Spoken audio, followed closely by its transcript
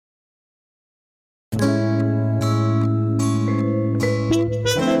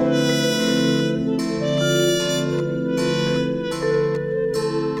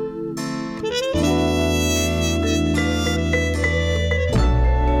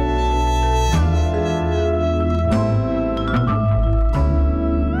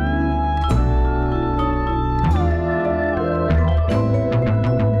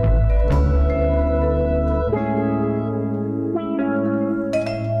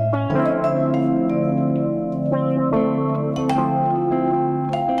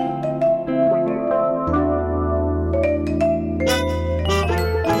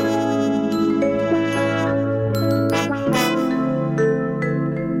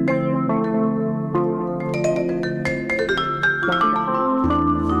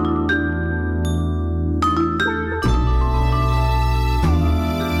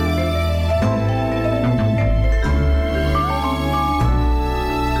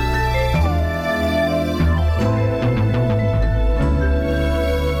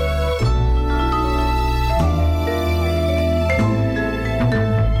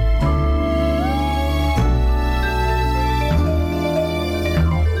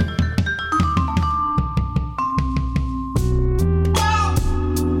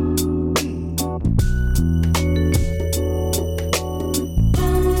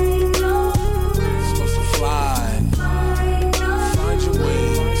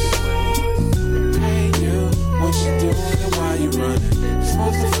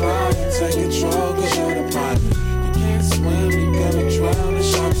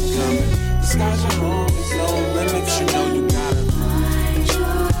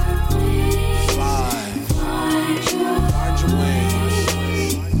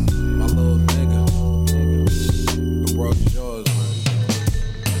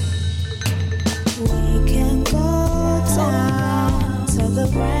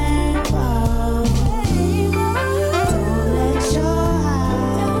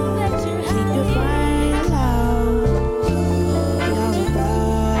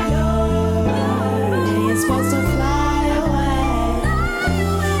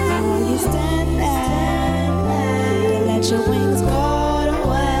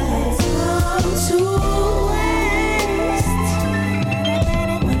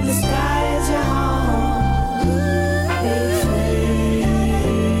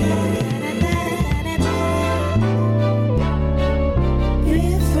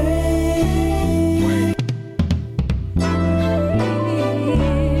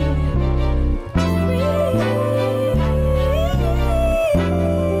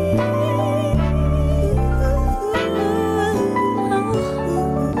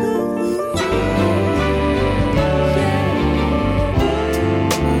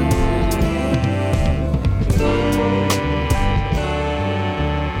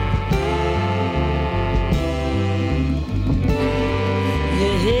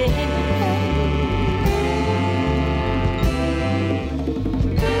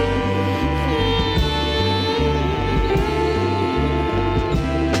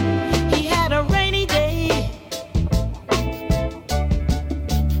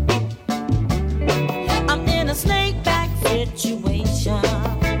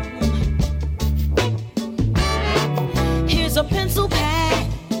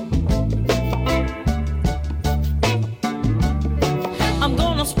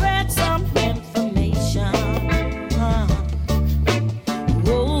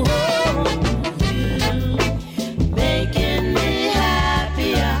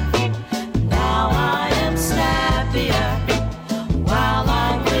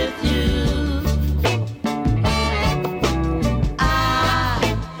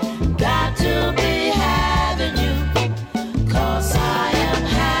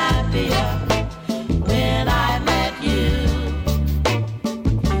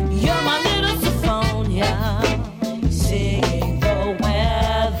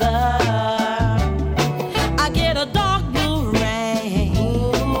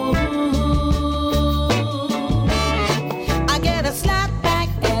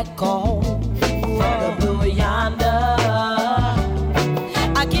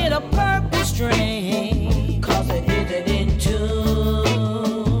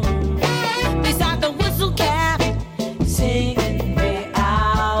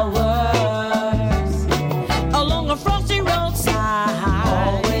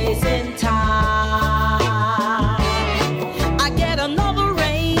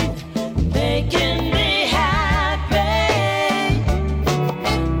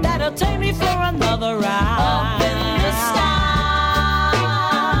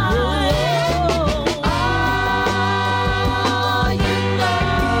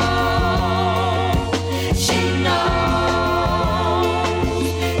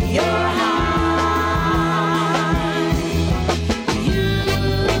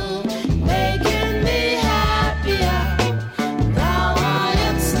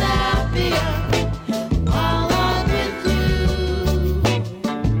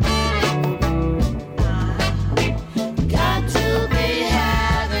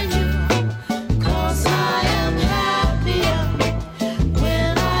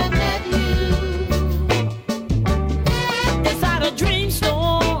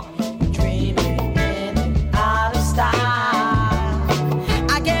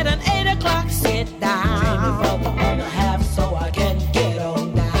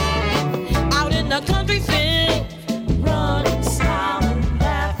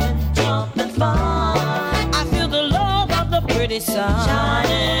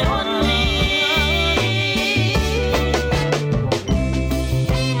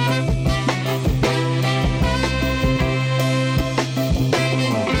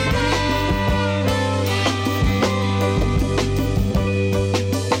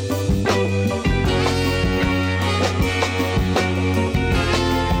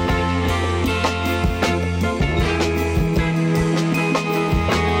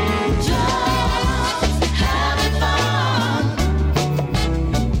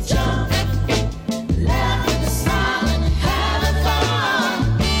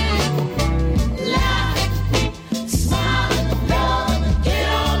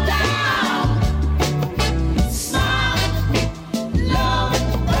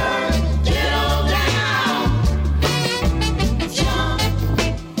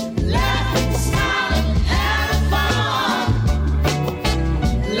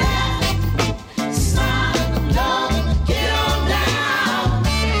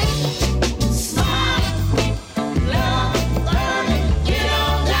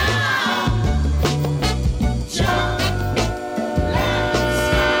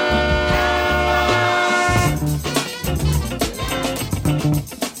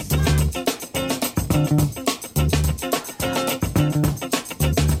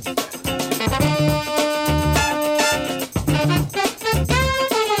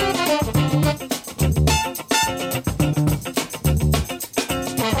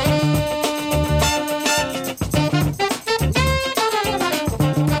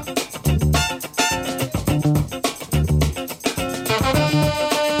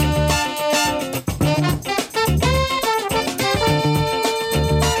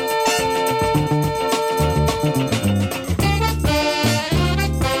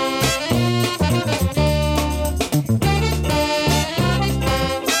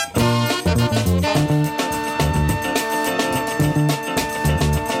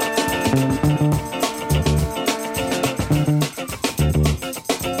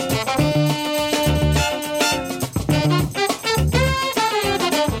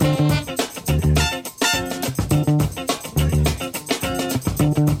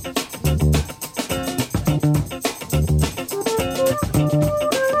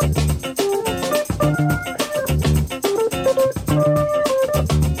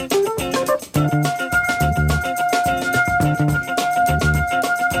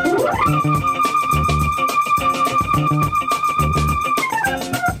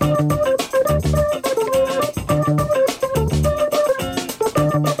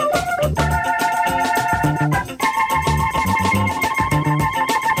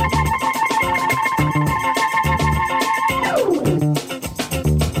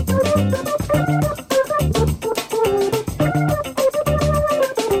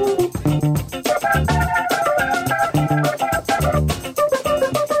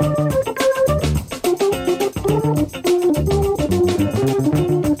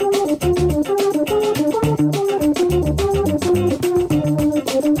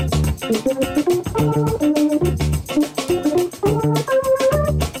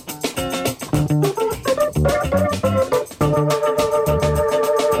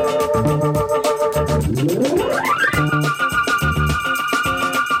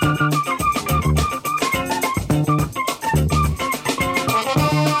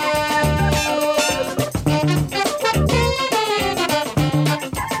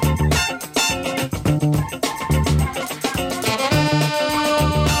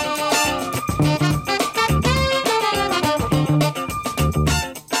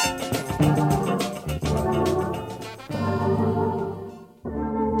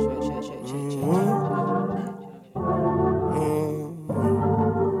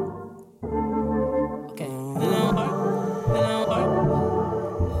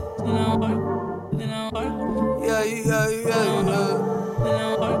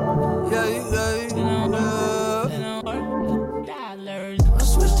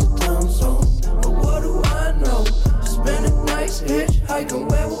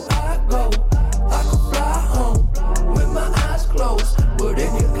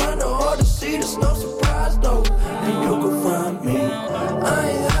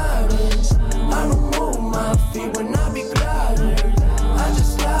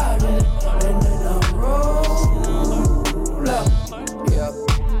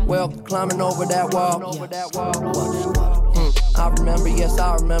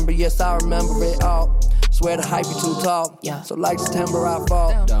I remember it all. Swear the hype be too tall. Yeah. So like September I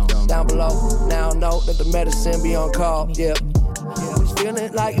fall down below. Now I know that the medicine be on call. Yeah. Was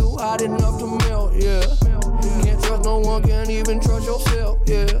feeling like you hot enough to melt. Yeah. Can't trust no one, can't even trust yourself.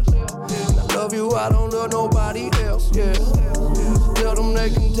 Yeah. I love you, I don't love nobody else. Yeah. Tell them they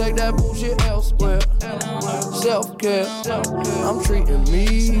can take that bullshit elsewhere. Self-care. I'm treating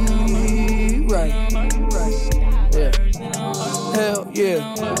me right. Yeah. Hell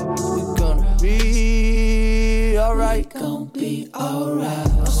yeah. We gonna be alright. Gonna be alright.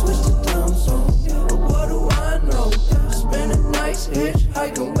 I switched the time zone, but what do I know? Spending nights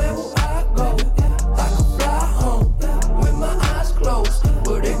hitchhiking, where will I go? I can fly home with my eyes closed,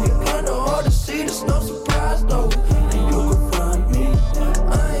 but it get kinda hard to see. There's no surprise though, and you can find me.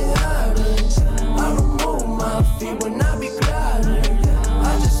 I ain't hiding. I don't move my feet when I be gliding.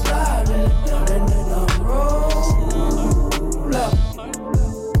 I just slide it, and then I roll up.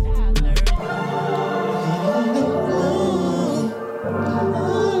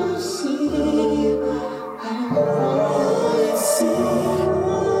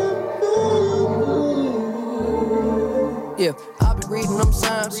 Yeah, I be reading them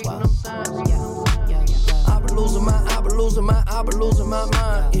signs. I be losing my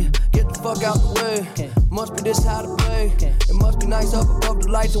mind. Yeah, get the fuck out the way. Must be this how to play. It must be nice up above the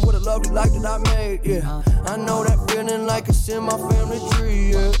lights and what a lovely life that I made. Yeah, I know that feeling like it's in my family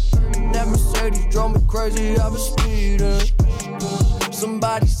tree. Yeah, that Mercedes drove me crazy. I was speeding.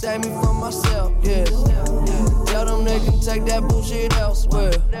 Somebody save me from myself. Yeah, tell them they can take that bullshit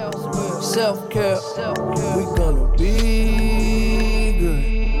elsewhere. Self-care, we gonna be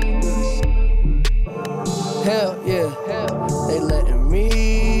good. Hell yeah, they letting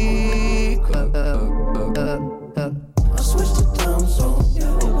me go. I switched the time zone,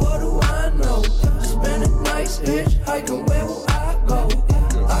 but what do I know? Spending nights hitchhiking, where will I go?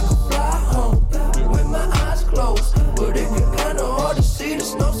 I can fly home with my eyes closed, but it get kinda hard to see.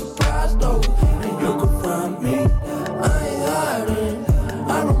 There's no surprise though, and you can find me. I ain't hiding.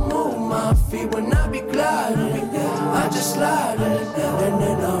 I don't move my feet when I be gliding. I just slide it, and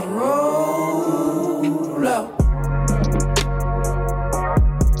then I roll out.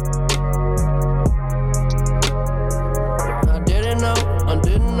 I didn't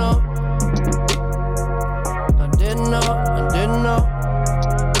know.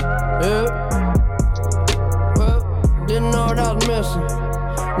 Yeah. Well, didn't know what I was missing.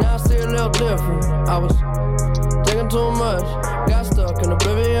 Now I see a little different. I was taking too much. Got stuck in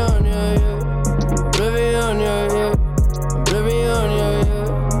oblivion, yeah. Oblivion, yeah. Oblivion, yeah.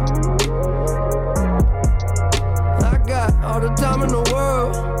 I got all the time in the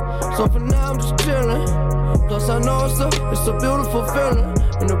world, so for now I'm just chilling. Plus I know it's a beautiful feeling.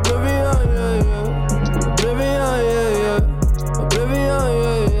 In oblivion, yeah. Oblivion, yeah. Oblivion,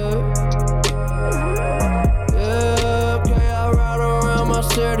 yeah. Yeah, okay, I ride around my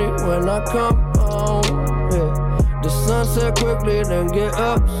city when I come home, yeah. The sunset quickly, then get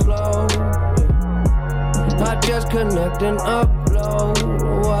up slow, yeah. I just connect and upload.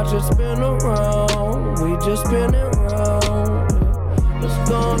 Watch it spin around, we just spin it round, yeah. Let's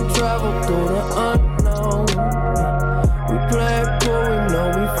go and travel through the unknown, yeah. We play it cool, we know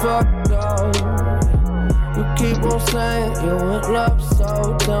we fucked up, yeah. You keep on saying you in love, so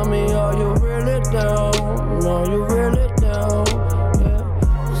tell me, are you really down? Are you really down? Yeah.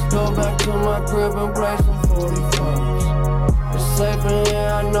 Let's go back to my crib and play some 45s. It's safe in here,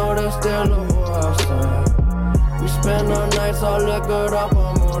 I know there's still a horse. side. We spend our nights all liquored up,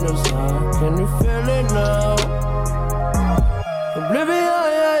 I'm on the side. Can you feel it now? Oblivion,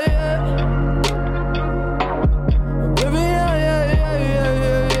 yeah, yeah. Oblivion, yeah, yeah, yeah,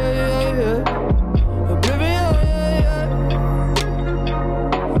 yeah, yeah, yeah. Oblivion, yeah, yeah.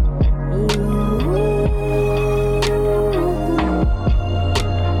 Ooh.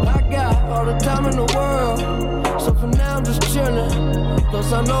 I got all the time in the world, so for now I'm just chilling.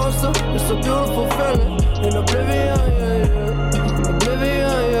 Cause I know it's a beautiful feeling. In oblivion, yeah, yeah.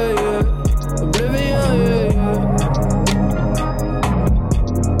 Oblivion, yeah, yeah. Oblivion, yeah, yeah.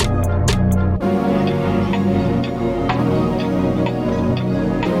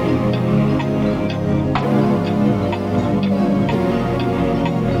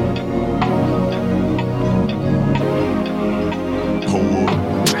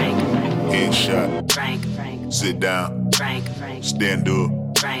 Sit down, stand up,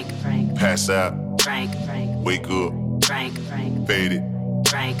 pass out, wake up, fade it,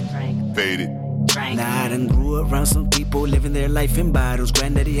 fade it. Nah, I done grew around some people living their life in bottles.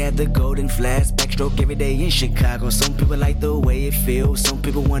 Granddaddy had the golden flask, backstroke every day in Chicago. Some people like the way it feels, some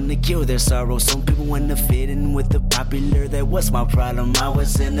people wanna kill their sorrow. Some people wanna fit in with the popular, that was my problem. I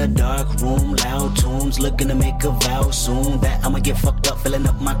was in a dark room, loud tunes, looking to make a vow soon that I'ma get fucked up, filling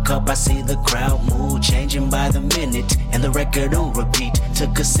up my cup. I see the crowd mood changing by the minute, and the record on repeat.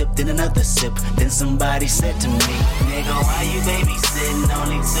 Took a sip, then another sip, then somebody said to me, nigga, why you babysitting?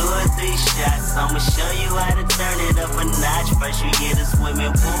 Only 2 or 3 shots, I'ma show you how to turn it up a notch. First you get a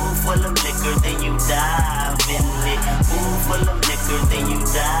swimming pool full of liquor, then you dive in it. Pool full of liquor, then you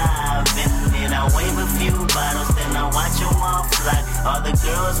dive in it. I wave a few bottles, then I watch them all fly. All the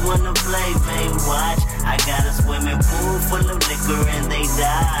girls wanna play, they watch. I got a swimming pool full of liquor and they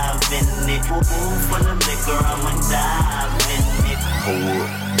dive in it. Pool full of liquor, I'ma dive in it. Hold up,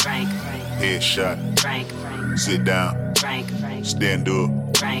 headshot, sit down, stand up,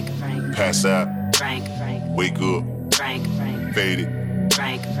 pass out, wake up, fade it,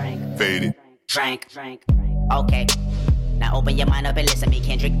 fade it. Okay, now open your mind up and listen to me,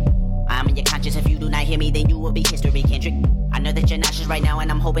 Kendrick. I'm in your conscience. If you do not hear me, then you will be history, Kendrick. I know that you're nauseous right now, and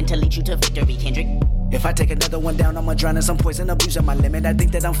I'm hoping to lead you to victory, Kendrick. If I take another one down, I'ma drown in some poison, abusing my limit. I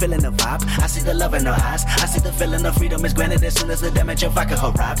think that I'm feeling the vibe. I see the love in her eyes. I see the feeling of freedom is granted as soon as the damage of vodka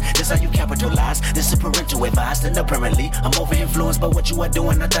arrived. This how you capitalize. This is parental advice. And apparently, I'm over influenced by what you are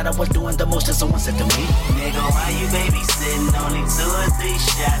doing. I thought I was doing the most, and someone said to me, nigga, why you babysitting? Only 2 or 3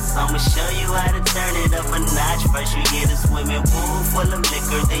 shots. I'ma show you how to turn it up a notch. First you get a swimming pool full of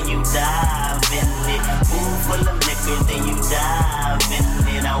liquor, then you dive in it. Pool full of liquor, then you dive in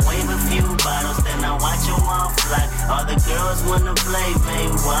it. I wave a few bottles, then I watch them all fly. All the girls wanna play, they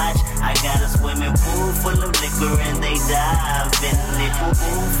watch. I got a swimming pool full of liquor and they dive in it.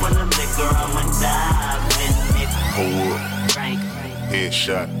 Pool full of liquor, I'ma dive in it. Hold up,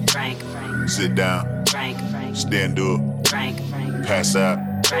 headshot, sit down, stand up, pass out,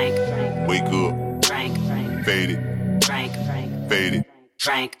 wake up, fade it, fade it.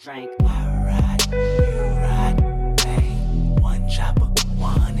 I ride, you ride, bang. 1 chopper,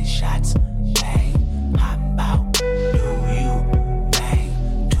 100 shots, bang. Hop out, do you, bang.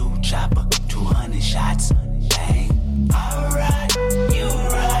 2 chopper, 200 shots, bang. I ride, you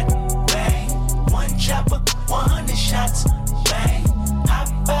ride, bang. 1 chopper, 100 shots, bang. Hop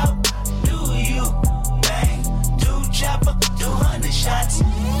out, do you, bang. 2 chopper, 200 shots,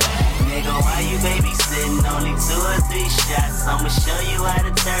 bang. Nigga, why you babysitting? Only 2 or 3 shots. I'ma show you how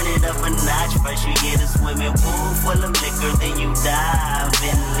to turn it up a notch. First you get a swimming pool full of liquor, then you dive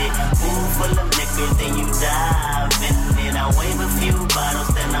in it. Pool full of liquor, then you dive in it. I wave a few bottles,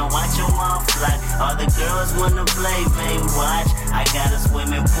 then I watch them all fly. All the girls wanna play, they watch. I got a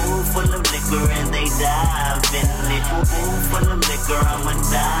swimming pool full of liquor and they dive in it. Pool full of liquor, I'ma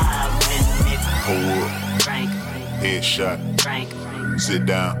dive in it. Hold up, headshot, sit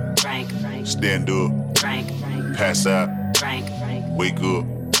down, stand up, pass out, wake up,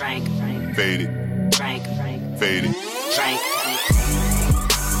 fade it, fade it.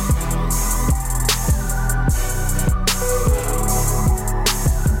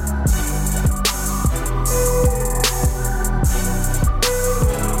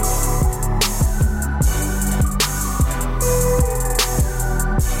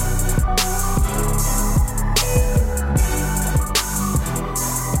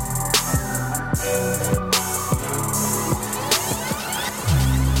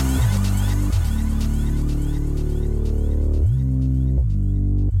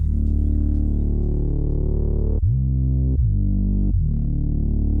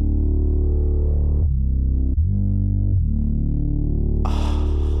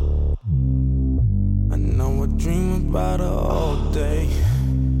 about her all day.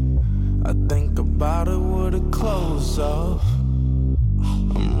 I think about her with her clothes off.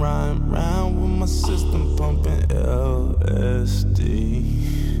 I'm riding around with my system pumping LSD.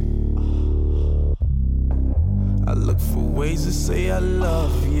 I look for ways to say I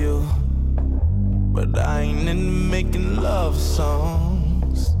love you, but I ain't into making love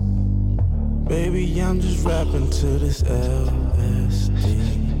songs. Baby, I'm just rapping to this LSD.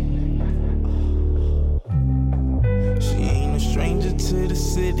 She ain't a stranger to the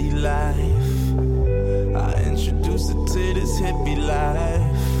city life. I introduced her to this hippie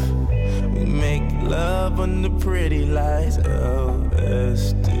life. We make love under pretty lights,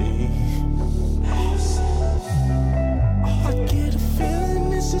 LSD. I get a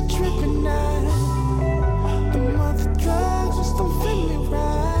feeling it's a tripping night. The mother drugs just don't fit me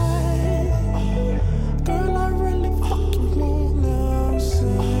right. Girl, I really fucking want love,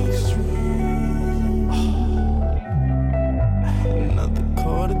 sex, dream. Another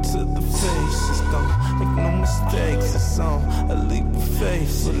quarter to the face is gone. Make no mistakes, it's on a leap of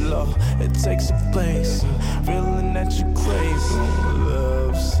faith. But Lord, it takes a place. Feeling that you crave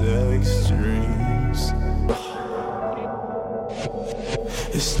love, sex, dreams.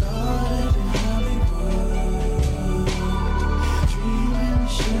 It started in Hollywood, dreaming,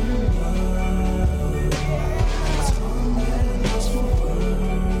 sharing love. Tongue getting lost for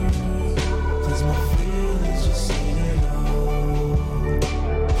words, 'cause my feelings just ain't it all.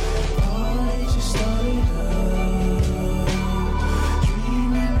 Party just started up,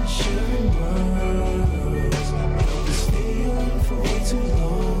 dreaming and sharing words. Felt this feeling for way too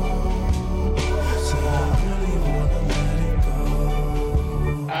long, so I really wanna let it go.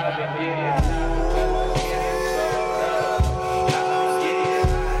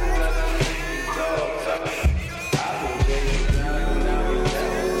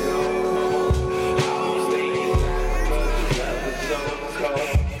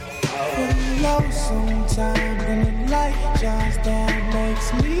 Low sometime when the light shines down, makes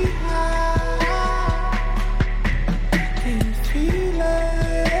me high. Can you feel it?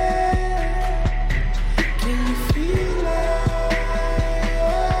 Can you feel it?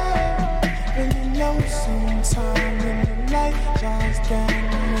 Really low sometime when the light shines down,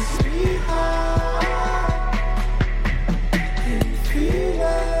 makes me high. Can you feel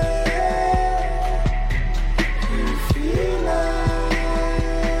it? Can you feel it?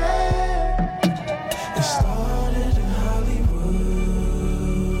 It started in Hollywood,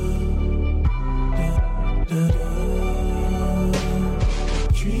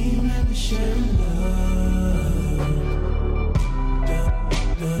 dreaming and sharing love.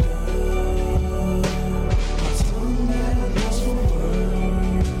 My tongue got lost for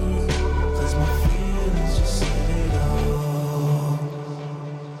words, 'cause my feelings just said it all.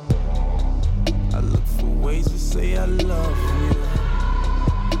 I look for ways to say I love you,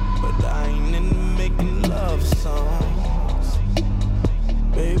 but I ain't into making love songs.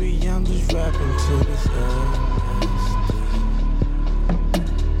 Baby, I'm just rapping to this LSD.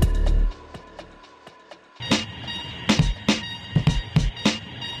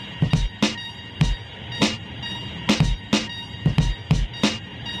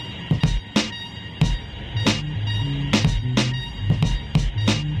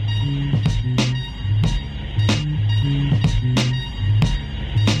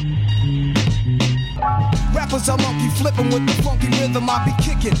 Rappers are monkey flipping with the funky rhythm I be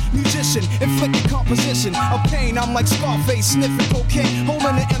kicking. Musician, inflicting composition of pain. I'm like Scarface, sniffing cocaine, holding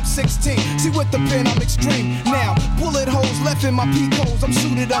an M16. See with the pen, I'm extreme. Now, bullet holes left in my peacoats. I'm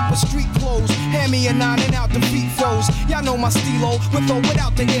suited up with street clothes. Hand me a 9 and out the feet foes. Y'all know my stilo, with or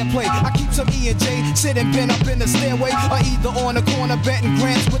without the airplay. I keep some E and J, sitting bent up in the stairway, or either on the corner betting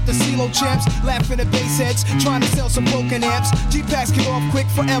grants with the CeeLo champs. Laughing at bass heads, trying to sell some broken amps. G-Packs get off quick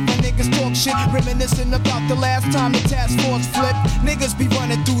forever, niggas talk shit. Reminiscing about the last time the task force flipped. Niggas be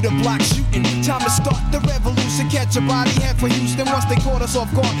running through the block shooting. Time to start the revolution. Catch a body head for Houston. Once they caught us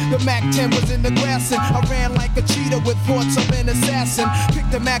off guard, the Mac 10 was in the grass and I ran like a cheetah with thoughts of an assassin.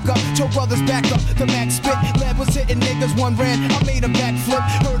 Picked the Mac up, told brothers back up. The Mac spit, lead was hitting niggas. One ran, I made a backflip.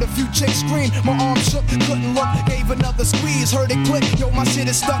 Heard a few chicks scream, my arm shook, couldn't look. Gave another squeeze, heard it click. Yo, my shit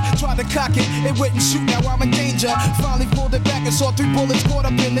is stuck. Tried to cock it, it wouldn't shoot. Now I'm in danger. Finally pulled it back and saw 3 bullets caught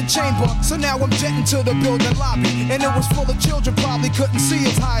up in the chamber. So now I'm jetting to the building lobby, and it was full of children. Probably couldn't see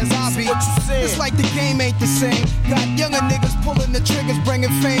as high as I be. It's like the game ain't the same. Got younger niggas pulling the triggers,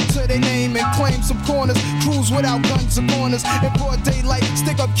 bringing fame to their name and claim some corners. Crews without guns or corners. In broad daylight,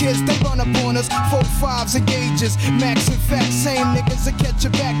 stick up kids, they run up on us. 4-5s and gauges, max and facts. Same niggas that catch you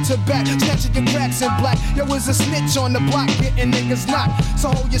back to back, snatching your cracks in black. Yo, is a snitch on the block, getting niggas knocked. So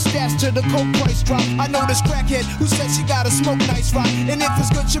hold your stash till the coke price drop. I know this crackhead who said she gotta smoke nice rock. And if it's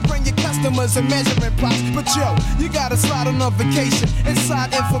good, you bring your customers and measuring plots. But yo, you gotta slide on a vacation.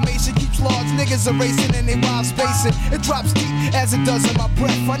 Inside information keeps large niggas erasing and they wild spacing. It drops deep as it does in my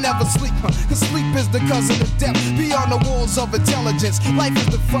breath. I never sleep, cause sleep is the cousin of death. Beyond the walls of intelligence, life is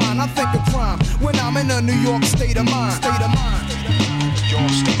defined. I think of crime when I'm in a New York state of mind. State of mind. Your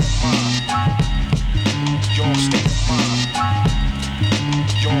state of mind. Your state of mind.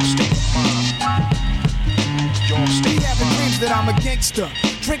 Your state of mind. Your state of mind. Having dreams that I'm a gangster.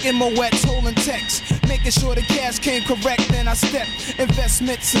 Drinking Moet's, holding texts, making sure the cash came correct. Then I step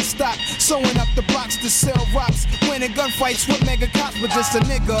investments in stock, sewing up the blocks to sell rocks. Winning gunfights with mega cops, but just a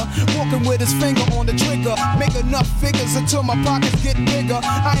nigga walking with his finger on the trigger. Make enough figures until my pockets get bigger.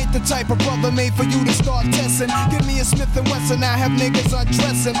 I ain't the type of brother made for you to start testing. Give me a Smith & Wesson, I have niggas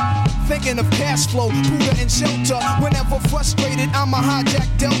undressing. Thinking of cash flow, Buddha and shelter. Whenever frustrated, I'm a hijack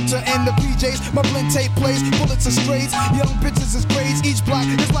Delta and the PJs. My blend tape plays, bullets are strays. Young bitches is grades, each block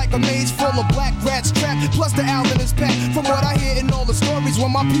it's like a maze full of black rats trapped. Plus the album is packed. From what I hear in all the stories,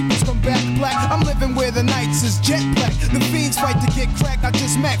 when my peoples come back black, I'm living where the nights is jet black. The fiends fight to get cracked. I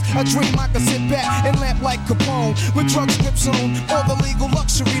just max. I dream I can sit back and lamp like Capone with drug strips on. All the legal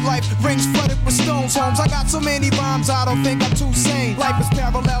luxury life rings flooded with stones. Homes. I got so many rhymes, I don't think I'm too sane. Life is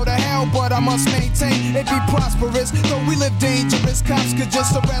parallel to hell, but I must maintain it be prosperous. Though we live dangerous, cops could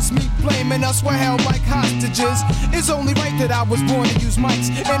just arrest me, blaming us we're held like hostages. It's only right that I was born to use mics.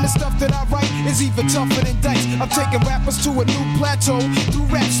 And the stuff that I write is even tougher than dice. I'm taking rappers to a new plateau through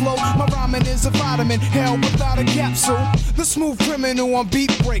rap slow. My rhyming is a vitamin, hell without a capsule. The smooth criminal on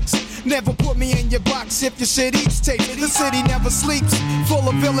beat breaks. Never put me in your box if your shit eats tape. The city never sleeps, full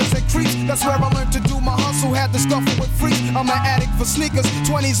of villains and creeps. That's where I learned to do my hustle, had to scuffle with freaks. I'm an addict for sneakers,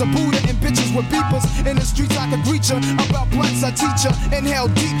 20s a Buddha and bitches with beepers. In the streets I could greet ya, about blunts I teach ya. Inhale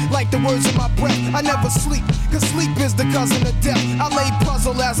deep like the words in my breath. I never sleep, cause sleep is the cousin of death. I lay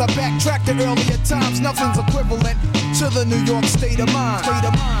puzzle as I backtrack to earlier times. Nothing's equivalent to the New York state of mind. State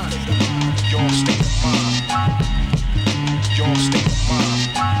of mind. Your state of mind. Your state of mind.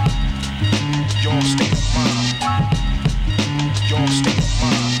 Your state of mind. Your state of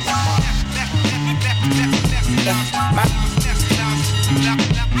mind.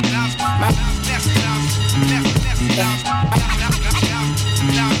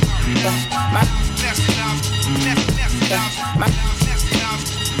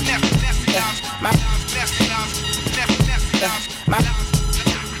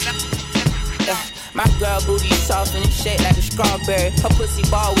 My girl booty soft and shaped like a strawberry. Her pussy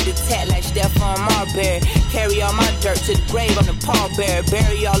ball with a tat like Stephon Marbury. Carry all my dirt to the grave, I'm the pallbearer.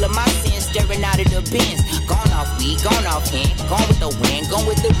 Bury all of my sins, staring out of the bins. Gone off weed, gone off hand. Gone with the wind, gone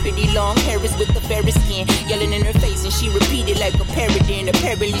with the pretty long hairs with the fairy skin. Yelling in her face and she repeated like a parody. And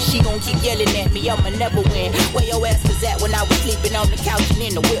apparently she gon' keep yelling at me, I'ma never win. Where your ass was at when I was sleeping on the couch and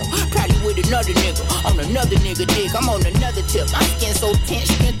in the wheel? Probably with another nigga, on another nigga dick. I'm on another tip, my skin so tense.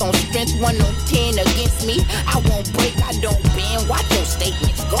 Strength on strength, 1 on 10 against me. I won't break, I don't bend. Watch your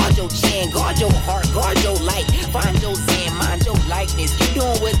statements, guard your chin, guard your heart, guard your light. Find your zen, mind your likeness. You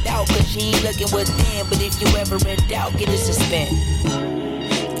doing without, cause she ain't looking within. But if you ever in doubt, get a suspend.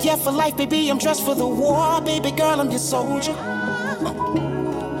 Yeah, for life, baby, I'm dressed for the war. Baby girl, I'm your soldier.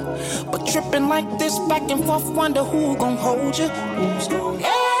 But tripping like this, back and forth, wonder who gon' hold you. Everybody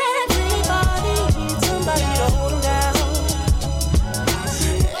needs somebody to hold them down.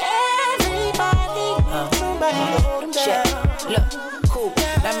 Everybody needs somebody to hold them down. Look, cool.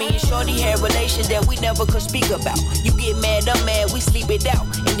 Now me and Shorty had relations that we never could speak about. You get mad, I'm mad, we sleep it out.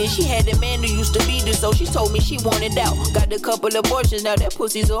 And then she had a man who used to beat her, so she told me she wanted out. Got a couple abortions, now that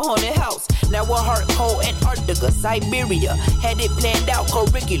pussy's a haunted house. Now her heart cold, Antarctica, Siberia. Had it planned out,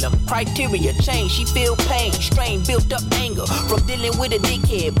 curriculum, criteria, change. She feel pain, strain, built up anger from dealing with a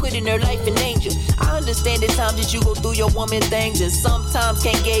dickhead, putting her life in danger. I understand the times that you go through your woman things, and sometimes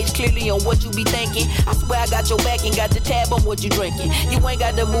can't gauge clearly on what you be thinking. I swear I got your back and got the tab on what you drinking. You ain't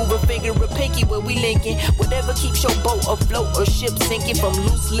got to move a finger or pinky when we linking. Whatever keeps your boat afloat or ship sinking. From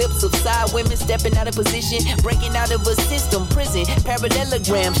loose lips of side women stepping out of position, breaking out of a system, prison,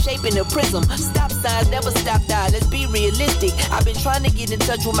 parallelogram, shaping a prism. Stop signs never stop die, let's be realistic. I've been trying to get in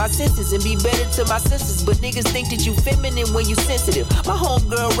touch with my senses and be better to my senses, but niggas think that you feminine when you sensitive. My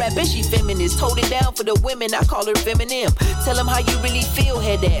homegirl rapping, she feminist, hold it down for the women, I call her feminine. Tell them how you really feel,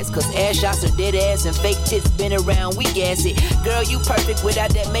 head ass, cause ass shots are dead ass and fake tits been around, we gas it. Girl, you perfect without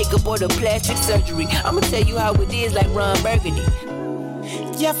that that makeup or the plastic surgery. I'ma tell you how it is like Ron Burgundy.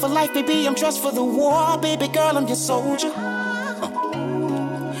 Yeah, for life, baby, I'm dressed for the war. Baby girl, I'm your soldier.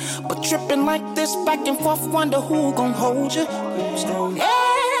 But tripping like this back and forth, wonder who gon' hold you. Everybody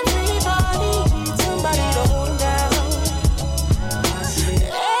needs somebody to hold him down.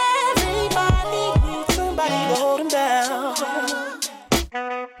 Everybody needs somebody to hold him down.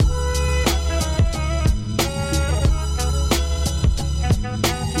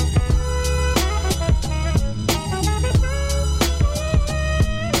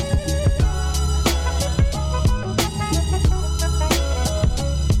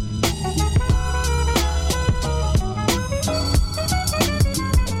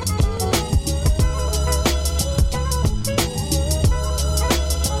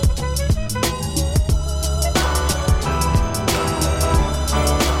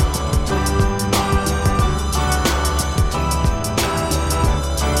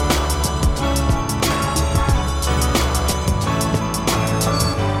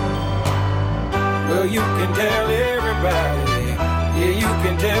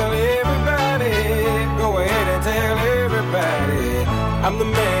 I'm the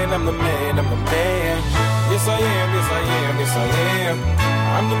man, I'm the man, I'm the man. Yes I am, yes I am, yes I am.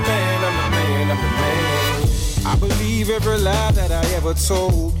 I'm the man, I'm the man, I'm the man. I believe every lie that I ever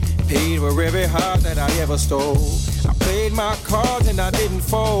told, paid for every heart that I ever stole. I played my cards and I didn't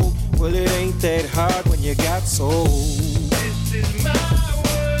fold. Well, it ain't that hard when you got sold. This is my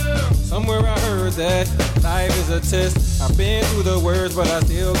world. Somewhere I heard that life is a test. I've been through the worst, but I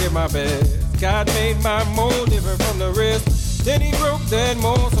still give my best. God made my mold different from the rest. Then he broke that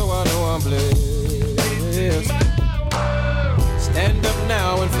mold, so I know I'm blessed. Stand up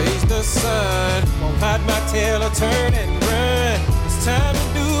now and face the sun. Won't hide my tail or turn and run. It's time to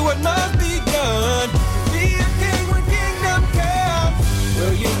do what must be done. Be a king when kingdom comes.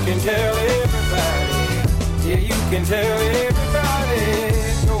 Well, you can tell everybody. Yeah, you can tell everybody.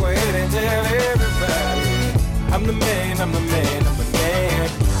 Go ahead and tell everybody. I'm the man, I'm the man, I'm the man.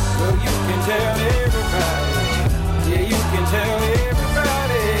 Well, you can tell everybody. Yeah, you can tell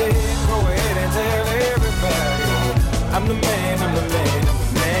everybody. Go ahead and tell everybody. I'm the man, I'm the man, I'm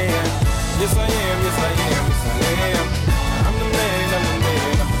the man. Yes, I am, yes, I am, yes, I am. I'm the man, I'm the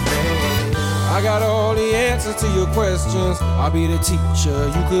man, I'm the man. I got all the answers to your questions. I'll be the teacher,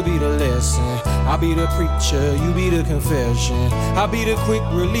 you could be the lesson. I'll be the preacher, you be the confession. I'll be the quick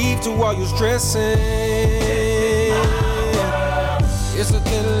relief to all your stressing. It's a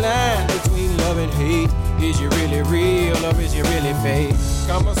thin line between love and hate. Is you really real or is you really fake?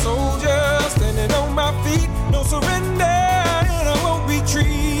 I'm a soldier standing on my feet. No surrender and I won't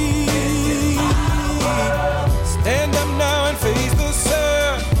retreat. Stand up now and face the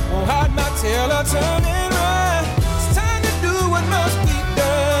sun. Won't hide my tail or turn and run. It's time to do what must be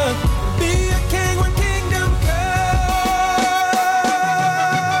done. Be a king when kingdom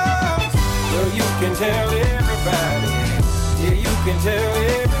comes. Well, you can tell everybody. Yeah, you can tell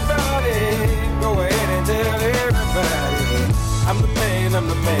everybody. Go ahead and tell everybody. I'm the man, I'm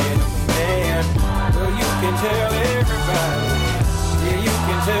the man, I'm the man. Well, you can tell everybody. Yeah, you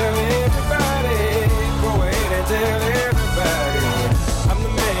can tell everybody. Go ahead and tell everybody. I'm the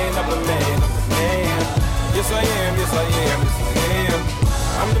man, I'm the man, I'm the man. Yes, I am, yes, I am, yes, I am.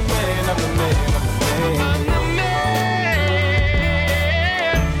 I'm the man, I'm the man, I'm the man. I'm the man.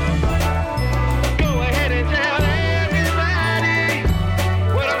 Go ahead and tell everybody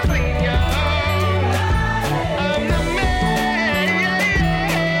what I'm saying, y'all. I'm the man.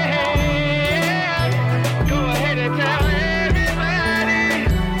 Go ahead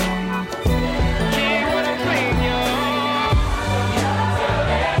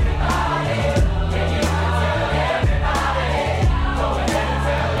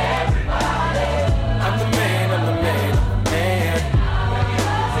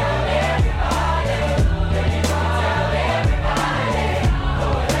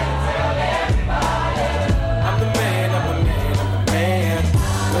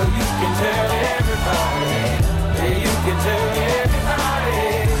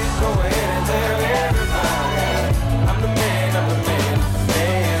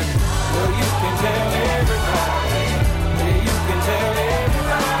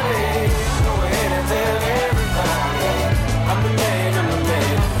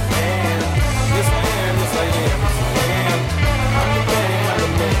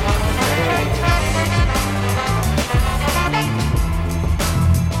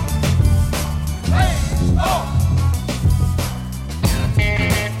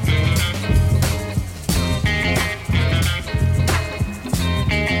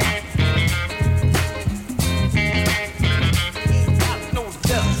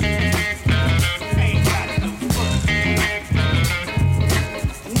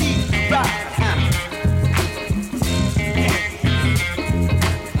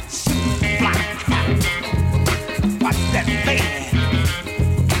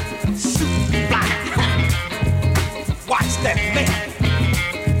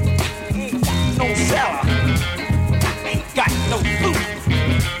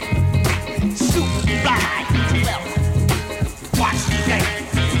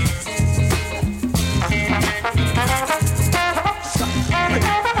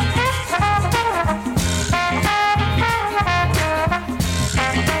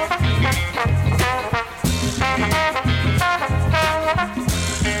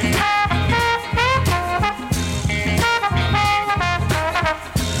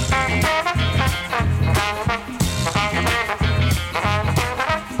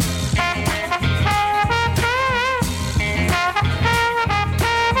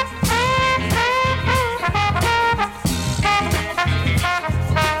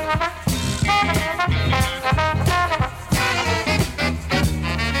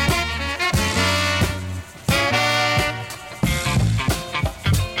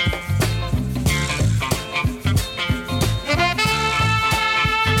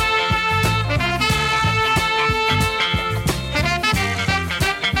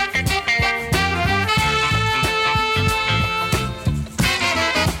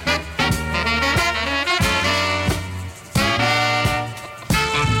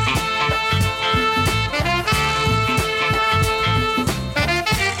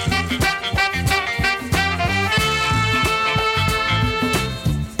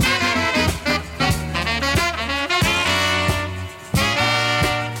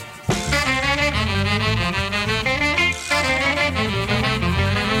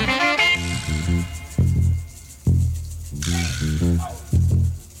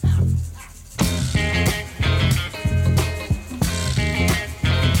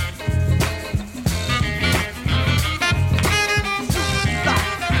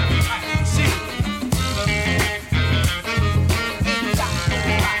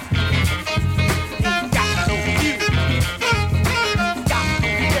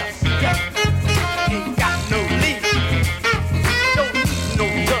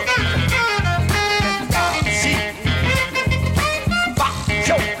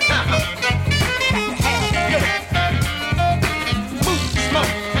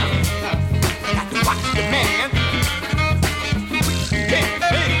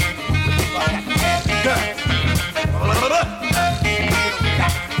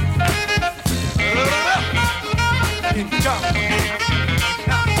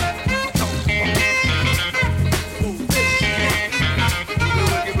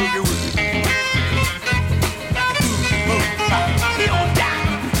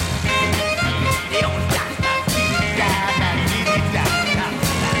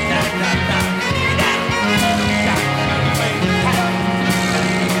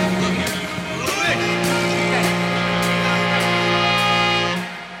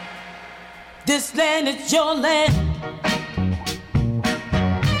This land is your land.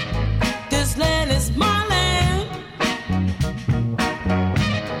 This land is my land.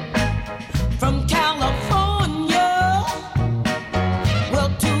 From California, well,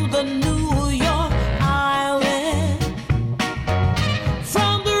 to the New York Island.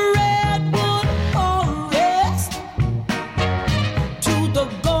 From the Redwood Forest to the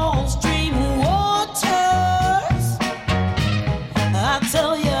Gulf Stream waters. I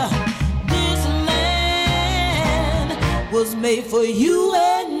tell you, was made for you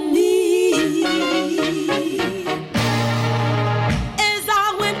and me. As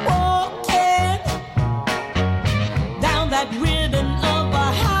I went walking down that ribbon of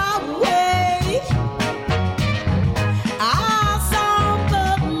a highway, I saw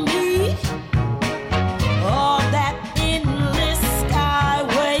above me all that endless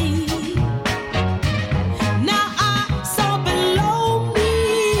skyway. Now I saw below me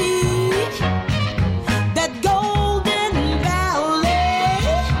that golden valley,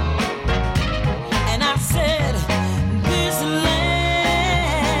 and I said, this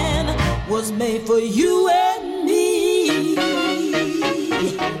land was made for you and me.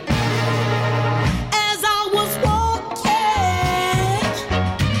 As I was walking,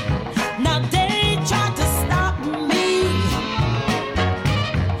 now they tried to stop me.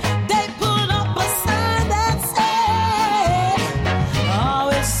 They put up a sign that said, oh,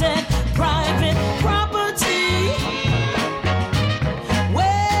 it said private property.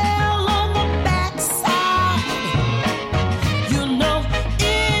 Well, on the backside, you know,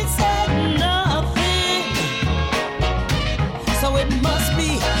 it said nothing. So it must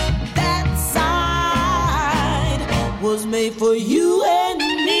be that side was made for you and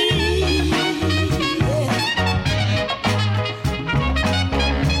me.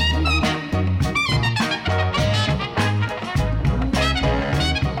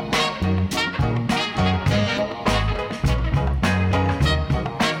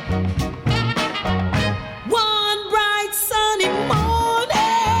 One bright sunny morning,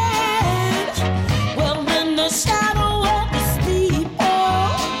 well, in the shadow of the steeple,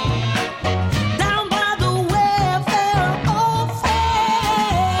 down by the welfare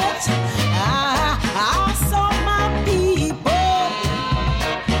office, I saw my people.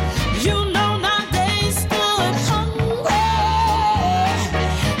 You know, now they stood hungry.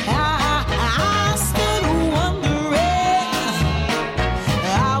 I stood wondering.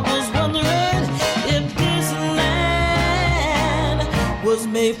 I was wondering if this land was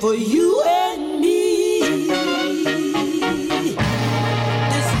made for you and me.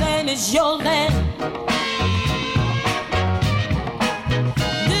 This land is your land.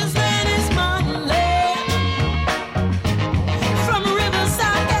 This land is my land. From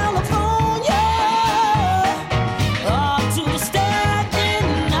Riverside, California, to Staten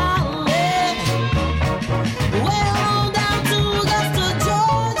Island. Well, on down to Augusta,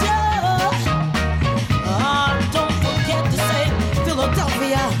 Georgia. Don't forget to say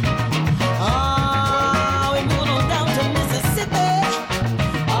Philadelphia. We moved on down to Mississippi.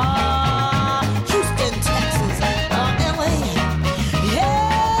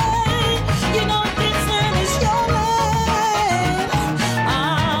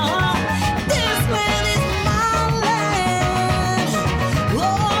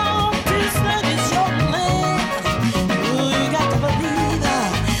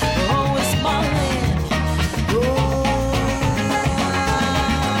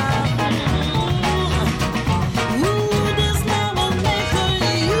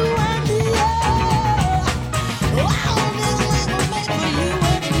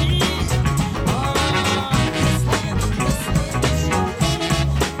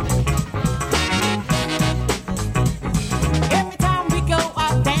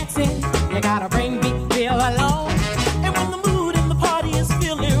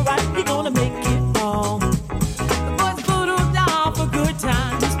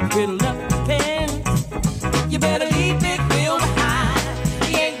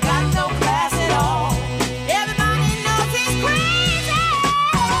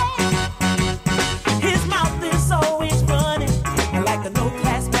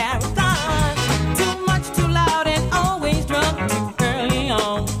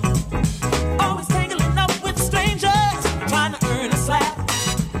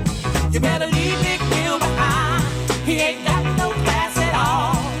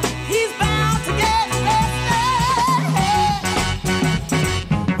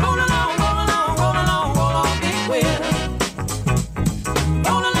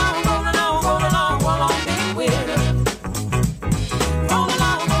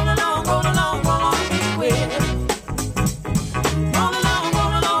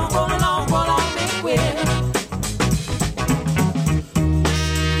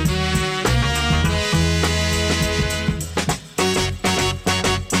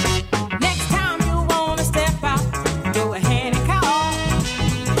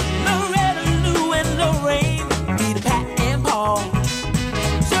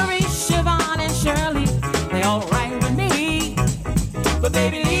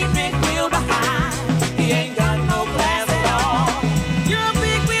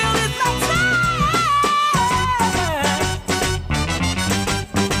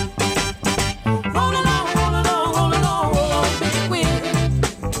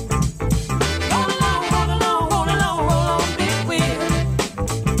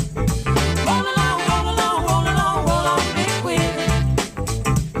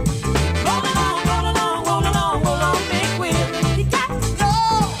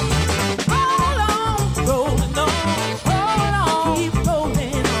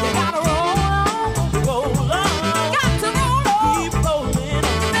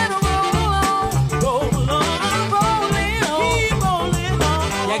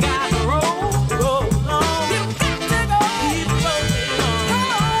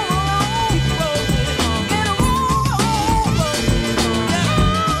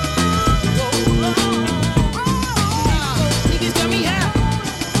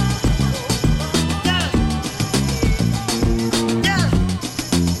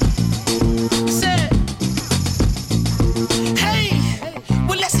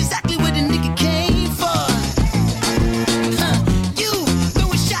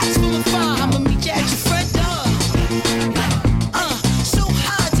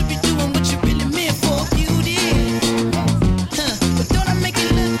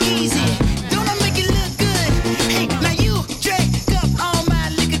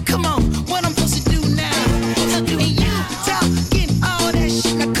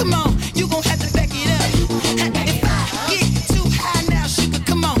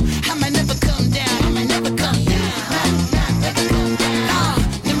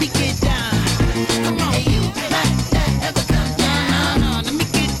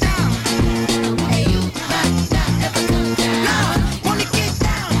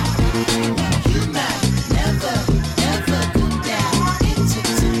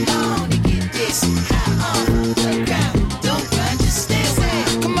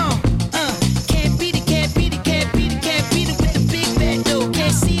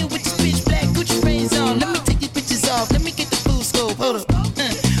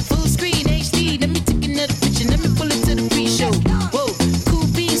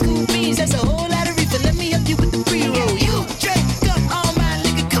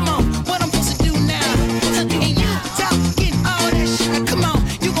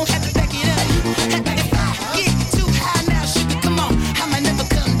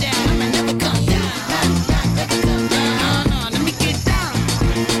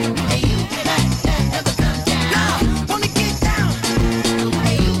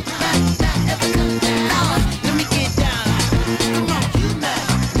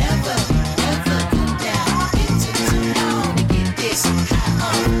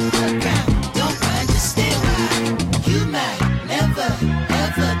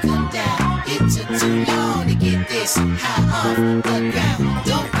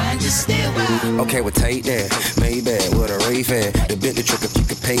 Don't mind, just stay a while. Okay, well take that, Maybach with a rave at. The Bentley truck if you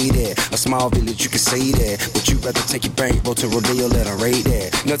could pay that. A small village you could say that, but you rather take your bankroll to Rodeo, let them rate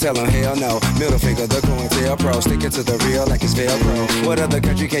that. No tell them hell no, middle finger the COINTELPRO, sticking to the real like it's Velcro. What other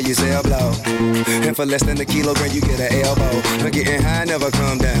country can you sell blow? And for less than a kilogram you get an elbow. I'm getting high, never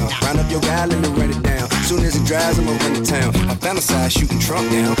come down. Round up your guy, let me run it down. Soon as he drives, I'ma run to town. I fantasize shooting Trump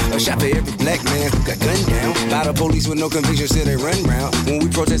down. A shot for every black man who got gunned down. By the police with no conviction, still they run round. When we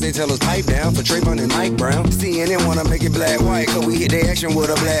protest, they tell us pipe down. For Trayvon and Mike Brown. CNN wanna make it black white, cause we hit their action with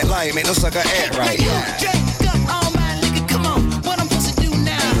a black light. Make no sucker act right. All my nigga, come on. What I'm supposed to do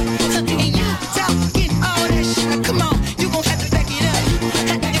now? And you talking all that shit. Come on, you gon' have to back it up.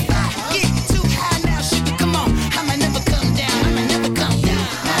 If I get too high now, sugar, come on. I might never come down. I might never come down.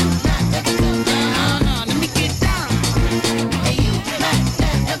 Never come down. No, let me get down. Hey, you might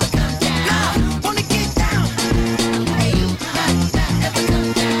never come down. Wanna get down. Hey, you might never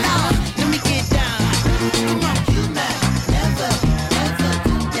come down. Let me get down. Come on, you might never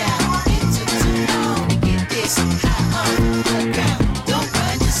come down. It took too long to get this high off the ground. Don't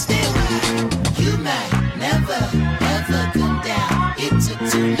run, just stay a while. You might never come down. It took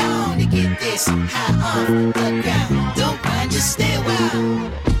too long to get this high off the ground. Don't run, just stay a while.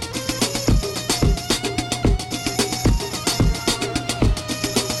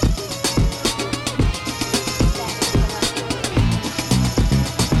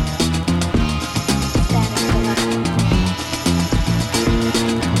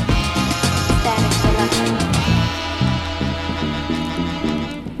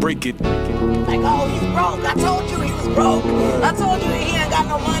 Break it. Like, oh, he's broke. I told you he was broke. I told you he ain't got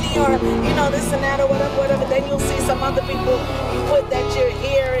no money or, you know, this and that or whatever. Then you'll see some other people you put that you're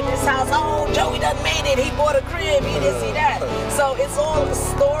here in this house. Oh, Joey done made it. He bought a crib. He didn't see that. So it's all a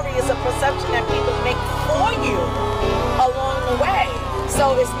story. It's a perception that people make for you along the way.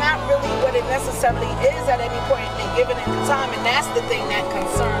 So it's not really what it necessarily is at any point in given in time. And that's the thing that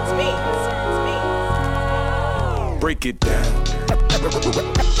concerns me. Break it down.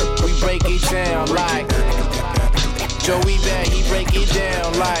 We break it down like Joey Bad, he break it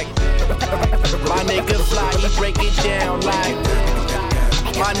down like my nigga Fly, he break it down like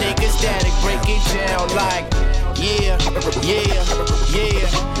my nigga Static, break it down like yeah.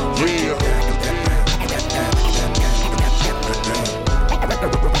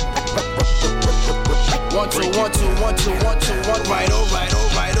 1 2 1 2 1 2 1 2 1. Right, alright.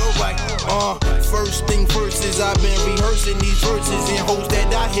 First thing first is I've been rehearsing these verses in hopes that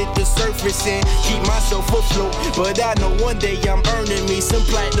I hit the surface and keep myself afloat. But I know one day I'm earning me some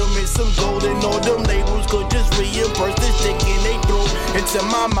platinum and some gold, and all them labels could just reimburse this dick in they throat. And tell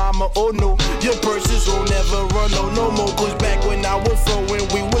my mama, oh no, your purses will never run no more. Cause back when I was fro, when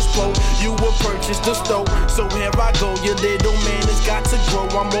we was pro, you would purchase the stove. So here I go, your little man has got to grow.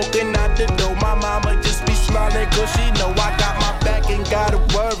 I'm walking out the door, my mama just be smiling cause she know I got my back and gotta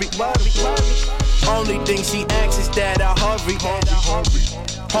worry. Only thing she asks is that I hurry.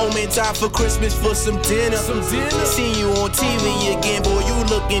 Home in time for Christmas for some dinner. See you on TV again, boy, you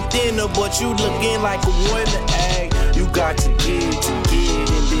looking thinner, but you looking like a winner. Ay, you got to give, and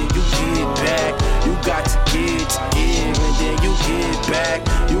then you give back. You got to give, and then you give back.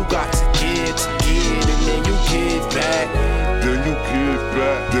 You got to give, and then you give back. Then you give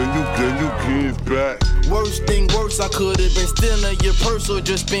back. Then you give back. Worst thing worse, I could've been stealing your purse or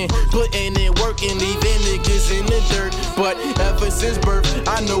just been putting in work and leaving niggas in the dirt. But ever since birth,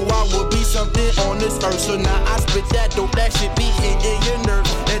 I know I would be something on this earth. So now I spit that dope, that shit be hitting your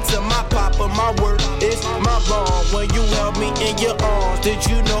nerves. And to my papa, my word is my bond. When you held me in your arms, did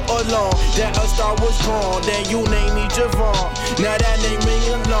you know along that a star was born? Then you named me Javon. Now that name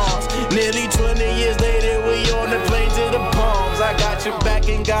ringing alarms. Nearly 20 years later, we on the plane to the palms. I got your back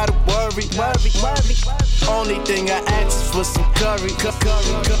and gotta worry. Only thing I ask is for some curry.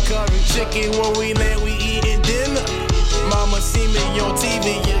 Chicken when we land, we eating dinner. Mama see me on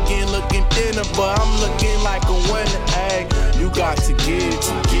TV again looking thinner, but I'm looking like a winner. Ay, you got to give,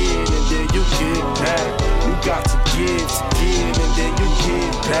 and then you give back. You got to give, and then you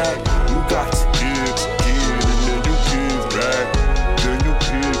give back. You got to give, and then you give back. Then you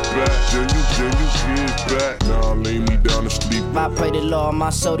give back. Then you give back. Now lay me down to sleep. I pray the Lord my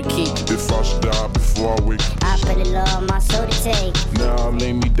soul to keep. If I should die before I wake, I pray the Lord my soul to take. now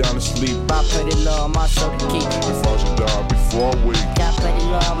lay me down to sleep. I pray the Lord my soul to keep. If I should die before I wake, I pray the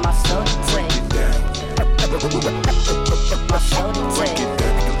Lord my soul to take. My soul to take.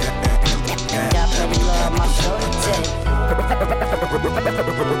 I pray the Lord my soul to take.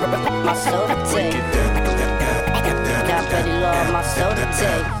 My soul to take. I pray the Lord my soul to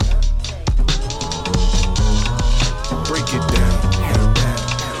take. Break it down.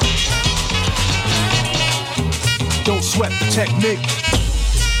 sweat the technique.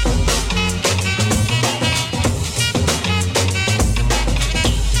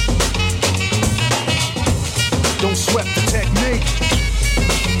 Don't sweat the technique.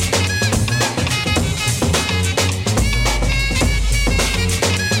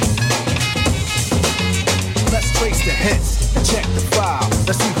 Let's trace the hits and check the file.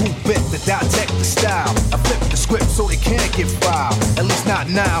 Let's see who bit the dissect the style. I flip the script so they can't get filed. At least not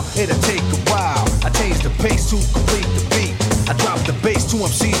now, it'll take a while. I change the pace to complete the beat. I drop the bass to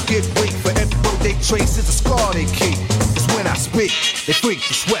MCs get weak. For every road they trace is a scar they keep. Cause when I speak, they freak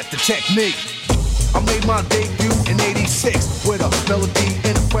to sweat the technique. I made my debut in '86 with a melody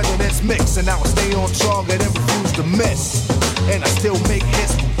and a president's mix, and now I stay on target and refuse to miss. And I still make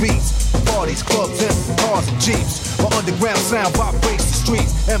hits for beats, parties, clubs, and cars and jeeps. My underground sound vibrates the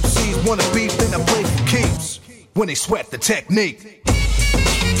streets. MCs wanna beef, then I play for keeps. When they sweat the technique.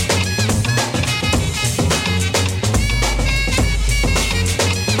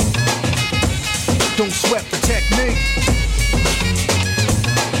 Don't sweat the technique.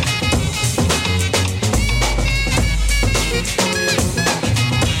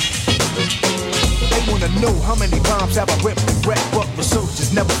 Know how many rhymes have I ripped and wrecked, but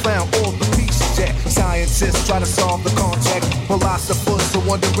researchers never found all the pieces yet. Scientists try to solve the context, philosophers are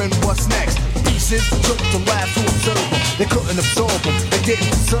wondering what's next. Pieces took to labs to observe them. They couldn't absorb them, they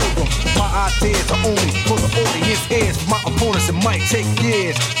didn't deserve them. My ideas are only for the audience ears. For my opponents it might take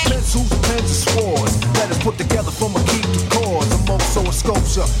years. Pencils, pens, and swords, letters put together from a key to cause. I'm also a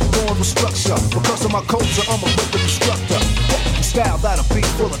sculpture, born with structure. Because of my culture, I'm a rhythm instructor. Style that'll be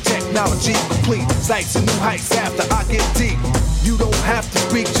full of technology complete. Sights and new heights after I get deep. You don't have to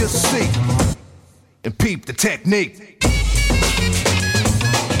speak, just see and peep the technique.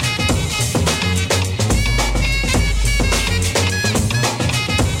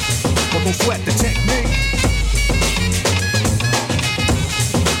 But don't sweat the technique.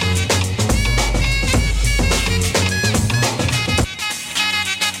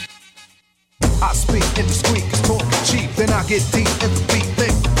 I speak indiscreet, cause talking cheap. Then I get deep in the beat,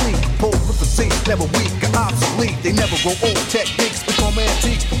 think complete. Composed with a Z, never weak or obsolete. They never grow old techniques, become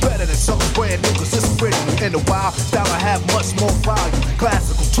antiques. Better than something brand new, cause it's original. In a while, style I have much more value.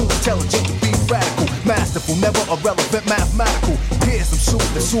 Classical, too intelligent to be radical. Masterful, never irrelevant, mathematical. Here's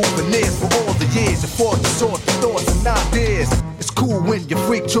some souvenirs for all the years. And for the sort of thoughts and ideas. It's cool when you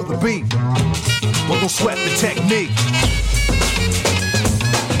freak to the beat. But don't sweat the technique.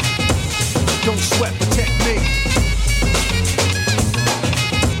 Don't sweat the technique.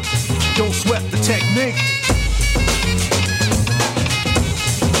 Don't sweat the technique.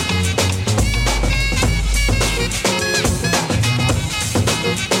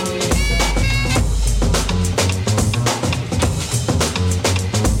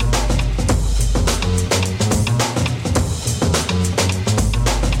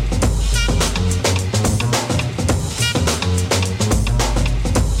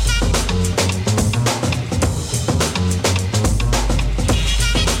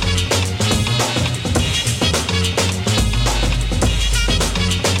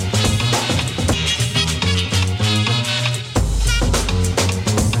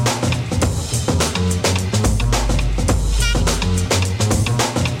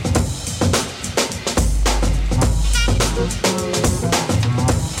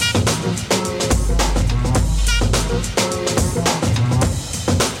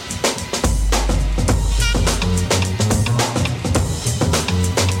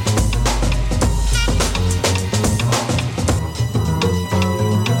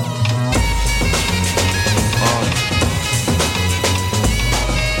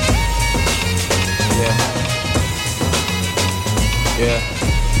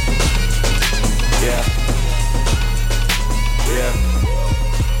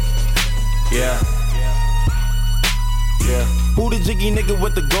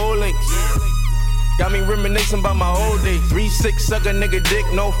 About my old days. 3-6 suck a nigga dick,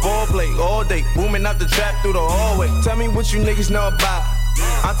 no foreplay. All day, booming out the trap through the hallway. Tell me what you niggas know about.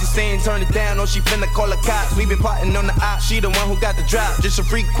 Auntie saying turn it down, or she finna call the cops. We been plotting on the op, she the one who got the drop. Just a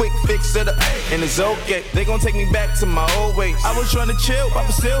free quick fix of the, and it's okay. They gon' take me back to my old ways. I was trying to chill, pop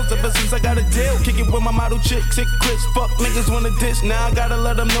sales ever since I got a deal. Kick it with my model chick, sick Chris. Fuck niggas wanna diss, now I gotta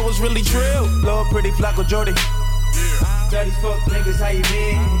let them know it's really trill. Lord pretty Flacco Jordy. Dirty fuck niggas, how you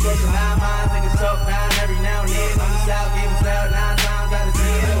been? Crossing 9 miles, niggas talk 9 every now and then. On the south, giving style 9 times out of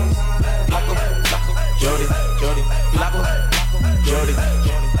 10. Flacco, Jody, Flacco, Jody,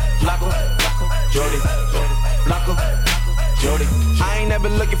 Flacco, Jody, Flacco, Jody. I ain't never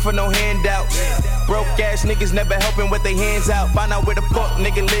looking for no handouts. Broke ass niggas never helping with their hands out. Find out where the fuck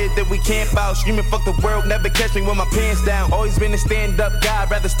nigga live that we camp out. Screaming fuck the world, never catch me with my pants down. Always been a stand up guy,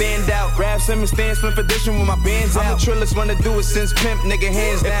 rather stand out. Grab some and stand spin for dishing with my bands out. I'm the trillest one to do it since pimp, nigga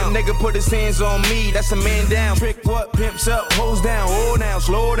hands down. If a nigga put his hands on me, that's a man down. Trick what? Pimps up, hoes down. Oh now,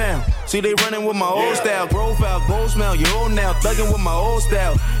 slow down. See they running with my old style. Profile, gold smell, you old now. Thugging with my old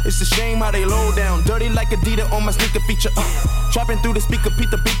style. It's a shame how they low down. Dirty like Adidas on my sneaker feature. Trapping through the speaker, Pete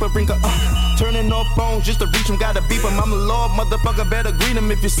the beeper, bring her turning off phones just to reach him, gotta beep him. I'm a lord, motherfucker, better greet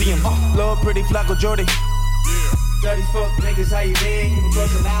him if you see him. Lord, pretty Flacco Jordy. Dirty fuck niggas, how you been? You been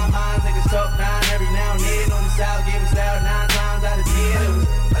crossing 9 miles, niggas talk 9 every now and then. On the south, giving style 9 times out of 10. It was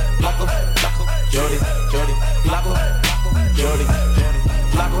Flacco, Jordy, Flacco, Jordy,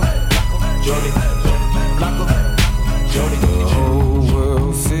 Flacco, Jordy, Flacco, Jordy. The whole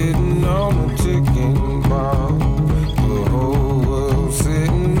world sitting on a ticking bomb. The whole world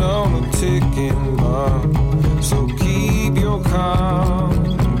sitting on a ticking bomb. So keep your calm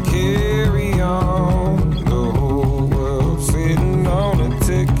and carry on. The whole world sitting on a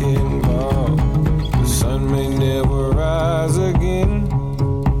ticking bomb. The sun may never rise again.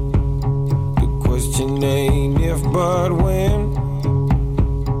 The question ain't if but when.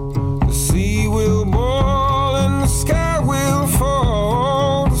 The sea will boil and the sky will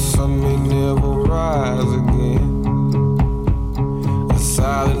fall. The sun may never rise again. A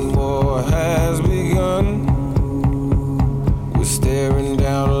silent war has begun. We're staring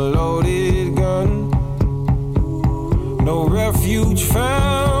down a loaded gun. No refuge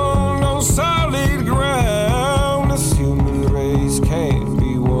found, no solid ground. This human race can't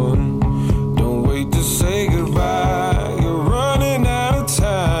be won. Don't wait to say goodbye. You're running out of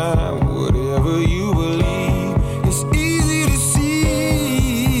time. Whatever you believe, it's easy to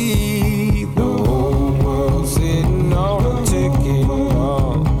see. The whole world sitting on a ticking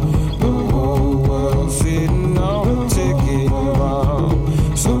bomb. The whole world sitting on a ticking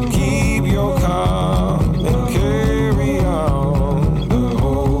bomb. So keep your calm and carry on. The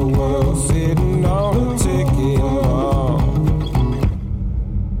whole world sitting on a ticking bomb.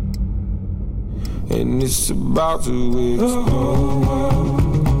 And it's about to explode.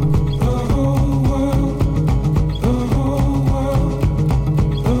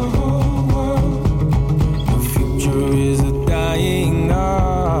 The future is a dying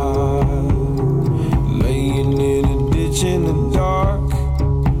art, laying in a ditch in the dark.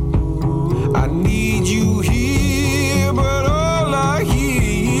 I need you here, but all I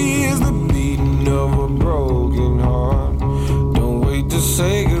hear is the beating of a broken heart. Don't wait to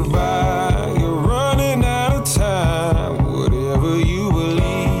say goodbye. You're running out of time. Whatever you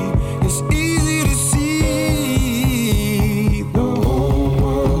believe, it's easy to see. The whole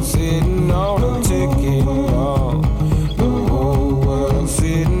world sitting on a ticking bomb. The whole world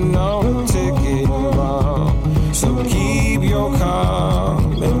sitting on a ticking bomb. So keep your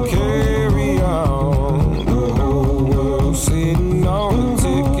calm and carry on. The whole world sitting on a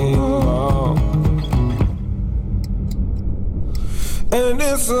ticking bomb. And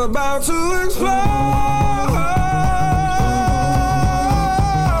it's about to explode.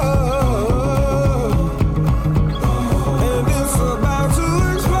 And it's about to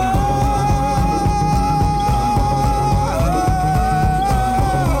explode.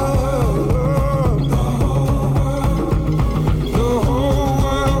 The whole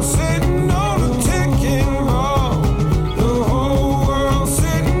world sitting on a ticking bomb. The whole world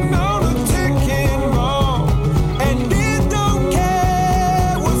sitting on a ticking bomb. And it don't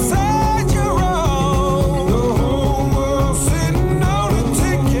care what side you're on.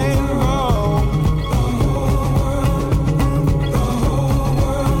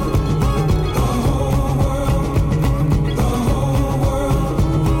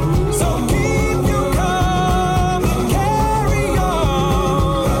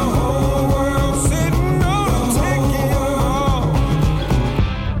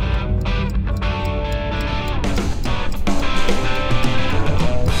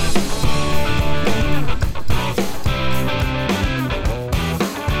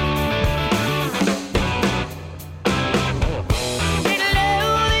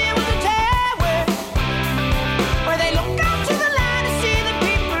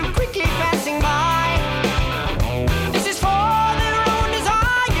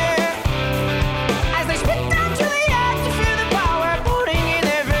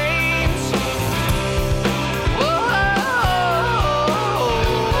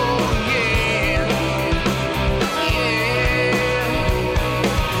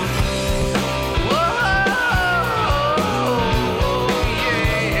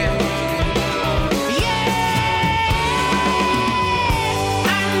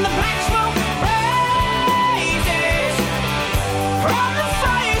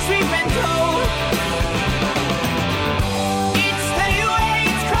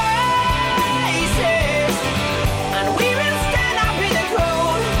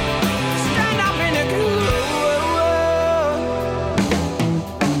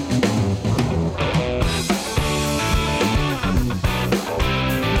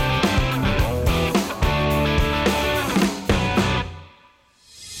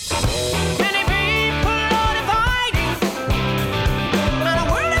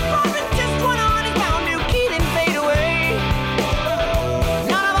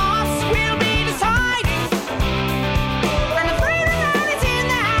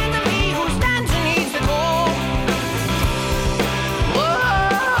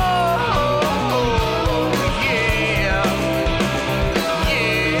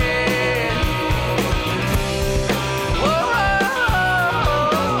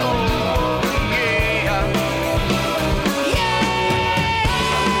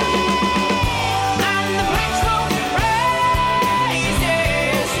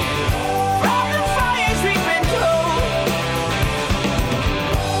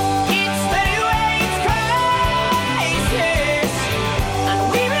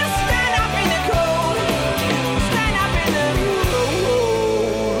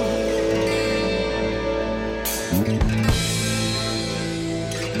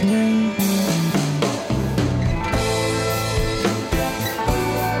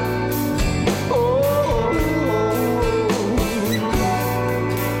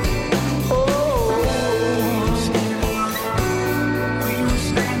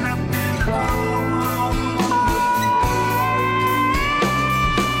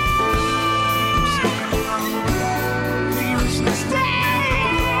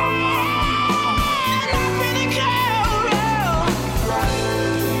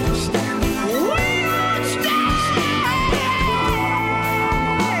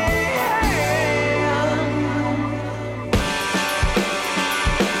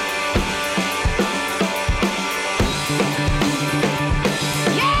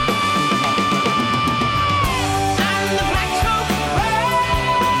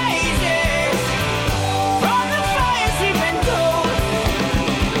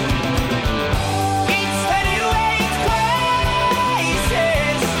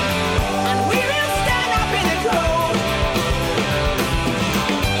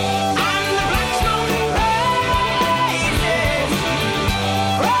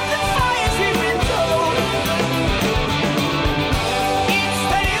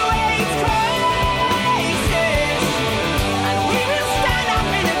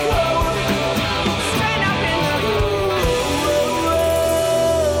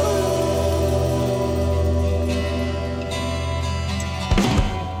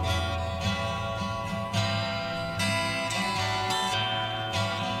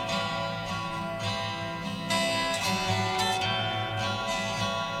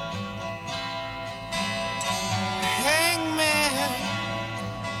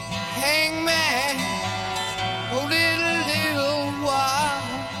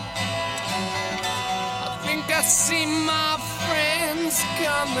 I see my friends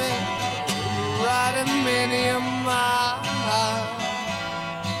coming, riding many a mile.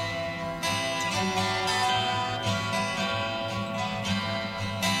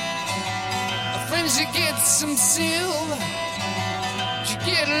 Friends, you get some silver, you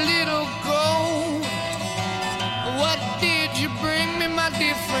get a little gold. What did you bring me, my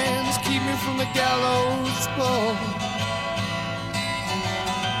dear friends? Keep me from the gallows pole.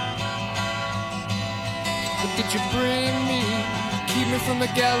 What did you bring me? Keep me from the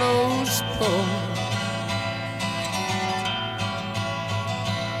gallows pole.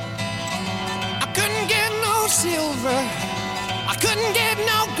 I couldn't get no silver, I couldn't get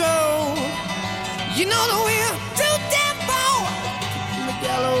no gold. You know that we're too damn poor from the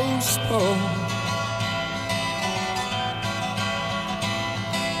gallows pole.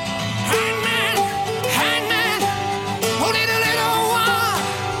 Hangman, hangman, hold it a little while.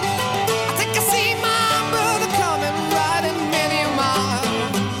 I think I see my brother coming, riding many a mile.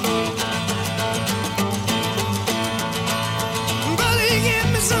 Brother, you give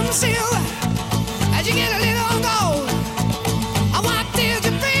me some silver, as you get a little gold. What did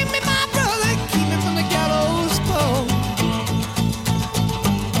you bring me, my brother? Keep me from the gallows pole.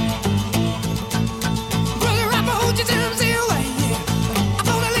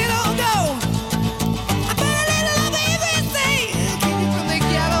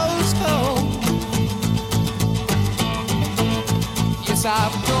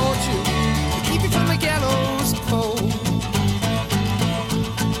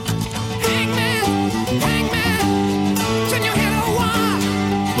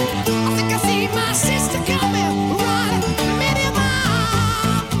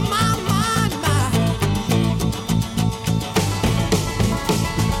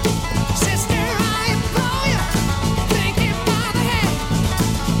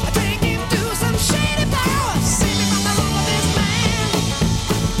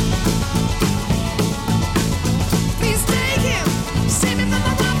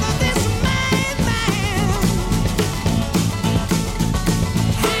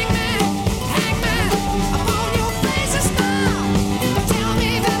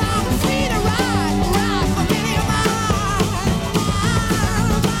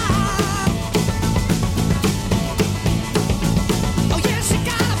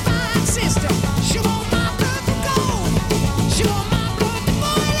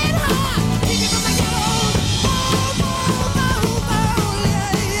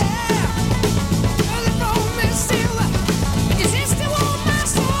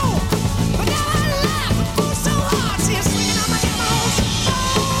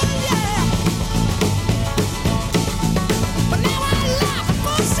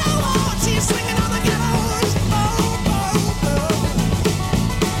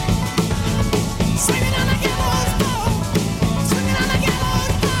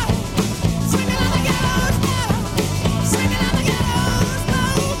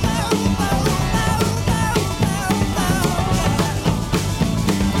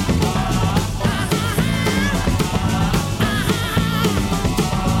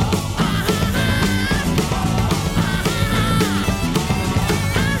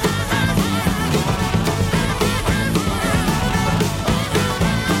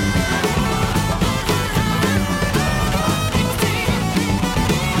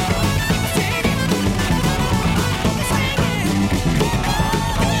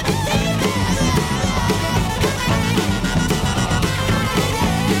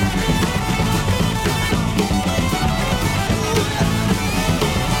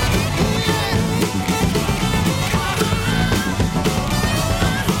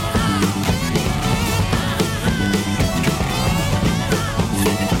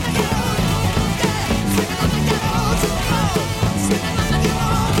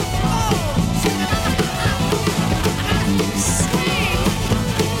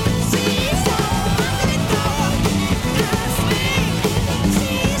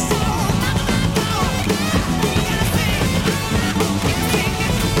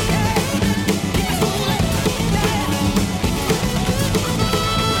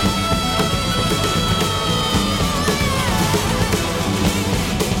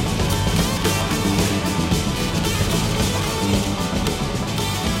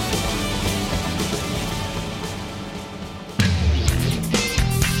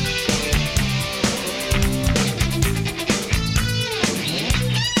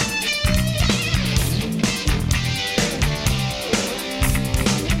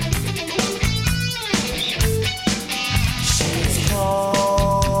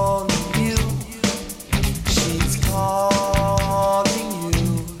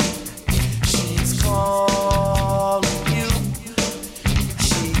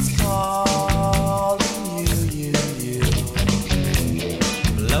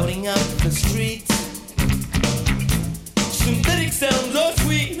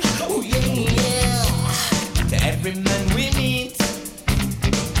 every man we meet.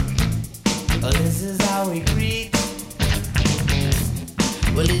 Well, this is how we greet.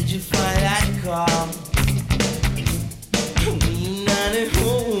 Well, did you find that car? We not at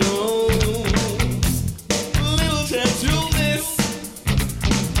home. Little tattoo this.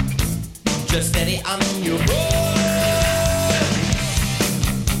 Just steady on your road.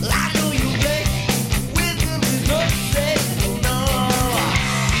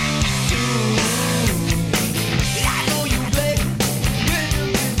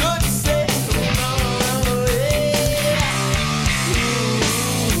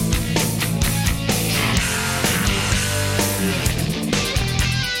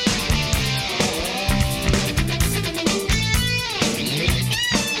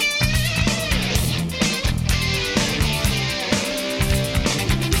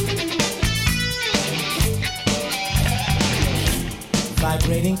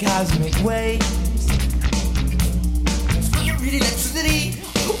 Vibrating cosmic waves, fiery electricity,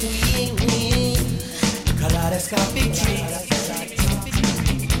 kaleidoscopic trees,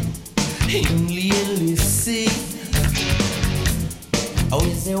 only see. Oh,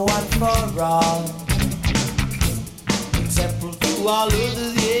 is there one for all? Temple to all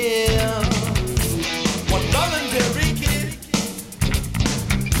others, yeah. One voluntary kid,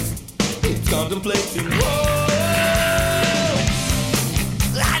 it's contemplating. Whoa.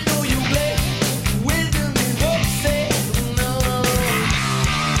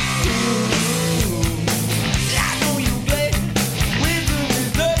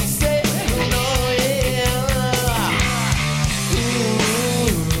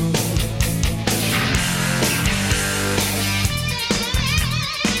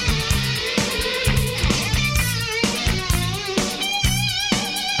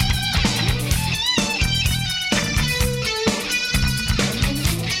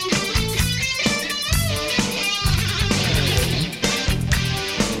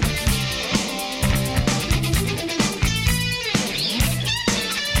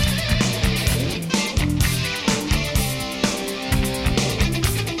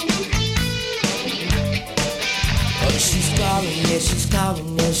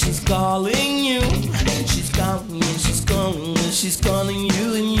 She's calling you. She's calling, yeah, she's calling, yeah, she's calling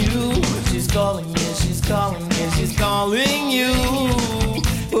you and you. She's calling, yeah, she's calling, yeah, she's calling you.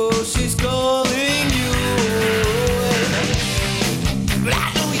 Oh, she's calling you. But I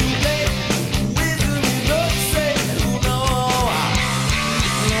know you play with me, don't say no.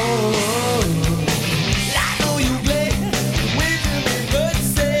 No. I know you play with me, don't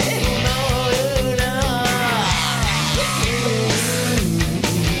say no.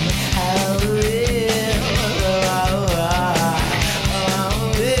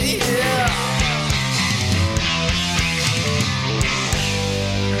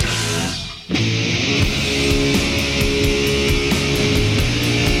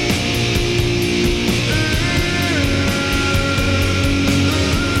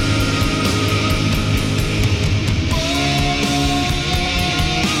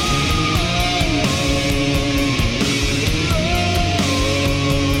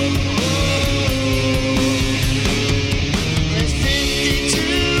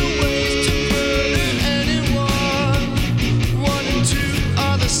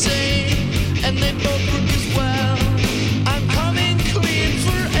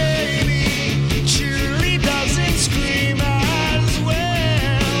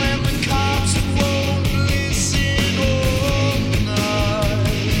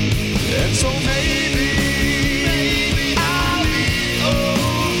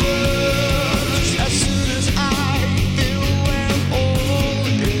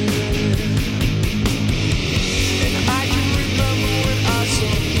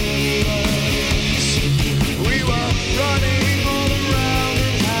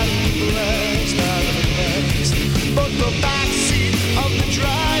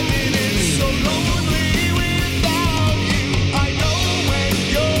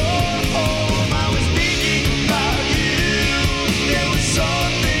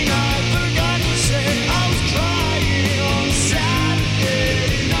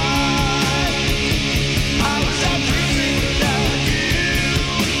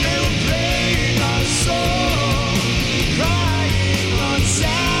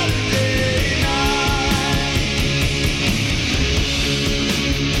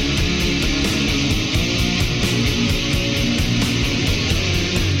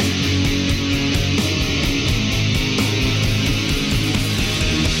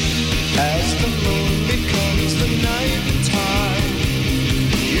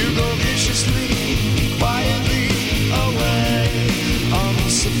 Quietly away, I'm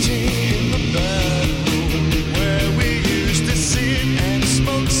sitting in the bedroom where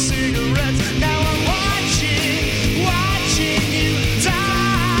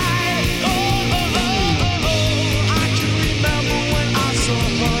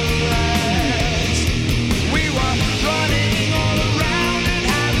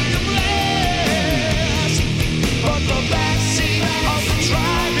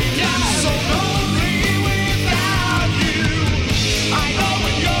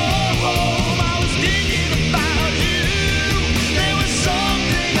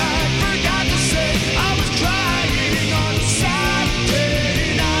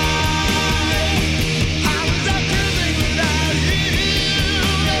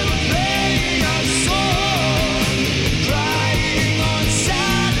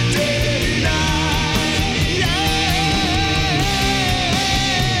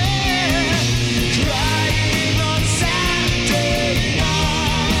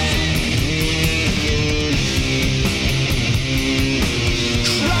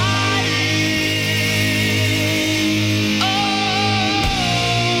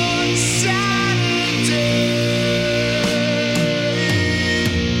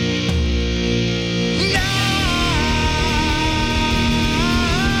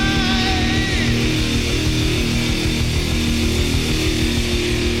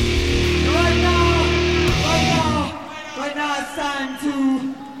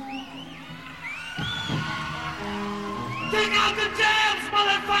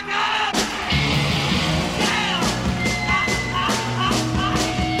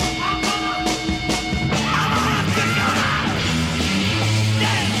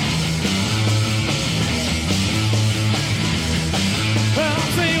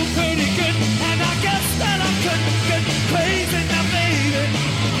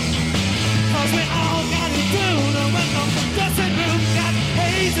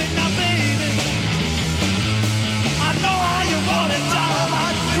dancing now, baby. I know how you want it,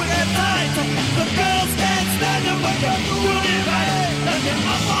 darling. Quick and tight. The girls can't stand it when you're doing it right. Let me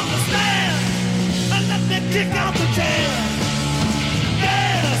up on the stand and let me kick out the jam.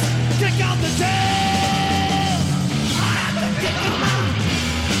 Yes, kick out the jam. I have to kick them out.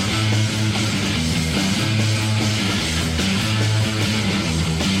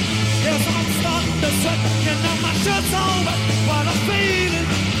 Yes, I'm starting to sweat, you know my shirt's on, what I'm feeling.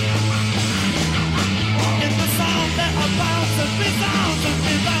 In the sound that bounces me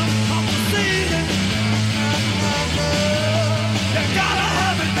down on the ceiling. You gotta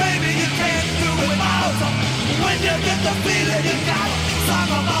have it, baby, you can't do it without. When you get the feeling, you gotta song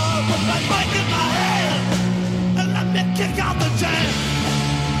them all, put that mic in my hand, and let me kick out the jam.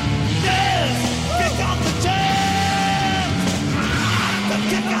 Yes, kick out the jam.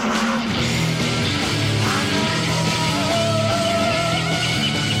 Kick out.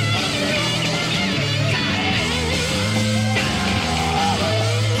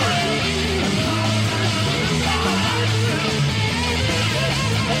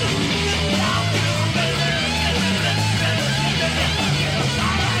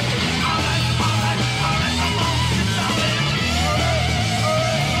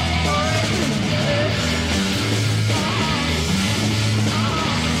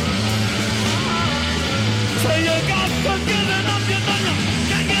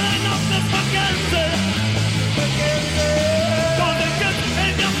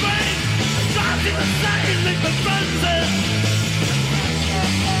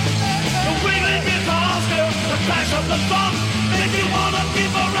 The funk, make you wanna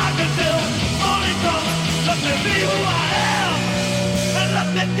keep a rockin' till morning comes. Let me be who I am, and let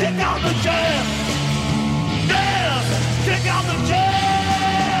me kick out the jam. Yeah, kick out the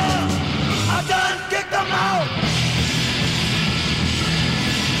jam. I done kicked them out.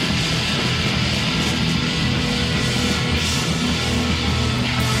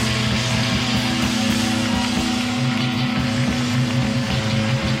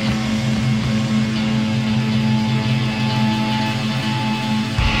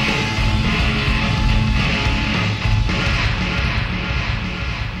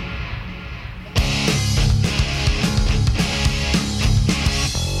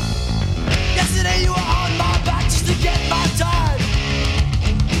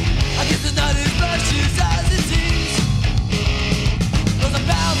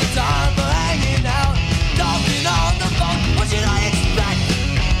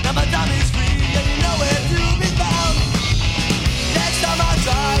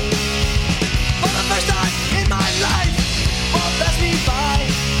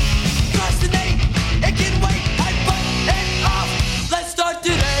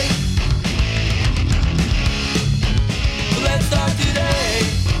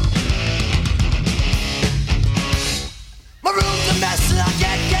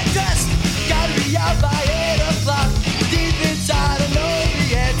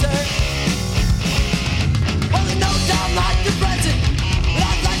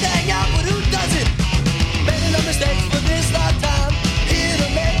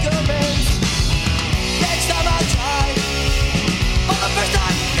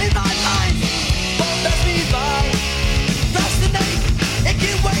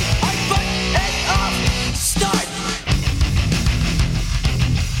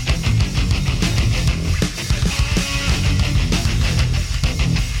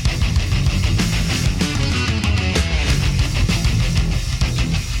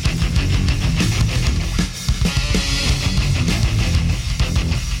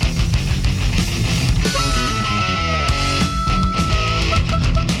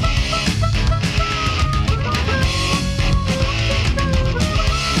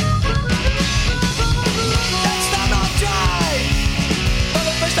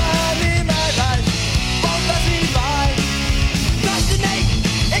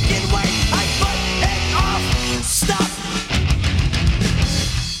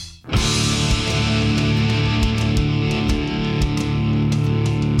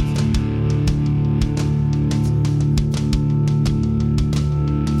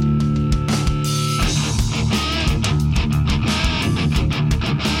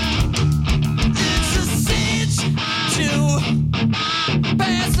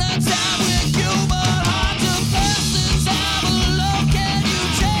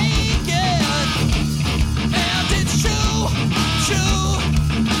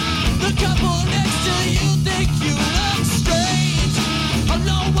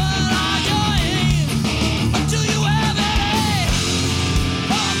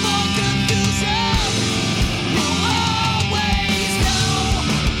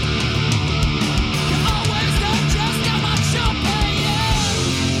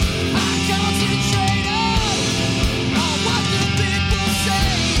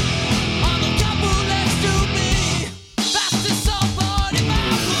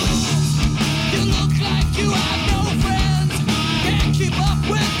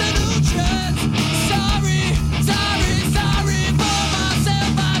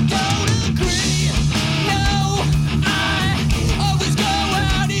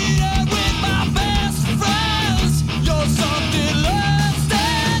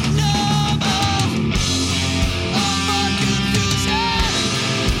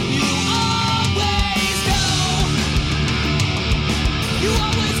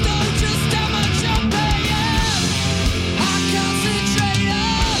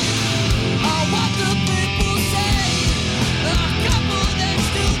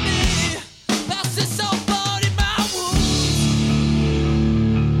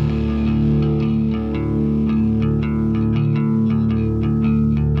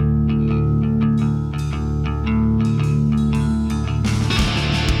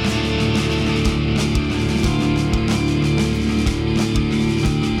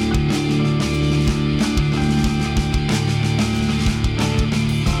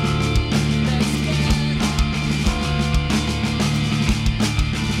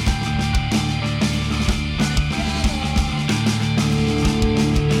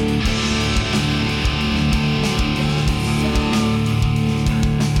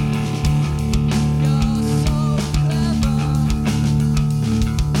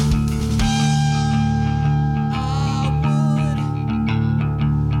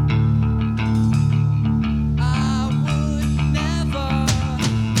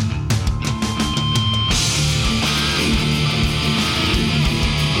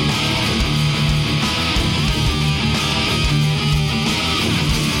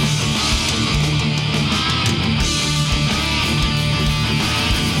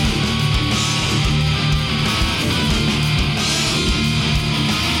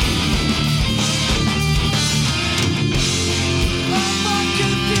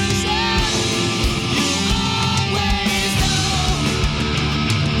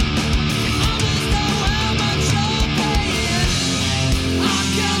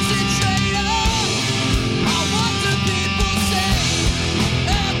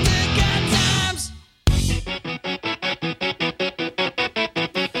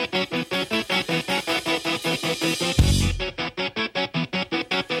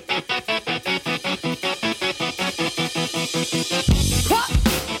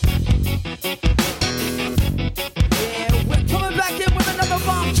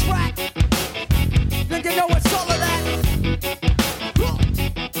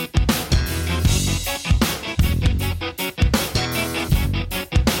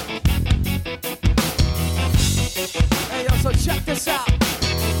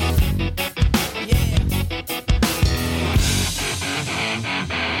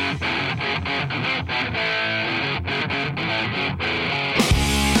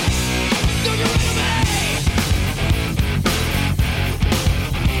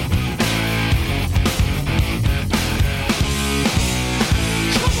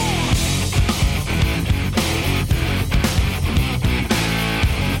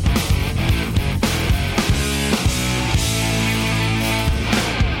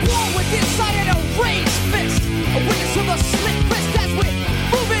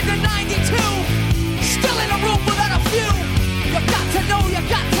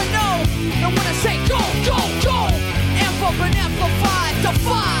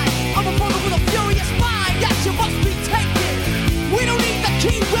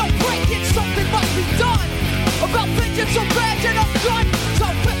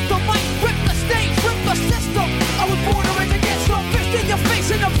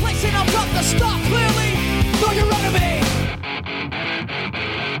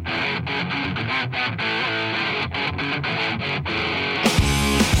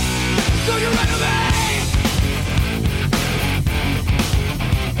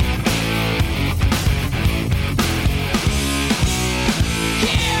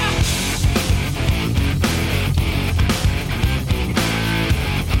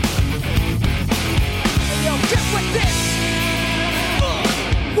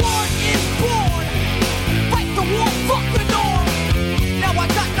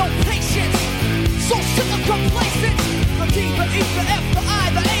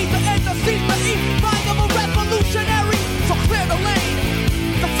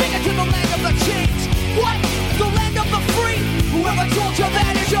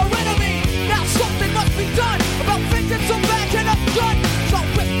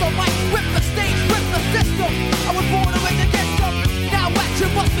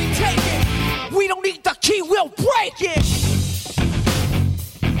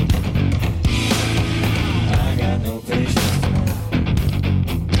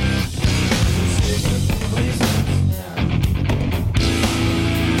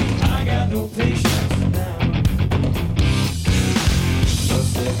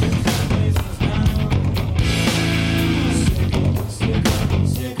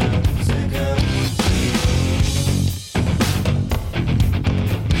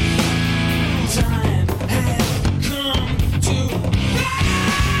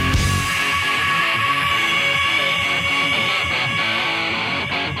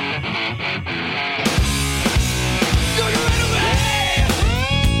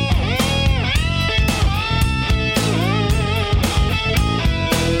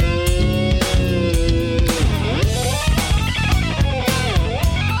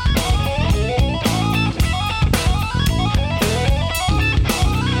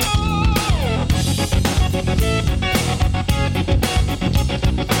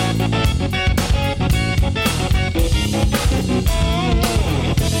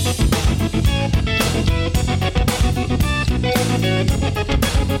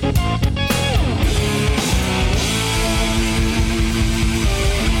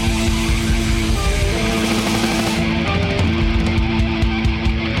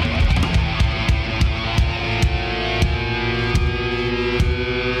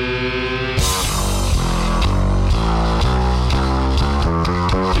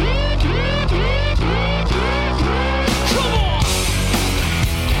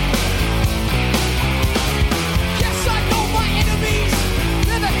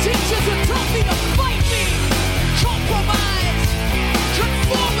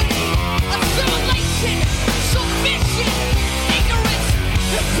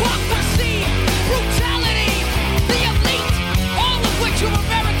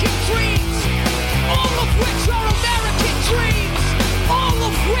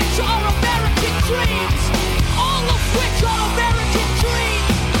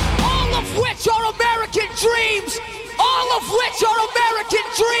 of which are American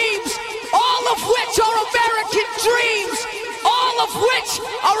dreams, all of which are American dreams, all of which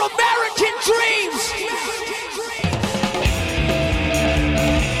are American dreams.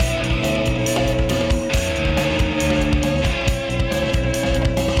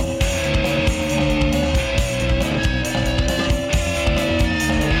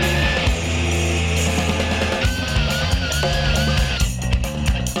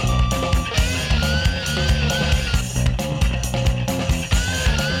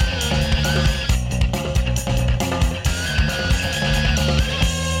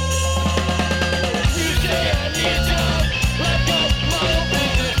 We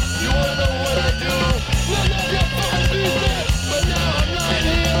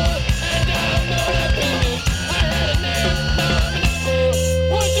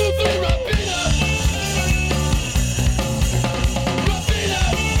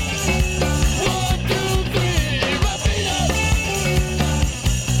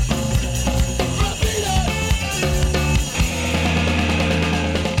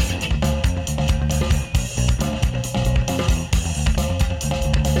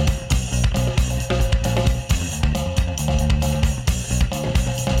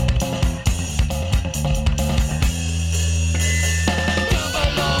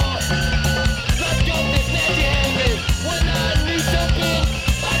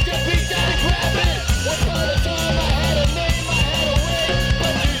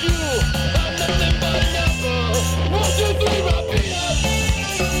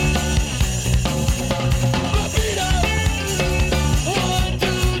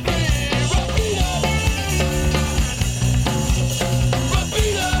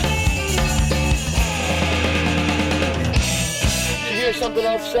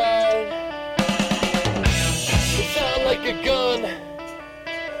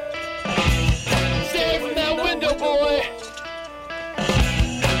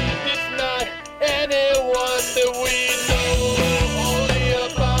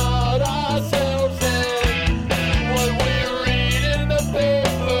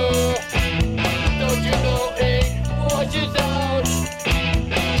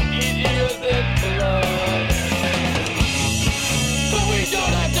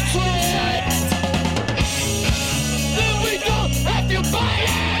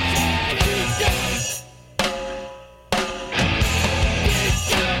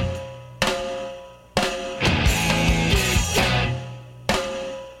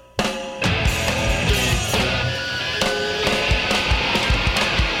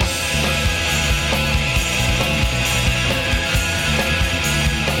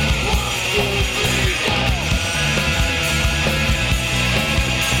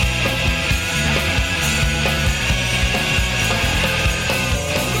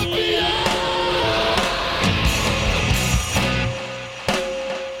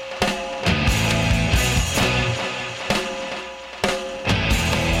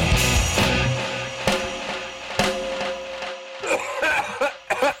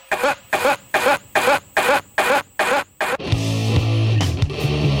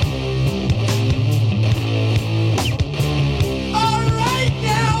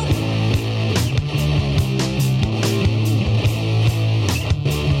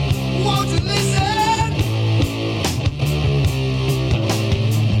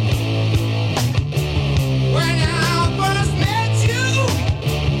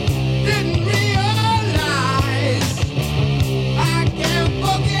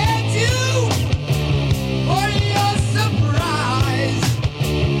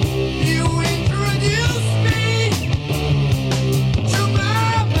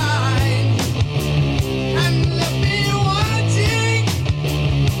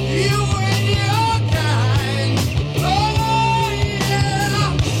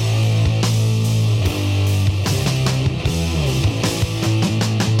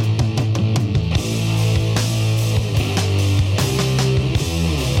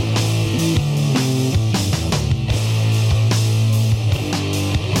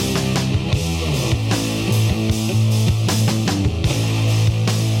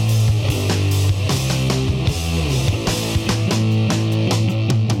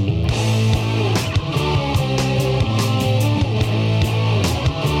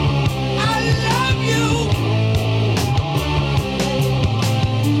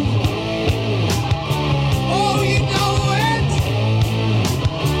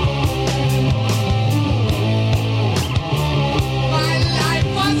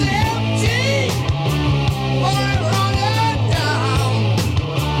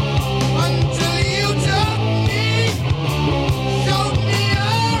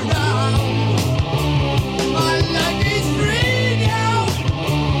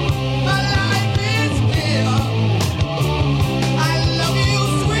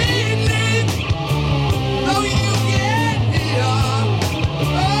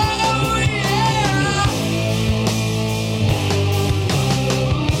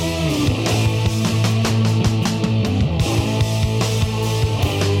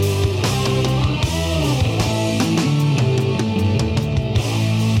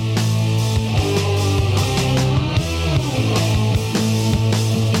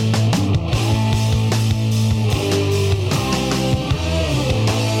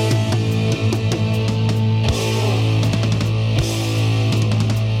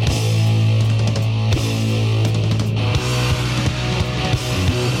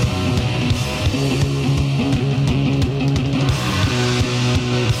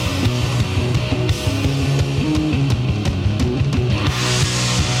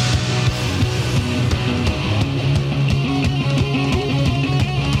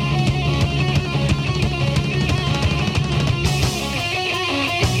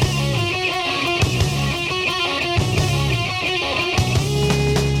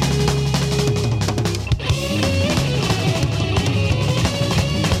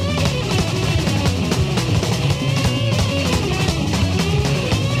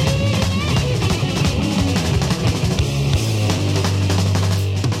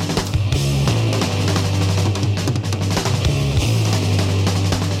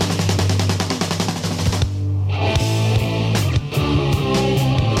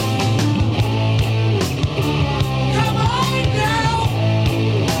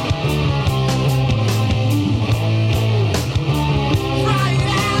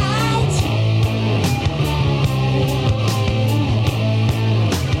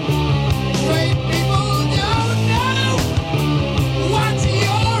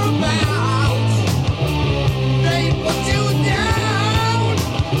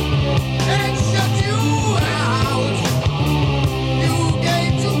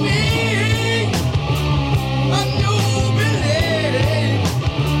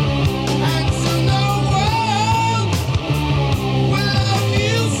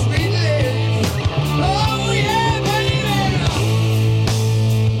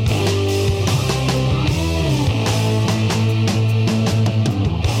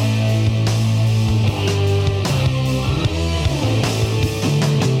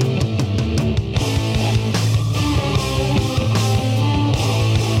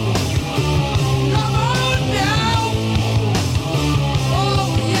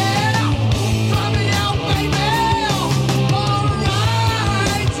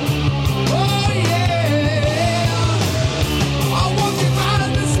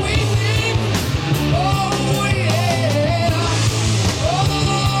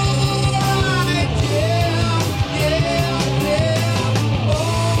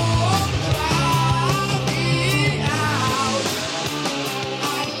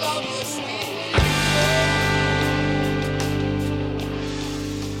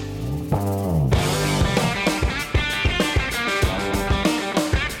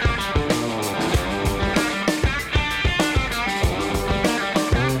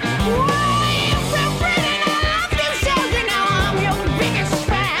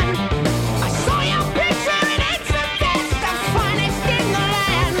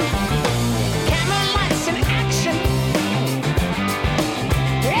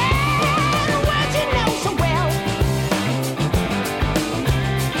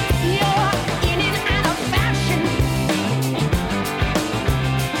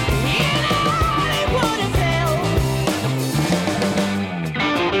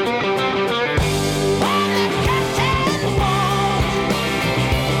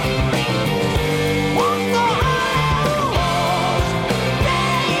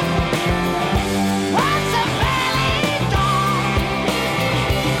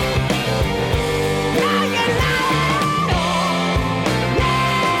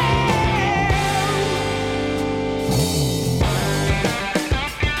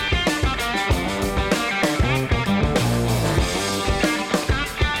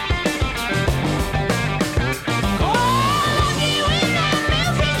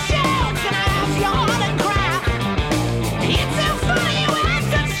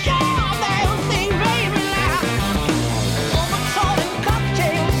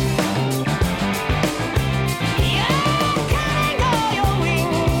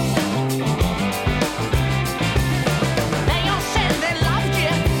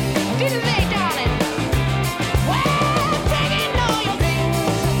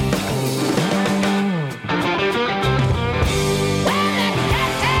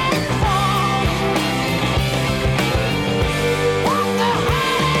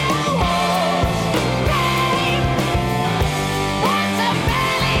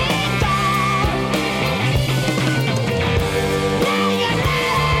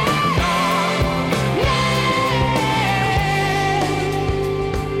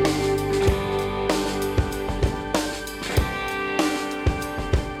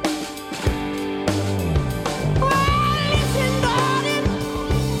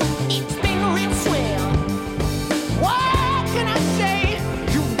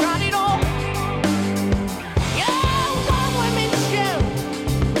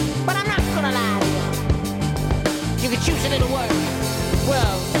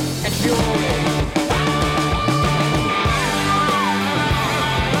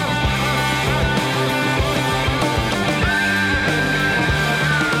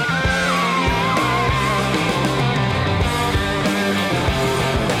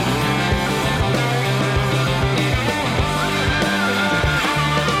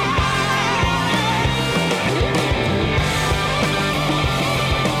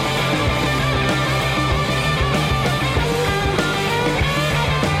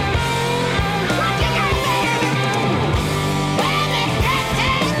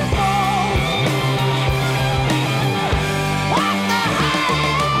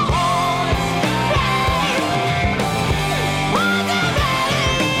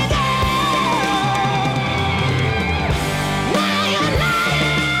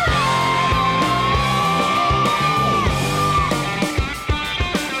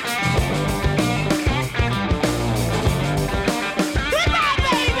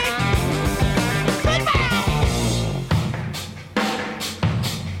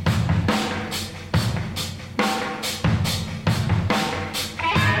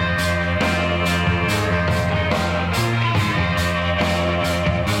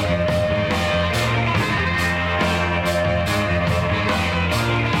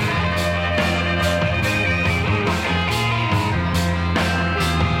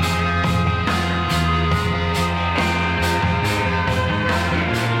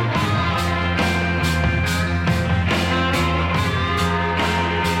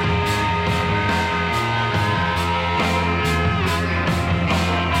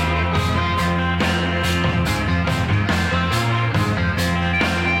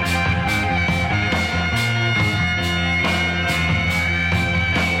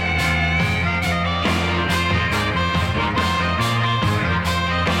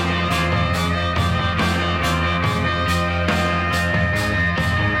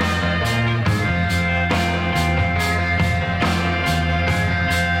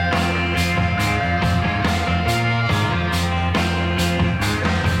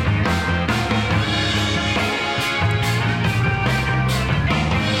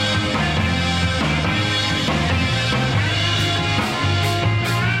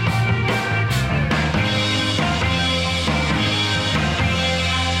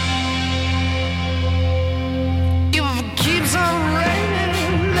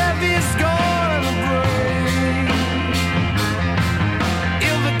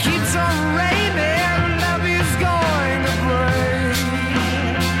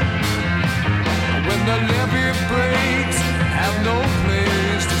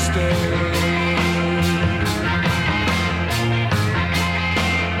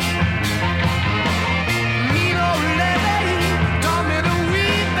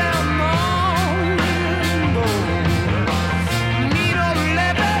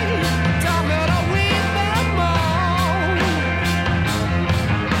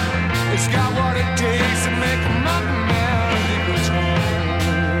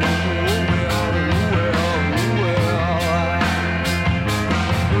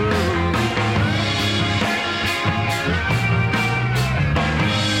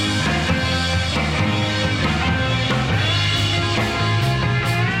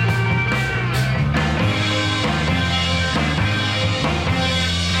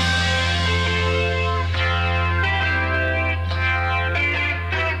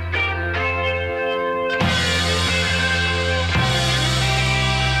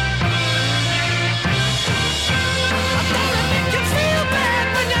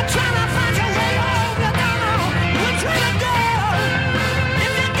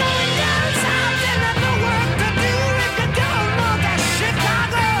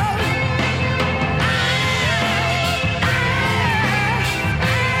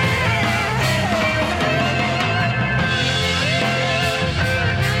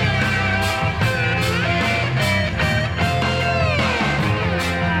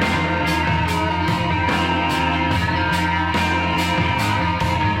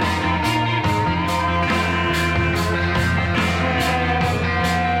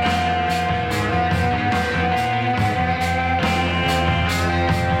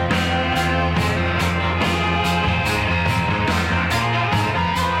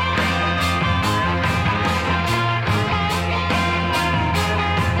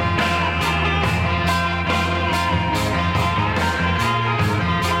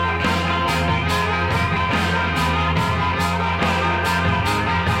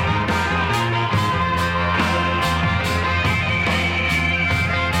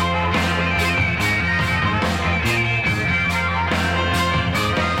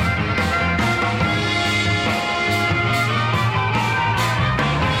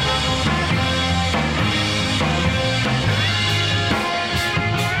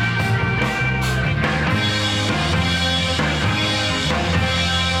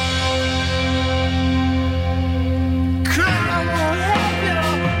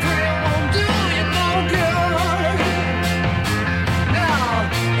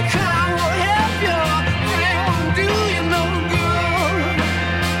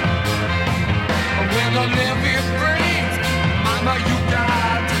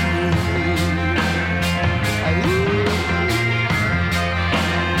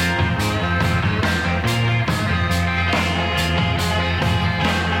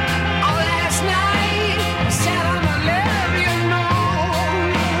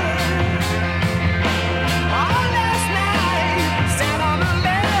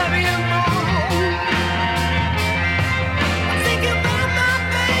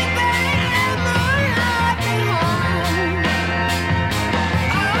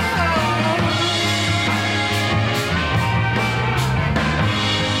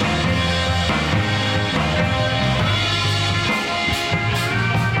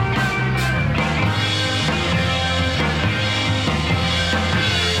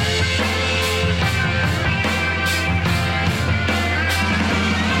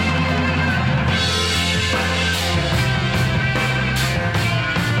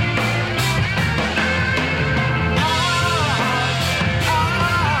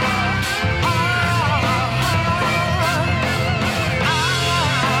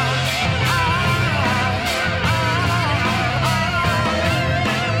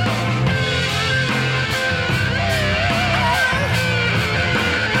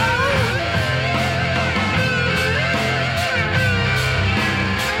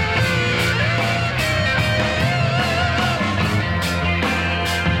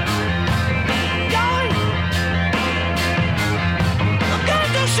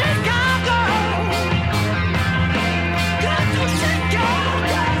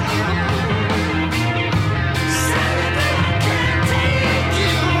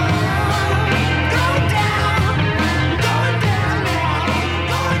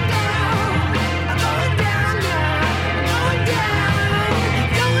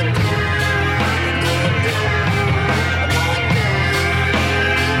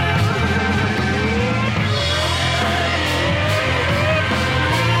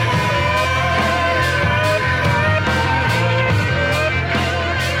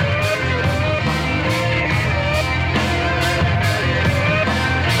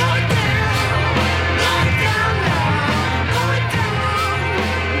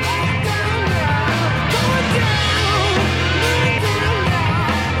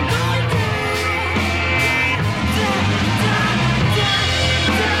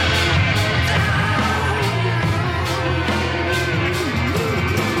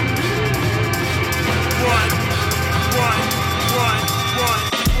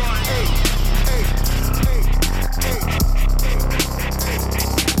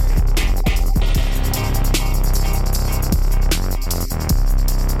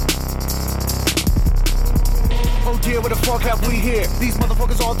where the fuck have we here? These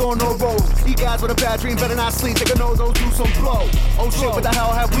motherfuckers all throwing no rolls. You guys with a bad dream better not sleep. Take a nose, do some blow. Oh shit, what the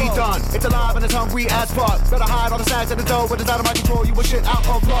hell have we done? It's alive and it's hungry as fuck. Better hide all the snacks at the door, but it's out of my control. You a shit out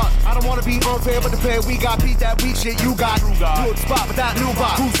of luck. I don't wanna be unfair, but the pair we got beat that weak shit you got. Good spot with that new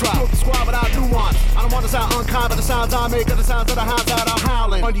box. Who's drop? The squad without nuance. I don't wanna sound unkind, but the sounds I make are the sounds of the hounds that are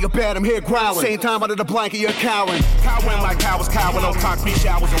howling. Under your bed, I'm here growling. Same time under the blanket, you're cowering. Cowering like cowards cowering on concrete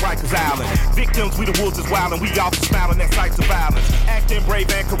showers in Rikers Island. Victims, we the wolves is wild and we all smiling at sights of violence. Acting brave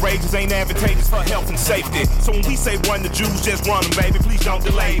and courageous ain't advantageous for health and safety. So when we say run the Jews, just run them, baby. Please don't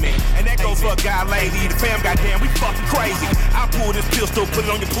delay me. And that goes for a guy, lady. The fam, goddamn, we fucking crazy. I pull this pistol, put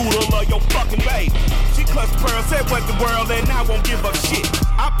it on your poodle or your fucking baby. She clutched the pearl, said what the world, and I won't give up shit.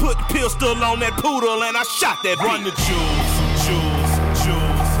 I put the pistol on that poodle and I shot that bitch. Run the Jews, Jews,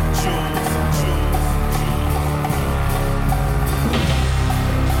 Jews, Jews, Jews.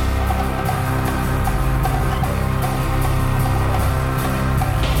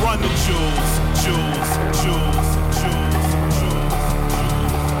 Run the Jews, Jews, Jews, Jews, Jews.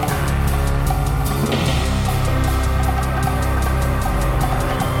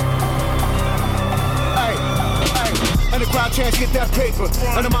 And the crowd chants get that paper.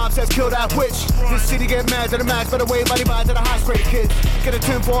 And the mob says kill that witch. This city get mad to the max, better wave body by to the high straight kids. Get a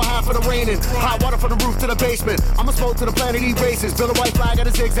 10 for half of the raining. Hot water from the roof to the basement. I'ma smoke to the planet eat races. Build a white flag at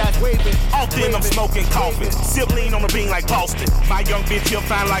a zigzag waving. Often I'm smoking coffee. Sip lean on the bean like Boston. My young bitch here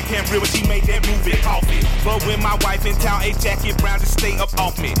fine like Cam River. She made that movie coffee. But when my wife in town, a jacket brown just stay up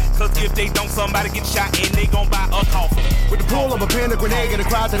off me. Cause if they don't, somebody get shot and they gon' buy a coffin. With the pool, I'm a pin, a grenade, and the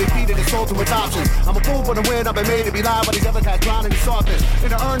crowd that they feed it is sold to its options. I'm a fool for the win, I've been made to be live, but these other guys drowning in softness.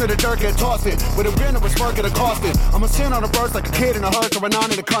 In the urn of the dirt, get tossed it. With a grin or a smirk, get accosted. I'm a sin on a burst like a kid in a hearse or a non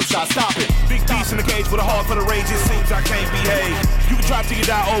in a cum shot. Stop it. Big beast in the cage with a heart for the rage, it seems I can't behave. You can try to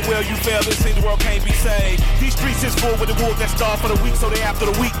get out, oh well, you fail, it seems the world can't be saved. These streets is full with the wolves that starve for the weak, so they after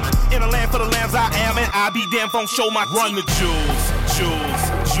the weak. In a land for the lambs I am, and I be damn phone show my run the Jews,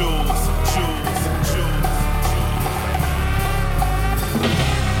 Jews, Jews, Jews, Jews.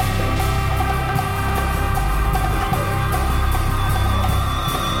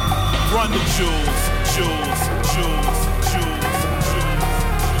 Run the Jews, Jews, Jews, Jews, Jews.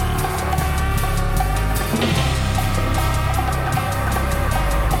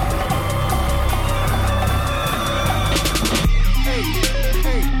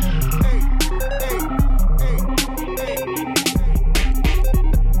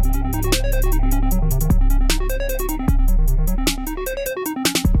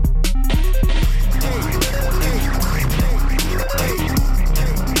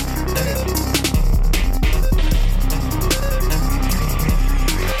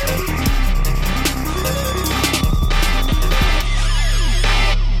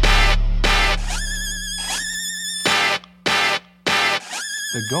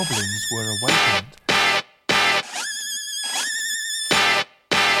 The goblins were awakened.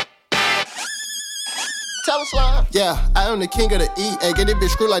 Tell us why. Yeah, I am the king of the E. Hey, get this bitch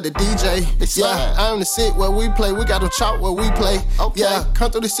screwed like the DJ. Yeah, I am the sit where we play. We got to chop where we play. Okay. Yeah,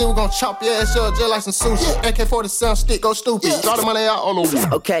 come through the city, we gon' chop your ass up just like some sushi. Yeah. AK-47 stick, go stupid. Yeah. Draw the money out on the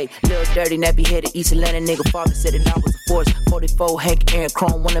wall. Okay, little dirty, nappy headed East Atlanta nigga. Father said that I was a force. 44, Hank, Aaron,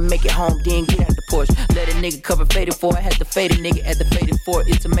 Chrome. Wanna make it home, then get out the Porsche. Let a nigga cover faded for. I had to fade a nigga at the faded for.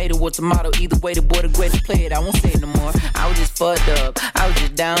 It's tomato or tomato. Either way, the boy the greatest play it. I won't say it no more. I was just fucked up. I was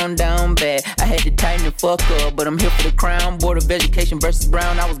just down bad. I had to tighten the fuck up, but I'm here for the crown. Board of Education versus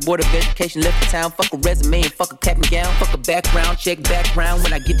Brown. I was board of education, left the town. Fuck a resume and fuck a cap and gown. Fuck a background, check background.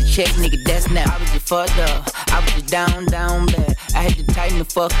 When I get the check, nigga, that's now. I was just fucked up. I was just down bad. I had to tighten the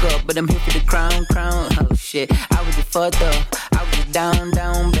fuck up, but I'm here for the crown. Oh shit. I was just fucked up. I was just down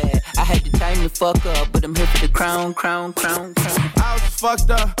bad. I had to tighten the fuck up, but I'm here for the crown. I was just fucked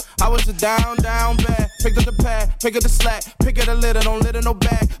up. I was just down bad. Picked up the pad, pick up the slack, pick up the litter, don't litter no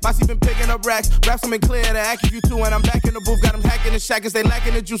bag. Bossy been picking up racks, raps them in clear to act if you two, and I'm back in the booth. Got them hacking the shackers, they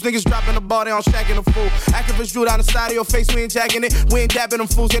lacking the juice. Niggas dropping the ball, they on stacking the fool. Activists drew down the side of your face, we ain't jacking it. We ain't dabbing them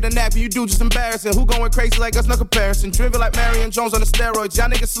fools, get a nap, you do just embarrassing. Who going crazy like us, no comparison. Driven like Marion Jones on the steroids. Y'all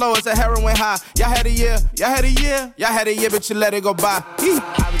niggas slow as a heroin high. Y'all had a year, but you let it go by.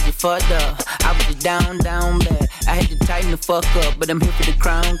 I was just fucked up. I was just down bad. I had to tighten the fuck up, but I'm here for the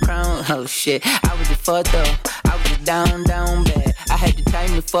crown. Oh shit. I was just fucked up. I was just down bad. I had to time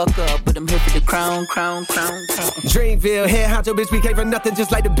to fuck up, but I'm here for the crown. Dreamville, head honcho, bitch, we came for nothing,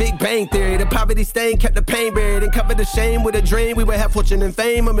 just like the Big Bang Theory. The poverty stain kept the pain buried and covered the shame with a dream. We would have fortune and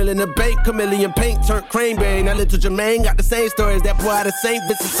fame, $1 million in the bank, chameleon paint turned cranberry. Now little Jermaine got the same story as that boy out of St.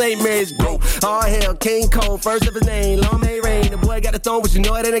 Vincent, St. Mary's group. All hell, King Cole, first of his name, long may rain. The boy got a throne, but you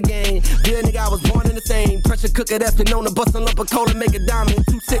know it ain't a game. Good nigga, I was born in the same. Pressure cooker that's been known to bust a lump of coal and make a diamond.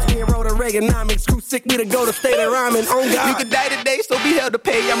 260 and roll the Reaganomics. Screw sick, me to go to state of rhyming. On God. You could die today, so be held to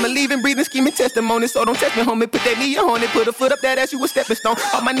pay. I'm a living, breathing, scheming testimony, so don't test me, homie. Put that knee on it, put a foot up that ass, you a stepping stone.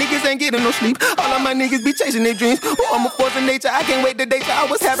 All my niggas ain't getting no sleep. All of my niggas be chasing their dreams. Ooh, I'm a force of nature, I can't wait the day till I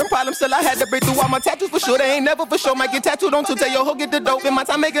was having problems till I had to break through all my tattoos for sure. They ain't never for sure. Might get tattooed on to tell your hoe get the dope. In my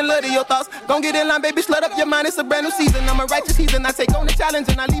time making love to your thoughts. Gon' get in line, baby, slut up your mind. It's a brand new season. I'm a righteous heathen. I take on the challenge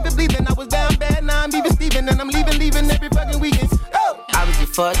and I leave it bleeding. I was down bad, now I'm even Steven, and I'm leaving every fucking weekend. Oh. I was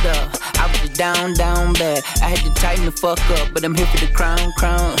just fucked up, I was just down bad. I had to tighten the fuck up, but I'm here for the crown.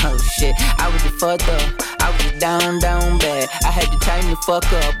 Oh shit, I was just fucked up, I was just down bad. I had to tighten the fuck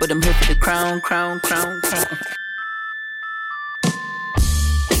up, but I'm here for the crown.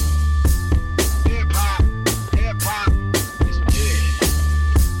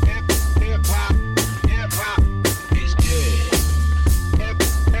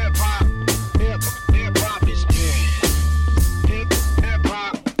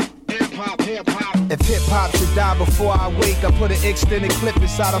 If hip-hop should die before I wake, I put an extended clip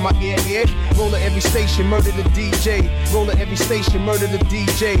inside of my ear. Roll at every station, murder the DJ. Roll at every station, murder the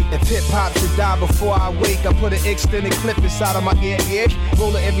DJ. If hip-hop should die before I wake, I put an extended clip inside of my ear.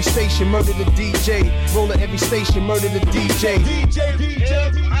 Roll at every station, murder the DJ. Roll at every station, murder the DJ.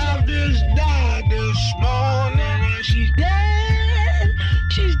 I just died this morning and she's dead.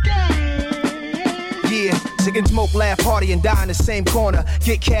 She's dead. Yeah, sick and smoke, laugh, party, and die in the same corner.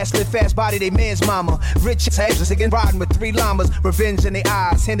 Get cash, live fast, body, they man's mama. Rich heads, sick and riding with 3 llamas. Revenge in their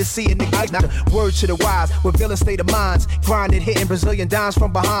eyes, Hennessy and the eyes. Now, word to the wise, with villain state of minds. Grinded, hitting Brazilian dimes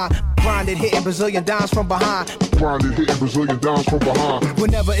from behind. Grinded, hitting Brazilian dimes from behind. Grinded, hitting Brazilian dimes from behind.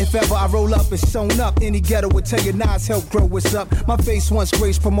 Whenever, if ever, I roll up and sewn up. Any ghetto would tell you Nas help grow what's up. My face once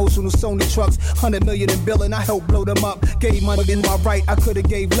graced promotional Sony trucks. 100 million in billing, I helped blow them up. Gave money in my right, I could've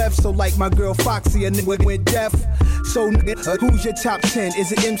gave left. So like my girl Foxy, a nigga went deaf. So nigga, who's your top 10?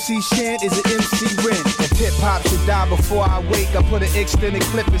 Is it MC Shan? Is it MC Ren? If hip-hop should die before I wake, I put an extended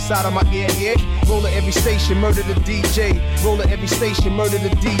clip inside of my ear. Roll at every station, murder the DJ. Roll at every station, murder the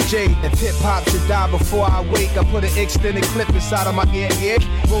DJ. If hip-hop should die before I wake, I put an extended clip inside of my ear.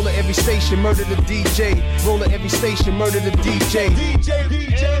 Roll at every station, murder the DJ. Roll at every station, murder the DJ.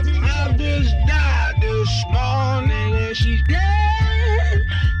 I just died this morning and she's dead.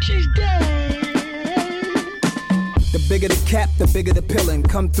 She's dead. The bigger the cap, the bigger the pillin'.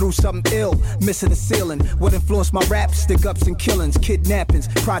 Come through something ill, missing the ceiling. What influenced my rap? Stick-ups and killings, kidnappings,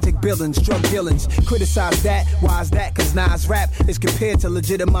 project billings, drug dealings. Criticize that, why is that? Cause Nas rap is compared to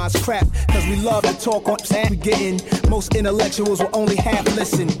legitimized crap. Cause we love to talk on we getting. Most intellectuals will only half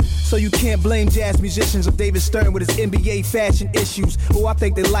listen. So you can't blame jazz musicians or David Stern with his NBA fashion issues. Oh, I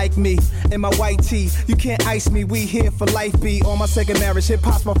think they like me and my white tee. You can't ice me, we here for life be. On my second marriage,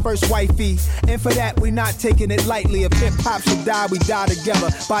 hip-hop's my first wifey. And for that, we not taking it lightly. If hip-hop should die, we die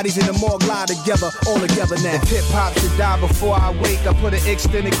together. Bodies in the morgue lie together, all together now. If hip-hop should die before I wake, I put an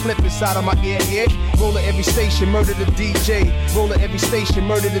extended clip inside of my ear. Roll at every station, murder the DJ. Roll at every station,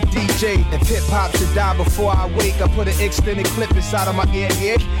 murder the DJ. If hip-hop should die before I wake, I put an extended clip inside of my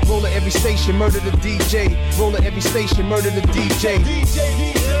ear. Roll at every station, murder the DJ. Roll at every station, murder the DJ.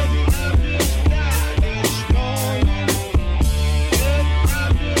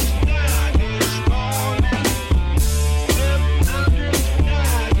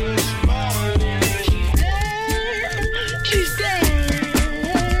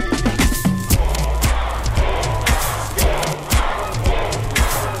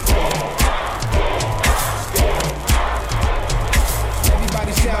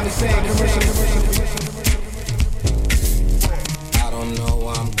 I don't know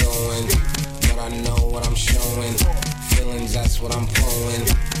where I'm going, but I know what I'm showing. Feelings, that's what I'm pulling.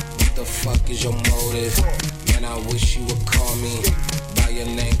 What the fuck is your motive? Man, I wish you would call me by your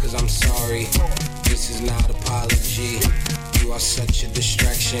name, cause I'm sorry. This is not apology. You are such a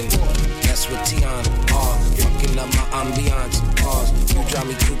distraction. That's what Tion are. Fucking up my ambiance. Pause. You drive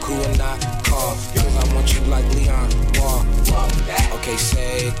me cuckoo and not call. Cause I want you like Leon. Wall. Okay,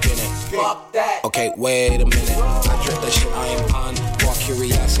 say it, get it. Fuck that. Okay, wait a minute. I drip that shit I am on. Walk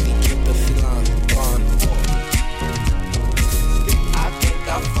curiosity, keep the feline gone. I think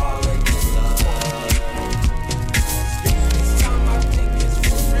I'm falling in love. This time I think it's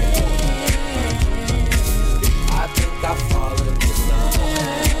for real. I think I'm falling in love.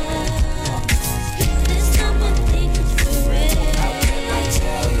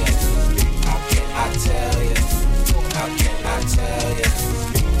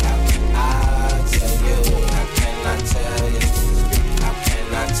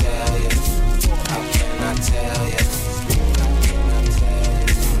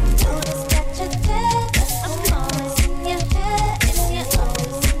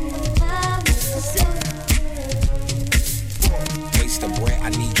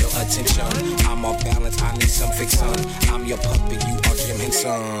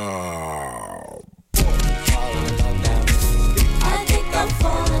 I think I'm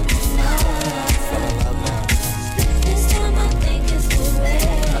falling in love. This time I think it's for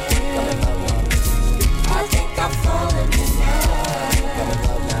real. I think I'm falling in love.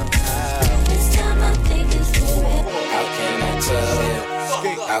 This time I think it's for real. How can I tell you?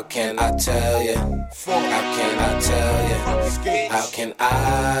 How can I tell you? How can I tell you? How can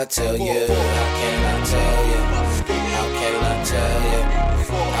I tell you? How can I tell you? How can I tell you?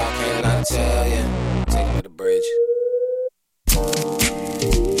 How can I tell you? Take me to the bridge.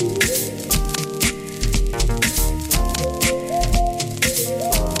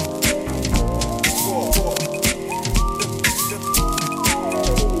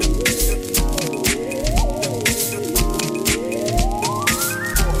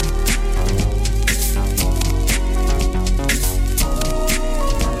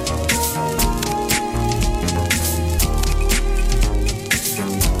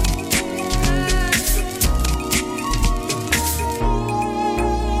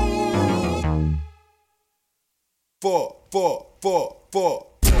 Four.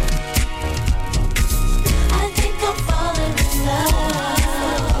 I think I'm falling in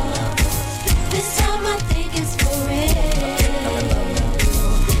love. This time I think it's for real.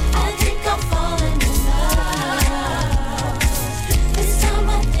 I think I'm falling in love. This time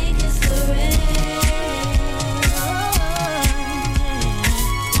I think it's for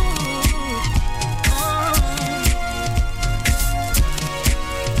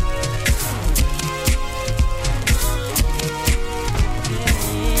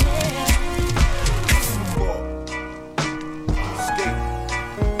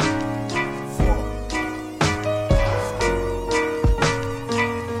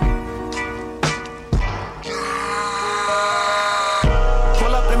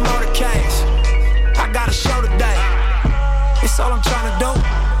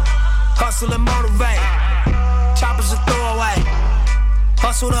hustle and motivate. Choppers a throwaway.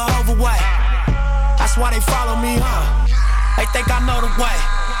 Hustle the overweight. That's why they follow me, huh? They think I know the way.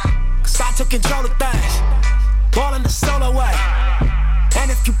 Cause I took control of things. Ballin' the solo way.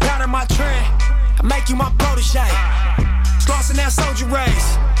 And if you pattern my trend, I make you my protege. Slossin' that soldier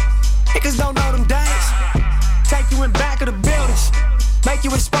race. Niggas don't know them days. Take you in back of the buildings. Make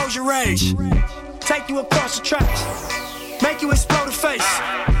you expose your rage. Take you across the tracks. Make you explode the face.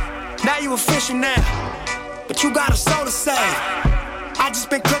 Now you official now, but you got a soul to save. I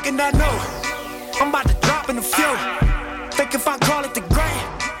just been cooking that note. I'm about to drop in a few. Think if I call it the great,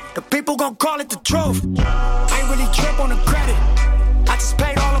 the people gon' call it the truth. I ain't really trip on the credit. I just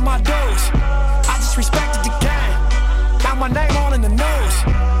paid all of my dues. I just respected the game. Now my name all in the news.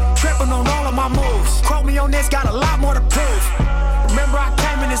 Tripping on all of my moves. Quote me on this, got a lot more to prove. Remember I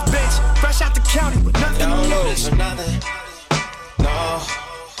came in this bitch, fresh out the county with nothing to lose. Don't do this for nothing. No.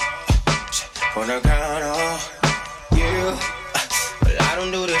 Wanna count on you, but I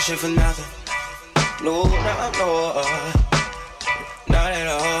don't do this shit for nothing. No, not at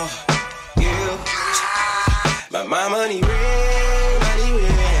all. You, but my money real,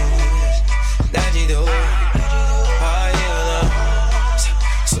 that you do. Oh yeah,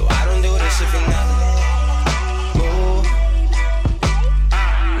 so I don't do this shit for nothing. No,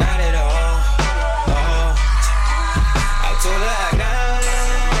 not at all. Oh, I told her I got.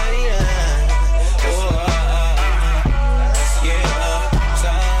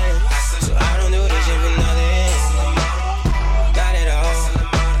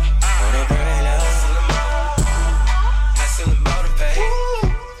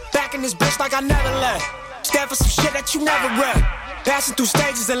 This bitch like I never left. Stand for some shit that you never read. Passing through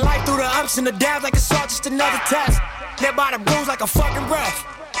stages in life, through the ups and the downs, like it's all just another test. Live by the rules like a fucking ref.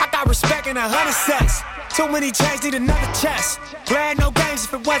 I got respect in 100 sets. Too many chains need another chest. Playing no games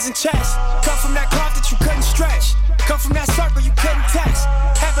if it wasn't chess. Come from that cloth that you couldn't stretch. Come from that circle you couldn't test.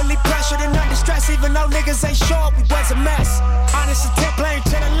 Heavily pressured and under stress, even though niggas ain't sure we was a mess. Honest intent playing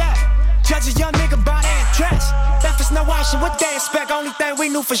to the left. Judge a young nigga by their dress. Left is no option, what they expect? Only thing we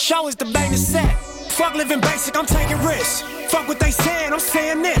knew for sure is the main is set. Fuck living basic, I'm taking risks. Fuck what they saying, I'm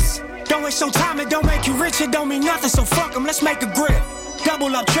saying this. Don't waste your time, it don't make you rich, it don't mean nothing, so fuck them, let's make a grip.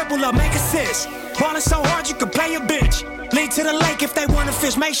 Double up, triple up, make assists. Ballin' so hard you can play a bitch. Lead to the lake if they wanna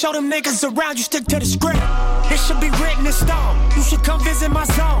fish. Make sure them niggas around you stick to the script. This should be written in stone. You should come visit my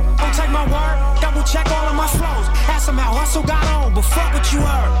zone. Don't take my word, double check all of my flows. Ask them how hustle got on, but fuck what you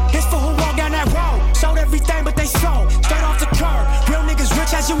heard. This for who walked down that road. Sold everything but they sold. Straight off the curb. Real niggas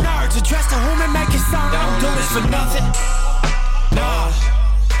rich as you nerds. Address to whom and make it sound. I don't do this for nothing. No.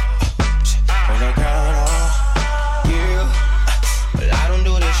 Wanna count on you, but I don't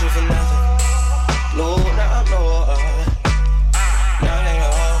do this shit for nothing. No, not at all.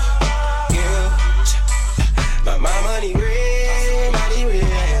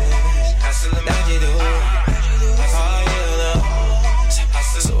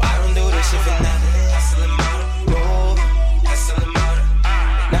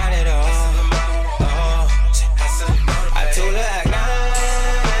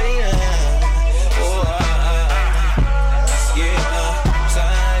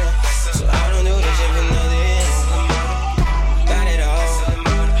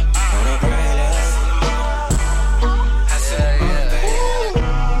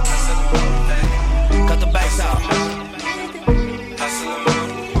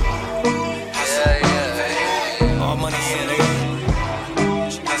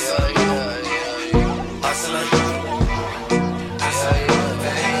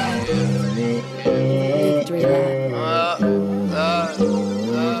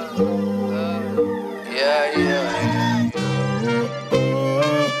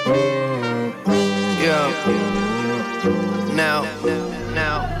 Now,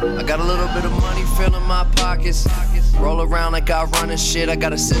 I got a little bit of money filling my pockets. Roll around like I run and shit. I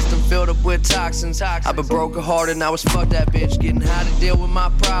got a system filled up with toxins. I've been broken hearted, now it's fuck that bitch. Getting how to deal with my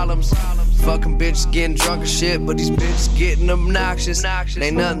problems. Fucking bitches getting drunk and shit, but these bitches getting obnoxious.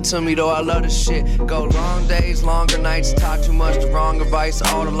 Ain't nothing to me though, I love this shit. Go long days, longer nights, talk too much, the wrong advice.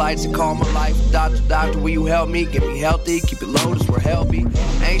 All the lights that call my life. Doctor, will you help me? Get me healthy, keep it low, this we're healthy.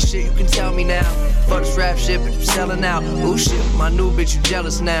 Ain't shit you can tell me now. Fuck this rap shit, but you selling out. Ooh shit, my new bitch, you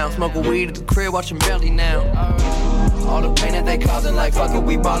jealous now. Smoking weed at the crib, watching Belly now. All the pain that they causing, like fuck it,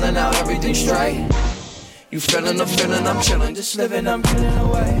 we ballin' out, everything straight. You feeling the feeling, I'm chillin', just living, I'm getting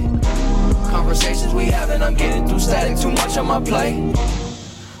away. Conversations we having, I'm getting through static, too much on my plate.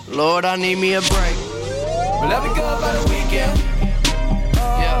 Lord, I need me a break. But let me go by the weekend.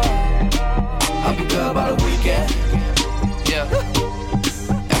 Yeah, I'll be good by the weekend. Yeah,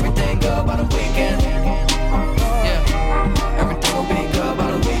 everything good by the weekend. Yeah, everything will be good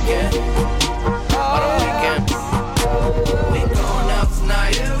by the weekend. By the weekend. We going out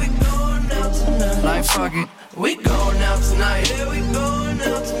tonight. Yeah, we going out tonight. Like fuck it. We going out tonight. Yeah, we going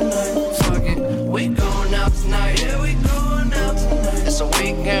out tonight. Fuck it. We going out tonight. Yeah, we going out tonight. It's a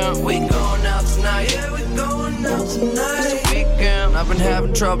weekend. We going out tonight. Yeah, we going out tonight. It's a weekend. I've been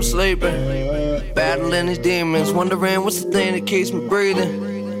having trouble sleeping, battling these demons, wondering what's the thing that keeps me breathing.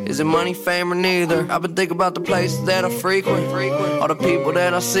 Is it money, fame, or neither? I've been thinking about the places that I frequent, all the people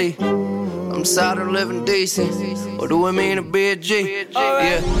that I see. I'm tired of living decent. What do it mean to be a G?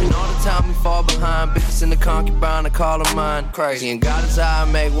 Yeah, and all the time we fall behind. Bitches in the concubine, I call them mine. Crazy, and God is I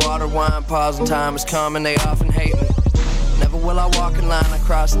make water, wine, pause, and time is coming. They often hate me. Never will I walk in line, I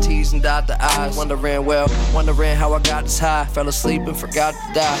cross the T's and dot the I's. Wondering how I got this high. Fell asleep and forgot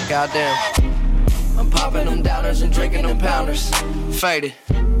to die, goddamn. I'm popping them downers and drinking them pounders. Faded,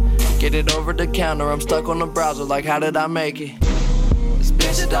 get it over the counter. I'm stuck on the browser like how did I make it? This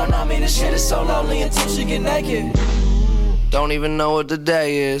bitch that don't know me, this shit is so lonely until she get naked. Don't even know what the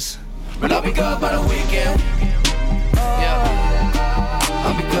day is, but I'll be good by the weekend. Yeah,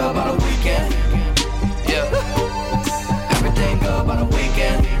 I'll be good by the weekend. Yeah, everything good by the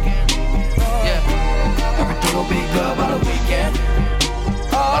weekend. Yeah, everything will be good by the weekend.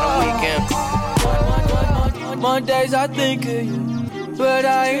 By the weekend. Mondays I think of you, but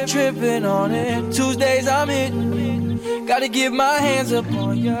I ain't tripping on it. Tuesdays I'm hitting you, gotta get my hands up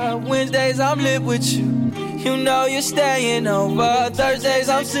on ya. Wednesdays I'm lit with you, you know you're staying over. Thursdays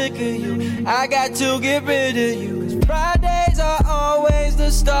I'm sick of you, I got to get rid of you. 'Cause Fridays are always the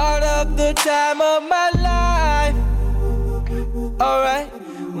start of the time of my life. Alright,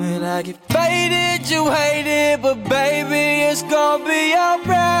 when I get faded, you hate it, but baby, it's gonna be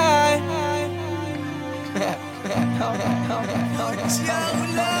alright. It's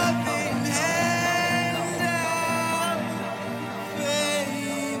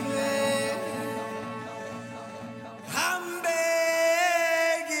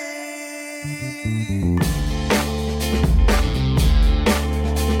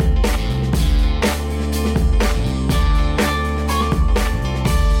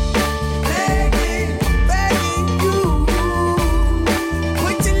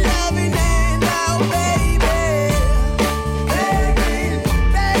your loving hand down, baby. I'm begging.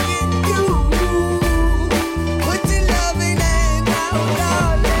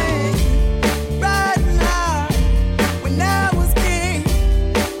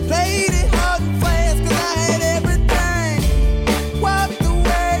 Played it hard and fast, 'cause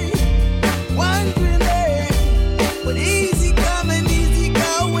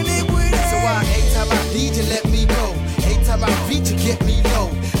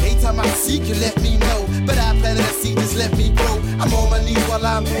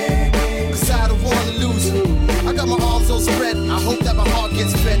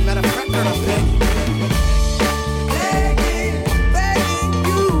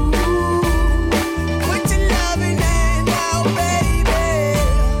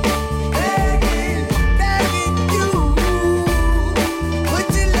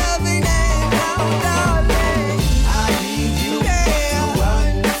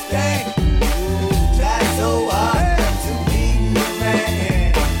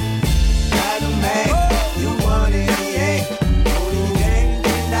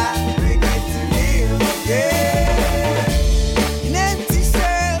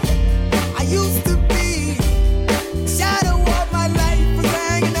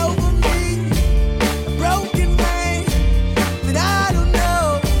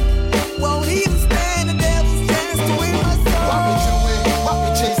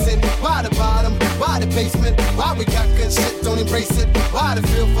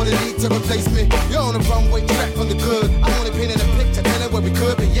feel for the need to replace me. You're on the runway track from the good. I only painted a picture, telling where we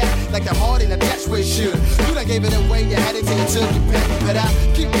could be at. Like the heart ain't attached where it should. You done gave it away, you had it till you took it back. But I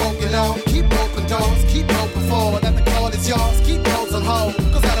keep walking on, keep open doors, keep open forward. That the call is yours, keep those on hold.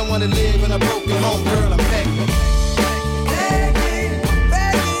 Cause I don't wanna live in a broken home, girl, I'm begging.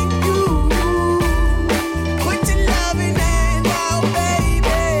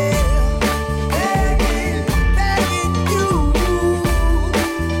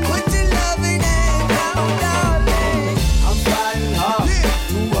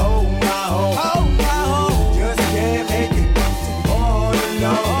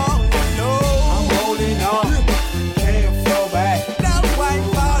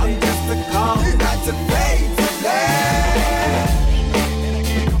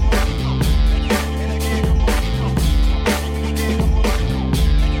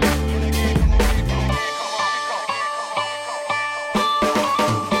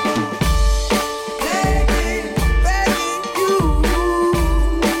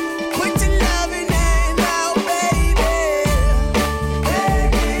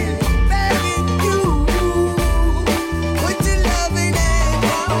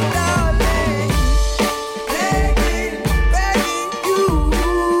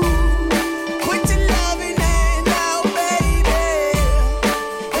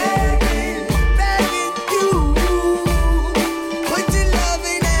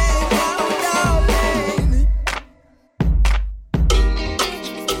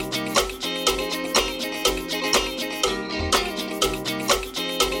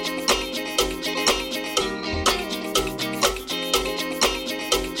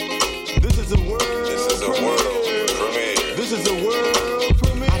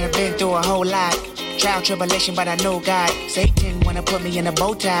 Tribulation, but I know God. Satan wanna put me in a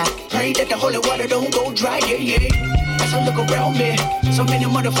bow tie. Pray that the holy water don't go dry, yeah. As I look around me, so many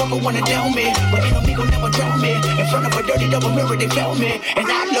motherfuckers wanna down me, but enemy gon' never drown me. In front of a dirty double mirror, they found me, and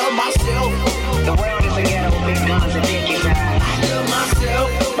I love myself. The world is a ghetto, big guns and dick is out. I love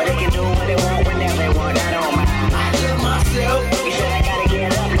myself, but they can do what they want whenever they want. I don't mind. I love myself. You said I gotta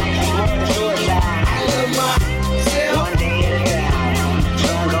get up, like it's more than suicide. I love myself. One day at a time,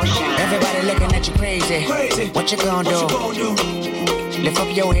 sun gon' shine. Everybody looking at you crazy. What you gonna do? Lift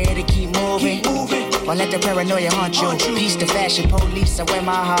up your head and keep moving. Or let the paranoia haunt you. Peace to fashion police, I wear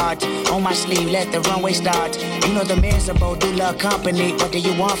my heart on my sleeve, let the runway start. You know the miserable do love company. What do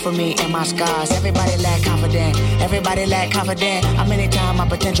you want from me and my scars? Everybody lack confident. Everybody lack confident. How many times my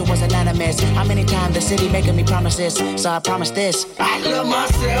potential was anonymous? How many times the city making me promises? So I promise this. I love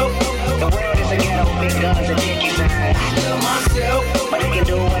myself. The world is a ghetto, big guns and dick is out. I love myself. But they can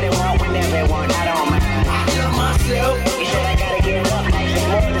do what they want whenever they want. I don't mind. I love myself. You said I gotta get up, like it's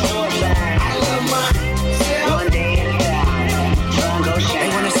more than suicide. I love myself. One day at a time, sun gon' shine. They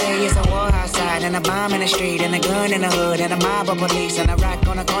wanna say it's a war outside, and a bomb in the street, and a gun in the hood, and a mob of police, and a rock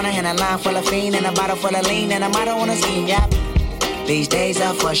on the corner, and a line full of fiend, and a bottle full of lean, and a motto on a scheme, yep. These days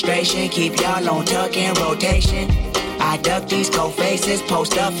of frustration keep y'all on tuck in rotation. I duck these cold faces,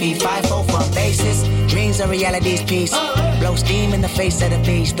 post up, feed 5-4 from bases. Dreams are reality's piece. Blow steam in the face of the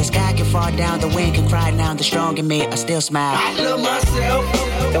beast. The sky can fall down, the wind can cry now. The strong in me, I still smile. I love myself.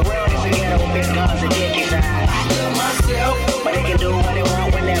 The world is a ghetto, big guns and dick is out. I love myself. But they can do what they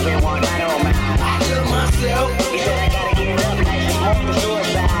want whenever they want. I don't mind. I love myself. You said I gotta get up, like it's more than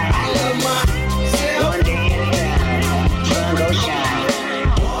suicide. I love myself. One day at a time, sun gon' shine.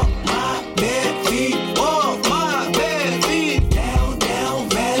 Walk my bare feet, walk my bare feet. Down, down,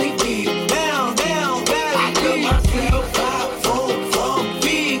 valley beat. Down, down, valley beat. I love myself. 5-4 from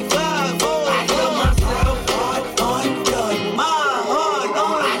big 5-4. I love myself. Heart undone, my heart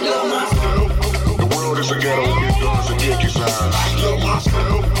on. I love myself. The world is a ghetto, big guns and dick is out. I love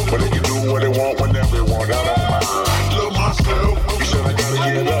myself. But they can do what they want whenever they want. I don't mind. I love myself. You said I gotta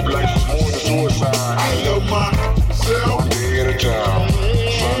get up, like it's more than suicide. I love myself. One day at a time.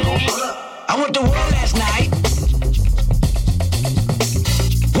 Sun gon' shine. I went to war last night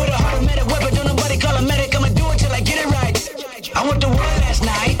with a automatic weapon. Don't nobody call a medic. I'ma do it till I get it right. I went to war last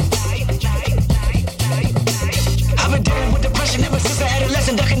night. I've been dealing with depression ever since I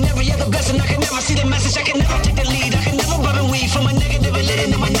adolescent. I can never hear the blessing. I can never see the message. I can never take the lead. I can never rub and weave from a negative and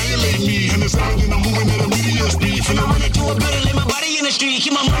letting them annihilate me. And it's out and I'm moving at a medium speed. Finna run into a building, lay my body in the street.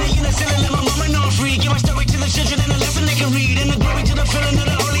 Keep my money in the ceiling, let my mama know I'm free. Give my story to the children and a lesson they can read. And the glory to the feeling of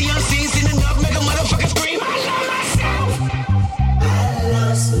the holy unseen. Seen enough, make a motherfucker scream. I love myself. I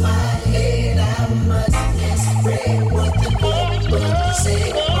lost my head, I must express what the people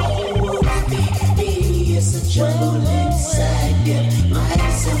say. Oh, me, it's a trouble inside. Get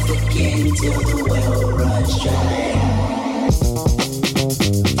myself again till the well runs dry.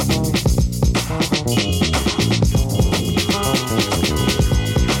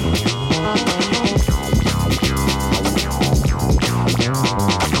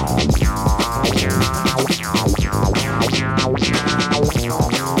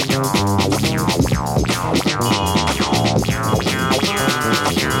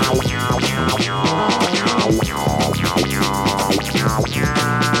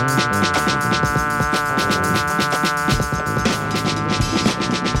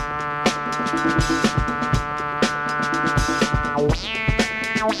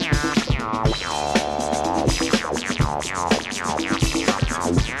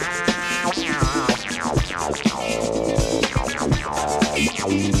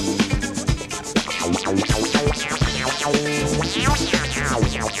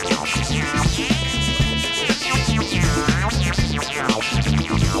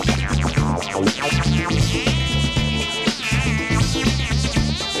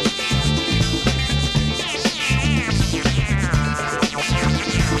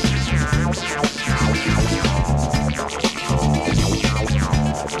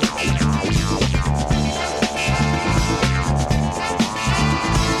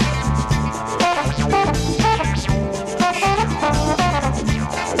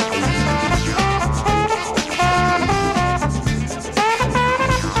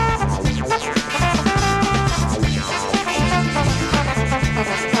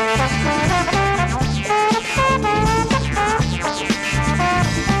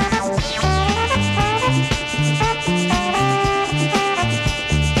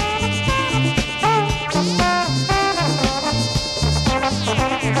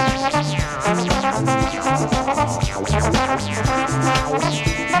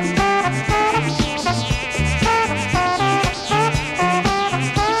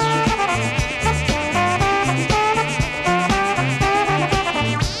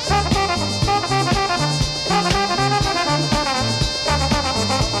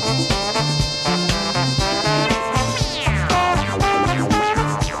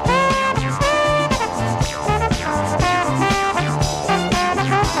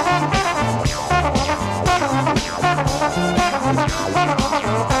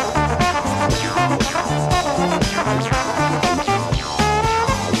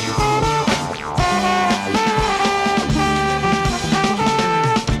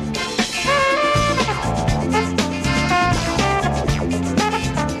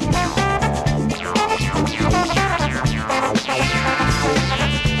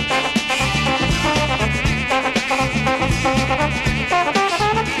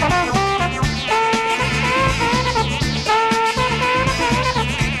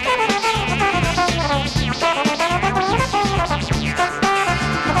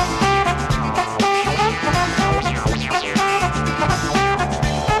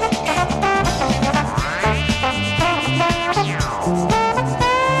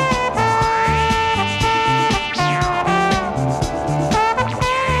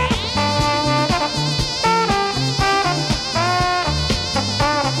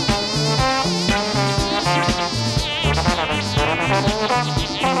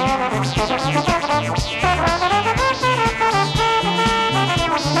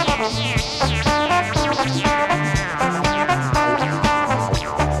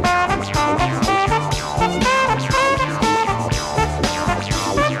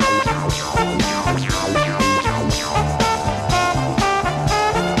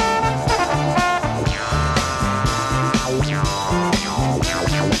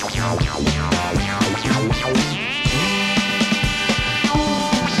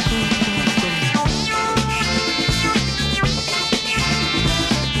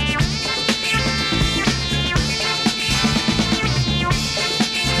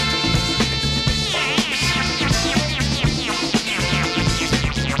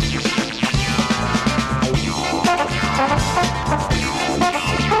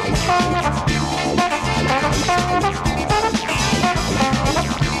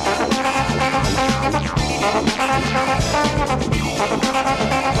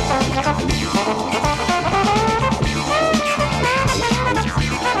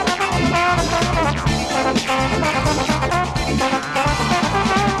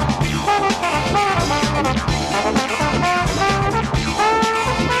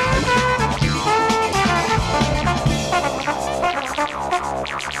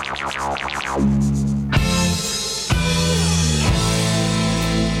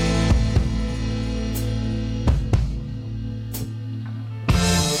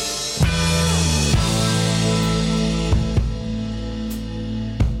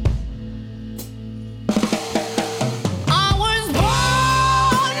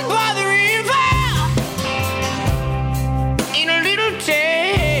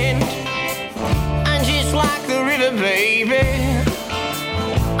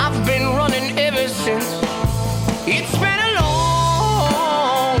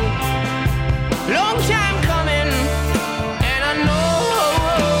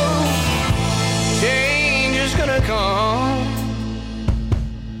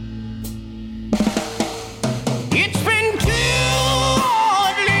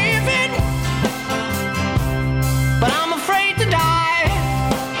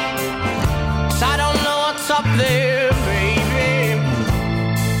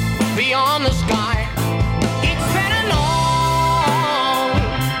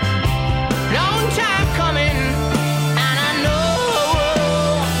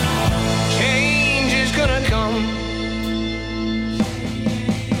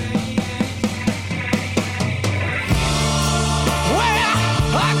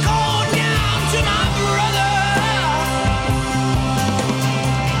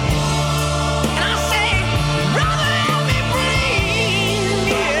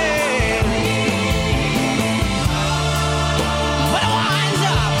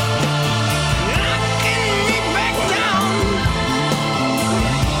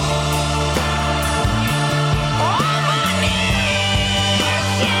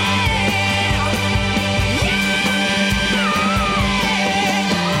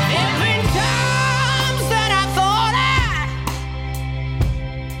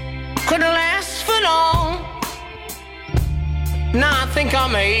 think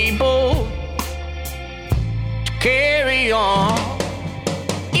I'm able to carry on.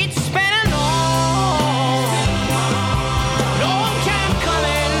 It's been a long time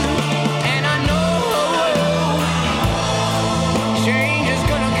coming, and I know change is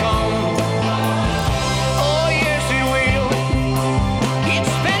gonna come. Oh yes it will.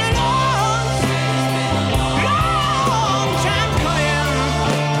 It's been a long time coming,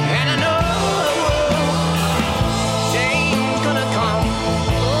 and I know change is gonna come.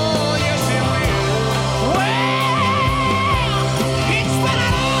 Oh yes it will. It's been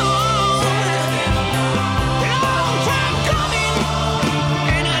a long time coming,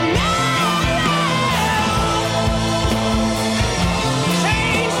 and I know change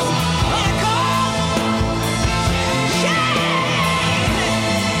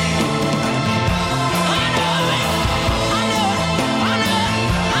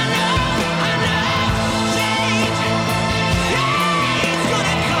is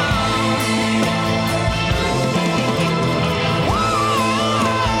gonna come.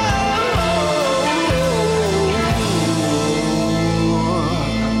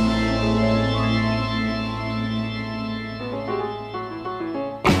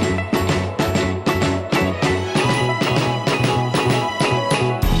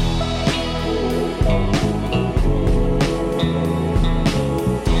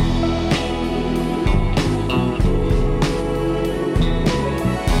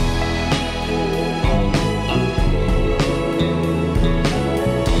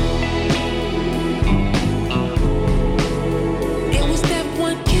 It was that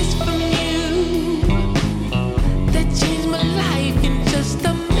one kiss from you that changed my life in just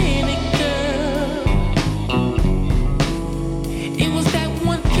a minute, girl. It was that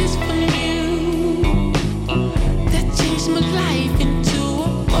one kiss from you that changed my life into a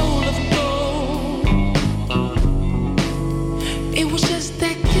bowl of gold. It was just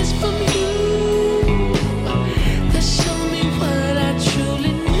that kiss from you that showed me what I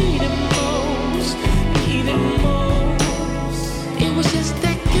truly needed most, It was just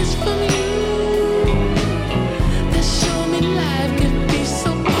that kiss from you that showed me life could be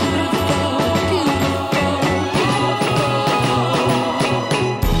so beautiful,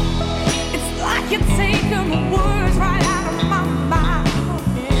 It's like you're taking the words right out of my mouth.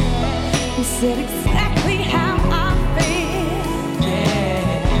 You said exactly how I feel.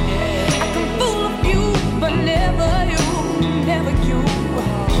 I can fool of you, but never you.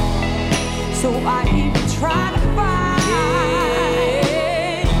 So I even try to find.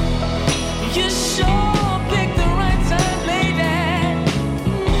 You sure picked the right time, lady,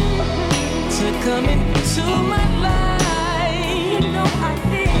 to come into my life. You know I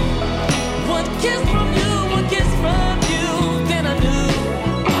did. One kiss from you, one kiss from you, then I knew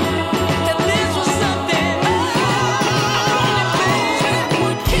that this was something.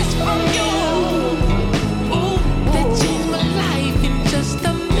 One kiss from you, ooh, that changed my life in just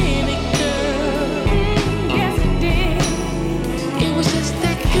a minute, girl. Yes, it did. It was just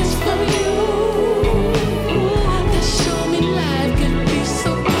that kiss from you that showed me life could be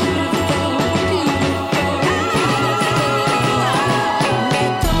so beautiful,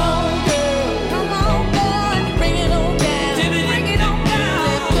 Come on, girl. Come on, boy. Bring it on down. Bring it on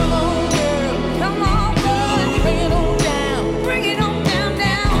down. Come on, girl. Come on, boy. Bring it on down. Bring it on down,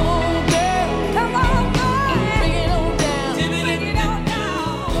 down. Come on, girl. Come on, boy. Bring it on down. Bring it on down.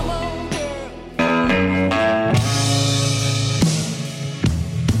 Come on, girl.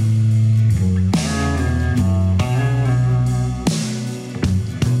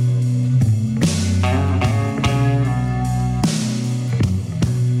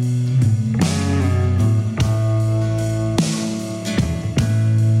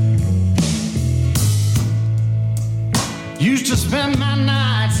 Used to spend my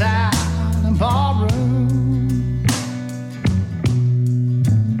nights out in a ballroom.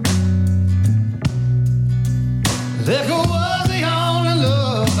 Liquor was the only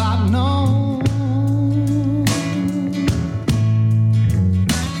love I'd known.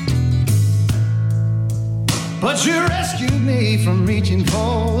 But you rescued me from reaching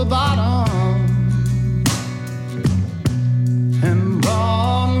for the bottom and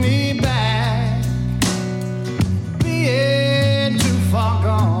brought me back, being too far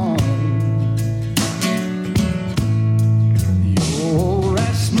gone. You're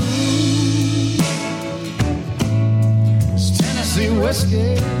as smooth as Tennessee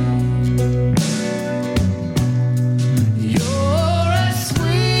whiskey. You're as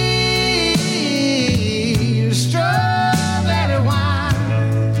sweet as strawberry wine.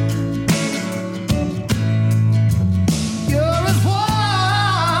 You're as warm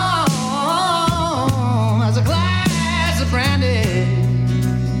as a glass of brandy.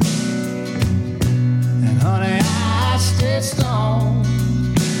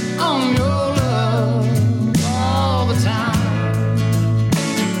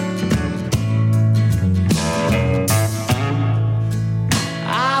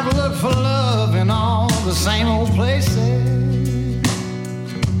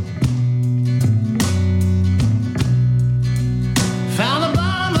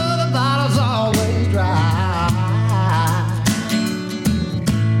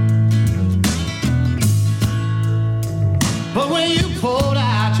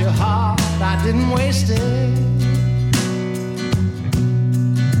 I didn't waste it.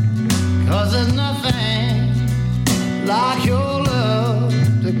 'Cause there's nothing like your love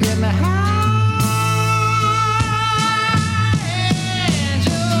to get me high. And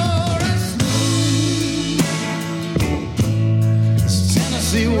you're as smooth as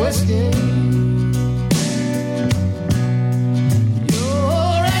Tennessee whiskey.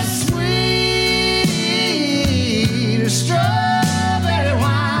 You're as sweet as strawberry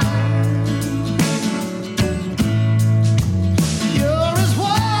wine. You're as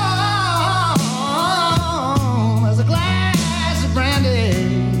warm as a glass of brandy.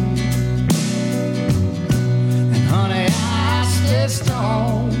 And honey, I stay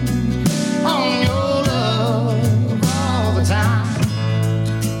stoned on your love all the time.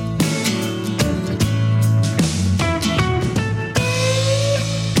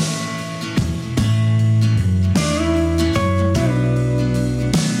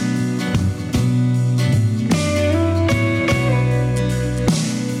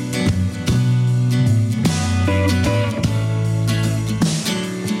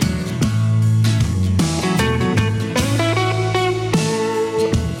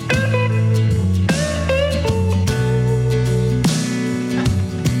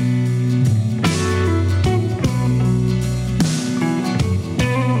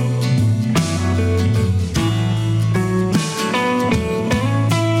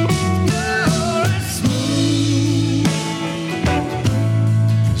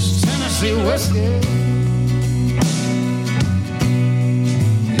 Tennessee whiskey.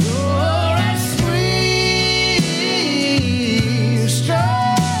 You're as sweet as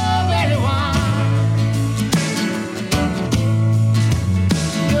strawberry wine.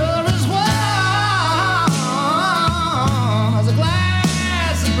 You're as warm as a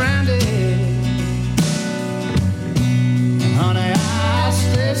glass of brandy. And honey, I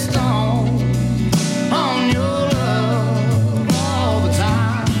stay stoned on your love all the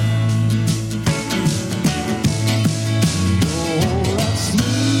time. You're as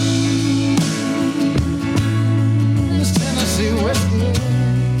smooth as Tennessee whiskey.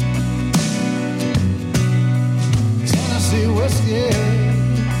 Tennessee whiskey.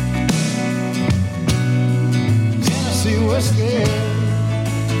 Tennessee whiskey.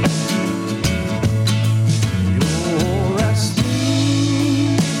 You're as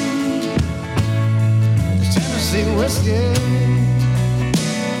smooth as Tennessee whiskey.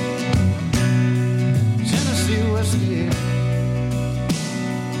 Tennessee whiskey.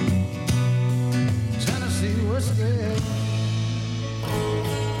 Tennessee whiskey.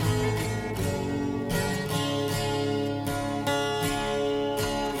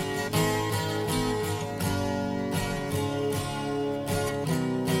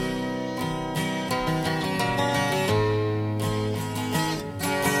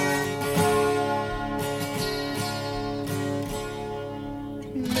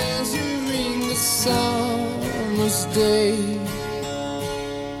 Measuring the summer's day,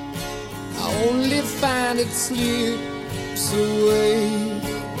 I only find it slips away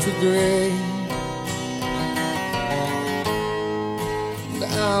to gray. The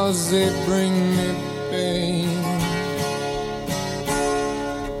hours they bring me pain.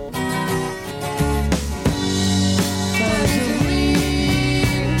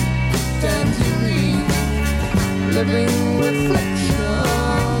 Tangerine, tangerine, living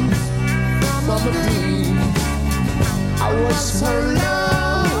reflections from a dream. I was her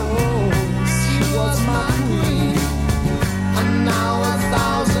love, she was my queen, and now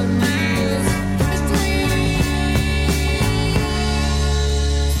 1,000 years between.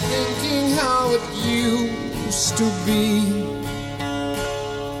 Thinking how it used to be.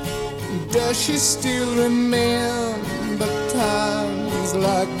 Does she still remember times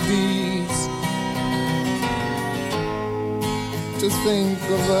like these? To think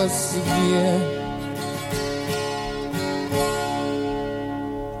of us again,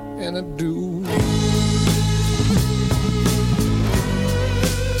 and I do.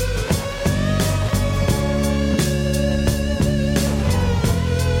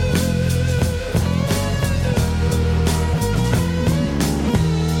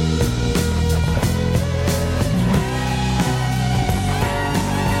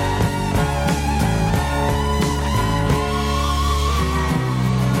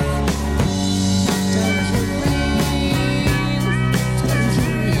 Tangerine,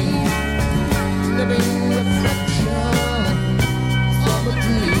 tangerine,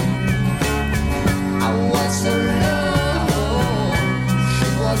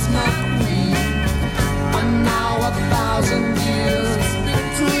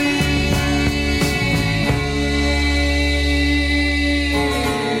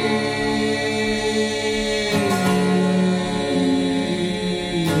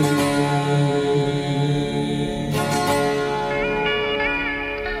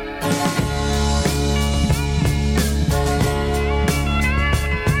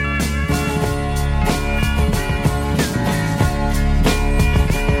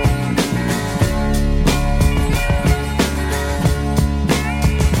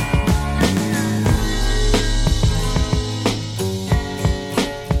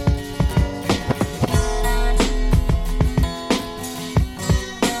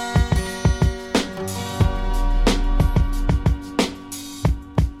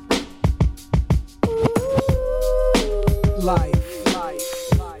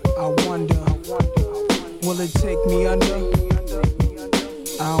 I wonder, will it take me under?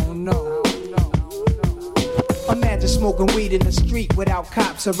 I don't know. Imagine smoking weed in the street without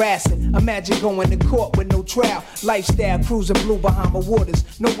cops harassing. Imagine going to court with no trial. Lifestyle cruising blue Bahama waters.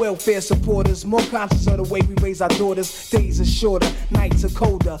 No welfare supporters. More conscious of the way we raise our daughters. Days are shorter, nights are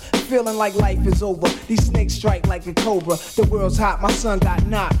colder. Feeling like life is over. These snakes strike like a cobra. The world's hot, my son got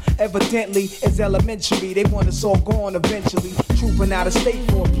knocked. Evidently, it's elementary. They want us all gone eventually. Trooping out of state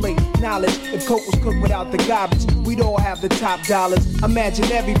for a plate. Knowledge, if coke was cooked without the garbage, we'd all have the top dollars.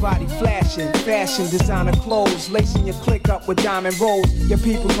 Imagine everybody flashing. Fashion, designer clothes. Lacing your click up with diamond rolls. Your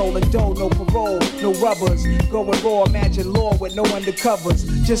people holding dough, no parole, no rubbers. Going raw, imagine law with no undercovers.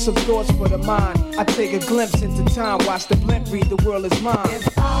 Just some thoughts for the mind. I take a glimpse into time, watch the blimp read, the world is mine.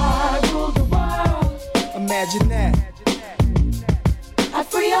 If I rule the world, imagine that. I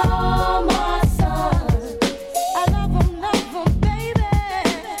free all my sons. I love them, baby.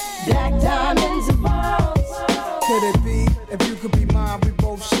 Black diamonds and pearls. Could it be, if you could be mine, we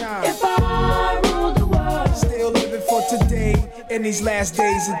both shine. If I rule the world, still living for today, in these last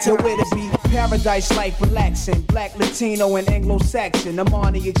days until it be paradise life relaxing. Black, Latino, and Anglo-Saxon. I'm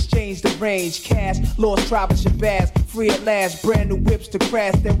on the exchange, the range, cash, lost tribe of Shabazz. Free at last, brand new whips to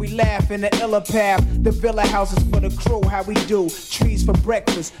crash. Then we laugh in the illa path. The villa houses for the crew, how we do. Trees for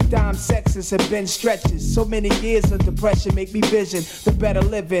breakfast, dime sexes have been stretches. So many years of depression make me vision the better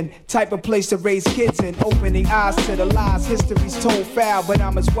living. Type of place to raise kids in. Opening eyes to the lies, history's told foul. But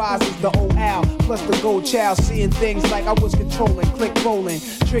I'm as wise as the old owl. Plus the gold child, seeing things like I was controlling. Click rolling,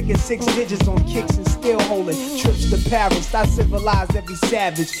 tricking 6 digits on kicks and still holding. Trips to Paris, I civilized every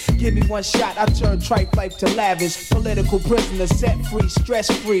savage. Give me one shot, I turn tripe life to lavish. Political prisoner, set free, stress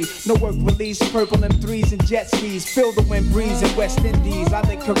free. No work release, purple M3s and jet skis. Feel the wind breeze in West Indies. I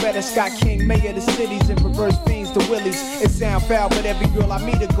think Coretta Scott King, mayor of the cities, and reverse fiends to Willies. It sound foul, but every girl I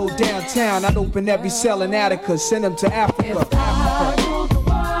meet to go downtown. I'd open every cell in Attica, send them to Africa.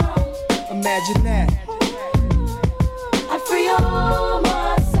 Imagine that. I free all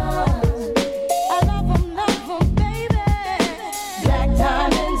my sons. I love them, baby. Black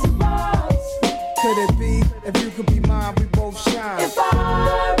diamonds and pearls. Could it be, if you could be mine, we both shine. If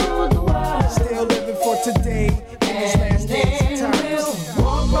I rule the world, still living for today, in these last days and times. We'll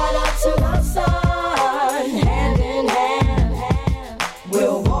walk right up to the sun, hand in hand.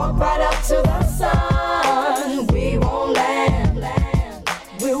 We'll walk right up to the sun, we won't land.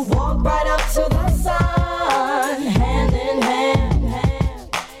 We'll walk right up to the sun, hand in hand.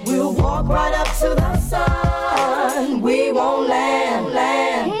 We'll walk right up to the sun, we won't land.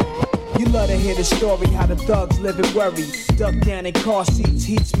 You love to hear the story, how the thugs live and worry. Duck down in car seats,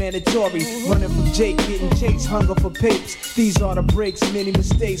 heat's mandatory. Running from Jake, getting chased, hunger for papes. These are the breaks, many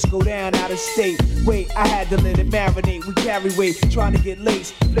mistakes go down out of state. Wait, I had to let it marinate. We carry weight, trying to get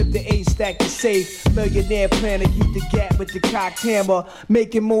laced. Flip the A, stack the safe. Millionaire plan to keep the gap with the cocked hammer.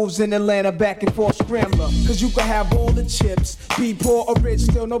 Making moves in Atlanta, back and forth scrambler. Cause you can have all the chips. Be poor or rich,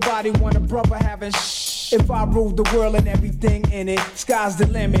 still nobody want a brother having If I ruled the world and everything in it, sky's the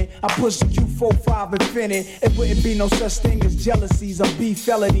limit. I push the Q45 infinite. It wouldn't be no such thing as jealousies or beef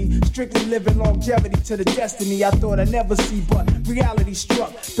felony. Strictly living longevity to the destiny I thought I'd never see, but reality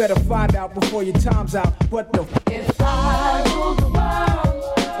struck. Better find out before your time's out. What the if I ruled the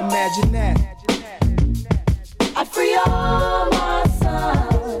world, imagine that. I'd free all my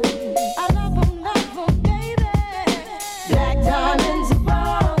sons. I love them, baby. Black diamonds and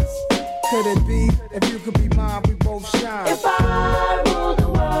pearls. Could it be, if you could be mine, we both shine. If I ruled the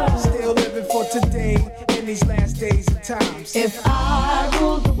world, still living for today, in these last days and times. If I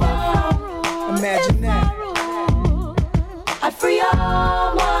ruled the world, imagine that. I'd free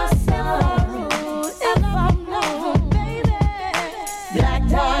all my sons. I love them, baby. Black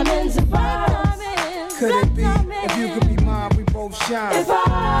diamonds and pearls. Could it be, if you could be mine, we both shine. If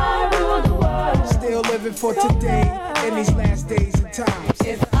I ruled the world, still living for today, in these last days and times.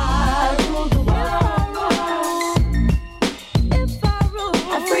 If I ruled the world,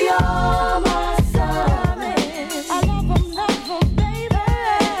 I'd free all my sons. I love them, baby.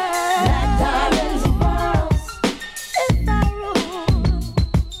 Black diamonds and pearls.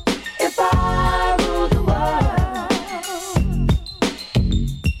 If I ruled the world.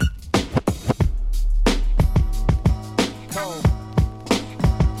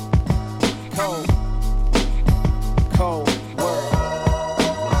 Cold world.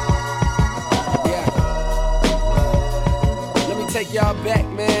 Yeah. Let me take y'all back,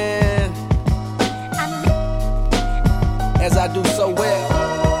 man. As I do so well.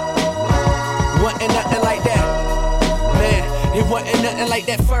 Wasn't nothing like that. Man, it wasn't nothing like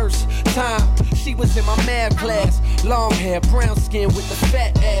that first time. She was in my math class. Long hair, brown skin with the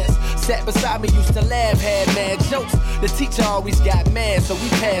fat ass. Sat beside me, used to laugh, had mad jokes. The teacher always got mad, so we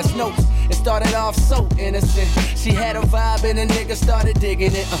passed notes. It started off so innocent. She had a vibe and a nigga started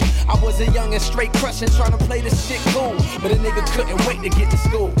digging it. I was a young and straight crushing, trying to play this shit cool. But a nigga couldn't wait to get to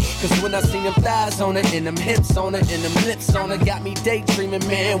school. Cause when I seen them thighs on her, and them hips on her, and them lips on her, got me daydreaming,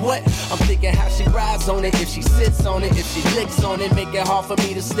 man, what? I'm thinking how she rides on it, if she sits on it, if she licks on it, make it hard for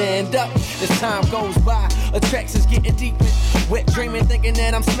me to stand up. As time goes by, attractions getting deeper. Wet dreaming, thinking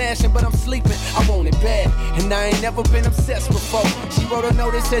that I'm smashing, but I'm sleeping. I want it bad, and I ain't never been obsessed before. She wrote a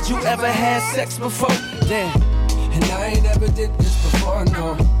note that said, you ever had sex before? Damn. And I ain't never did this before,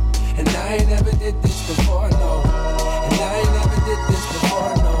 no. And I ain't never did this before, no. And I ain't never did this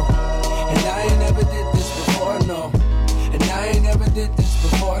before, no. And I ain't never did this before, no. And I ain't never did this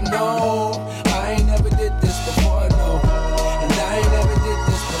before, no. I ain't never did this before, no. And I ain't never did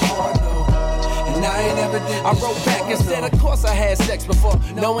this before, no. And I ain't never did this. I wrote back and said, of course I had sex before,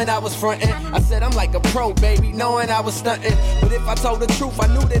 knowing I was frontin'. I said I'm like a pro, baby, knowing I was stuntin'. But if I told the truth, I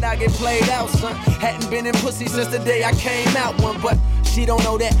knew that I get played out, son. Hadn't been in pussy since the day I came out one, but she don't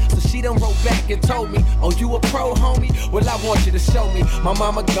know that, so she done wrote back and told me, oh, you a pro, homie? Well, I want you to show me. My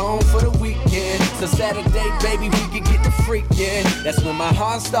mama gone for the weekend, so Saturday, baby, we can get the freakin'. That's when my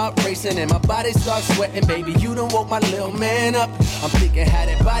heart start racing and my body starts sweating, baby, you done woke my little man up. I'm thinking how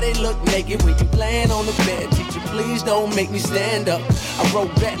that body look naked when you laying on the bed. Teacher, please don't make me stand up. I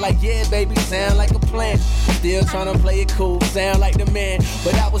wrote back like, yeah, baby, sound like a plan. Still trying to play it cool, sound like the man.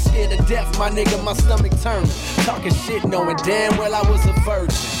 But I was scared to death, my nigga, my stomach turned. Talking shit, knowing damn well I was a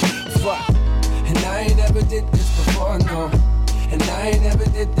virgin. Fuck. And I ain't never did this before, no. And I ain't never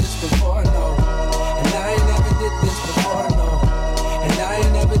did this before, no. And I ain't never did this before, no. And I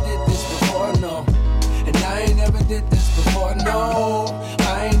ain't never did this before, no. And I ain't never did this before, no.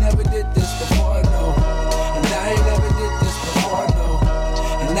 I ain't never did this before, no. And I ain't never did this before, no.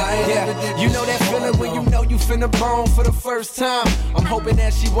 And I ain't never did this. You know that feeling when you know you finna bone for the first time. I'm hoping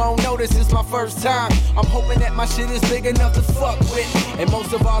that she won't notice it's my first time. I'm hoping that my shit is big enough to fuck with. And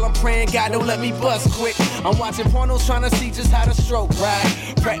most of all, I'm praying God don't let me bust quick. I'm watching pornos trying to see just how to stroke ride.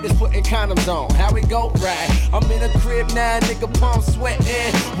 Practice putting condoms on, how it go right. I'm in a crib now, nigga, palm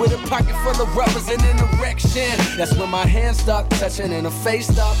sweating. With a pocket full of rubbers and an erection. That's when my hands start touching and her face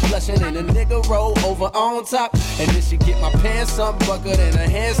start blushing. And the nigga roll over on top. And then she get my pants unbuckled and her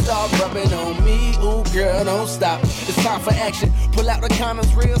hands start rubbing on me. Ooh, girl, don't stop. It's time for action. Pull out the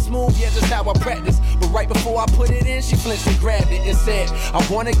condoms real smooth, yeah, just how I practice. But right before I put it in, she flinched and grabbed it and said, I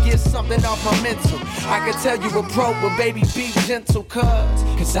wanna get something off my mental. I can tell you a pro, but baby, be gentle,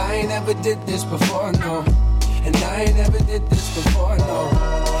 cause I ain't never did this before, no. And I ain't never did this before, no.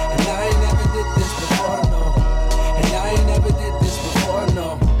 And I ain't never did this before, no. And I ain't never did this before,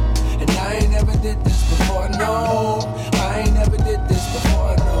 no. And I ain't never did this before, no. I ain't never did this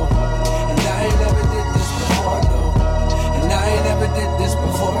before, no. And I ain't never did this before, no. And I ain't never did this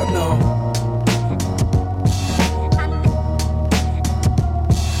before, no.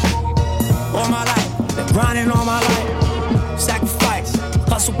 All my life, been grinding all my life. Sacrifice,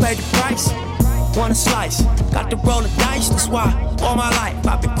 hustle, pay the price. Want a slice, got to roll the dice, that's why. All my life,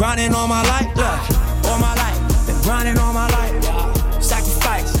 I've been grinding all my life. Look, all my life, been grinding all my life.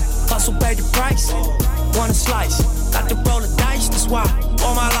 Sacrifice, hustle, pay the price. Want a slice, got to roll the dice, that's why.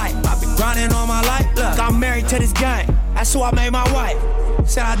 All my life, I've been grinding all my life. Look, I'm married to this game, that's who I made my wife.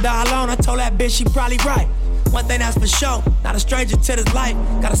 Said I die alone, I told that bitch she probably right. One thing that's for sure, not a stranger to this life.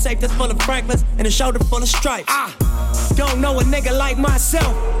 Got a safe that's full of Franklins and a shoulder full of stripes. I don't know a nigga like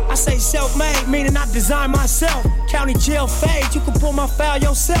myself. I say self-made, meaning I design myself. County jail fade, you can pull my file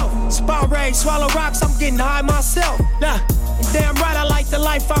yourself. Spot raid, swallow rocks, I'm getting high myself. Nah, damn right I like the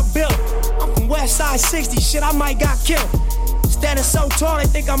life I built. I'm from West Side 60, shit I might got killed. Standing so tall, they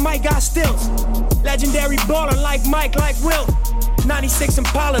think I might got stilts. Legendary baller like Mike, like Wilt. 96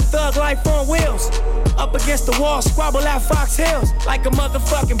 Impala, thug life on wheels. Up against the wall, squabble at Fox Hills. Like a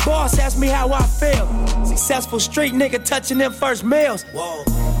motherfucking boss, ask me how I feel. Successful street nigga touching them first meals. Whoa.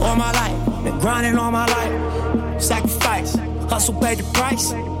 All my life, been grinding all my life. Sacrifice, hustle, pay the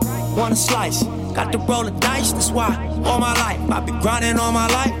price. Want a slice, got to roll the dice, that's why. All my life, I've been grinding all my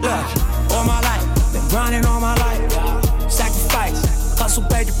life. Look, all my life, been grinding all my life. Sacrifice, hustle,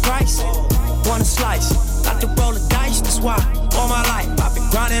 pay the price. Want a slice, got to roll the dice, that's why. All my life, I've been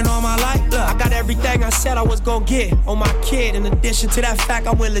grinding all my life. Look, I got everything I said I was gonna get on my kid. In addition to that fact,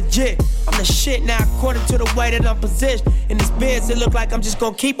 I went legit. I'm the shit now, according to the way that I'm positioned. In this biz, it look like I'm just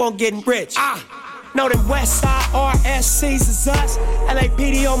gonna keep on getting rich. Know them West Side RSCs is us.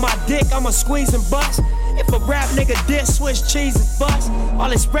 LAPD on my dick, I'ma squeeze and bust. If a rap nigga diss, Swiss cheese is bust. All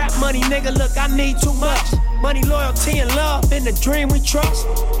this rap money, nigga, look, I need too much. Money, loyalty, and love in the dream we trust.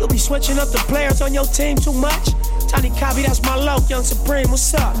 You'll be switching up the players on your team too much. Tiny copy, that's my low, Young Supreme,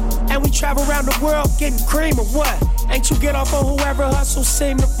 what's up? And we travel around the world getting cream or what? Ain't you get off on whoever hustles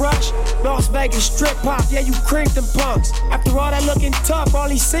seem to rush? Las Vegas strip pop, yeah, you creamed them punks. After all that looking tough, all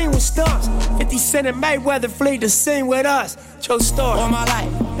he seen was stunts. 50 Cent and Mayweather flee the scene with us. True story. All my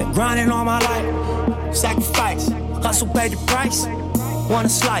life, been grinding all my life. Sacrifice, hustle paid the price. Want a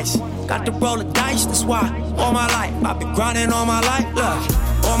slice, got to roll the dice, that's why. All my life, I've been grinding all my life.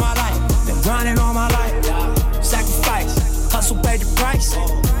 Look, all my life, been grinding all my life. Sacrifice, hustle paid the price.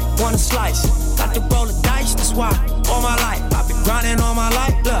 Want a slice, got to roll the dice, that's why. All my life, I've been grinding all my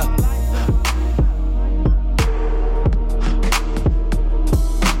life. Look.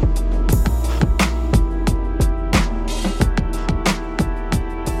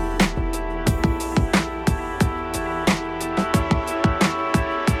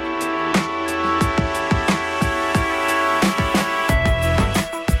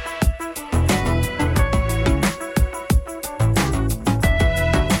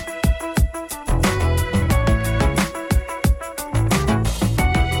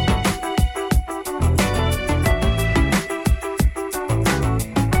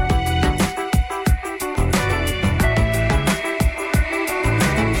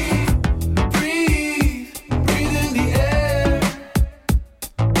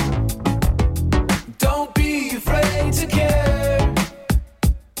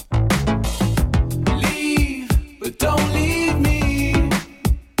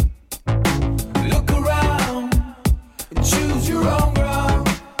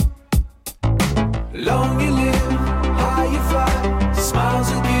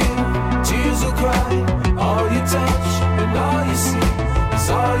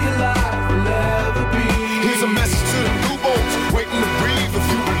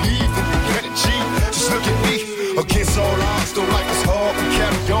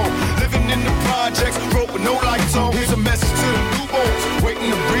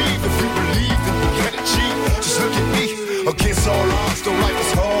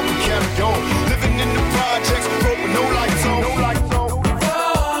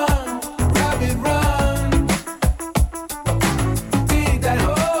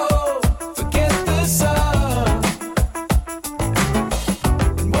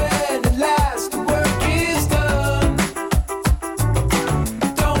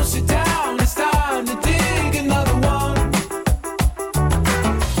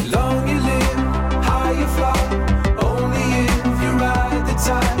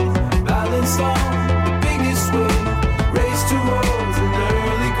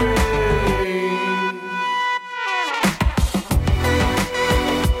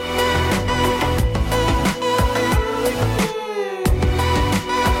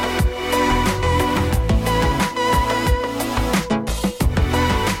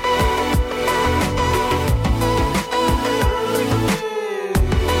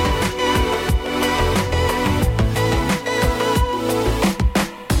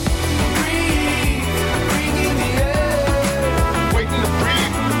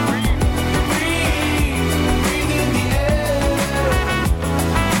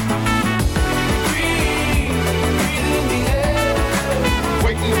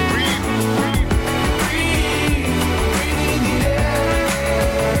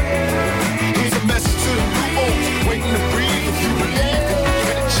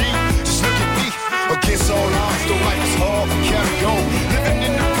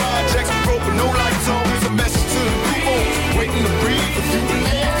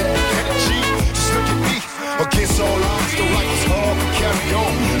 Against all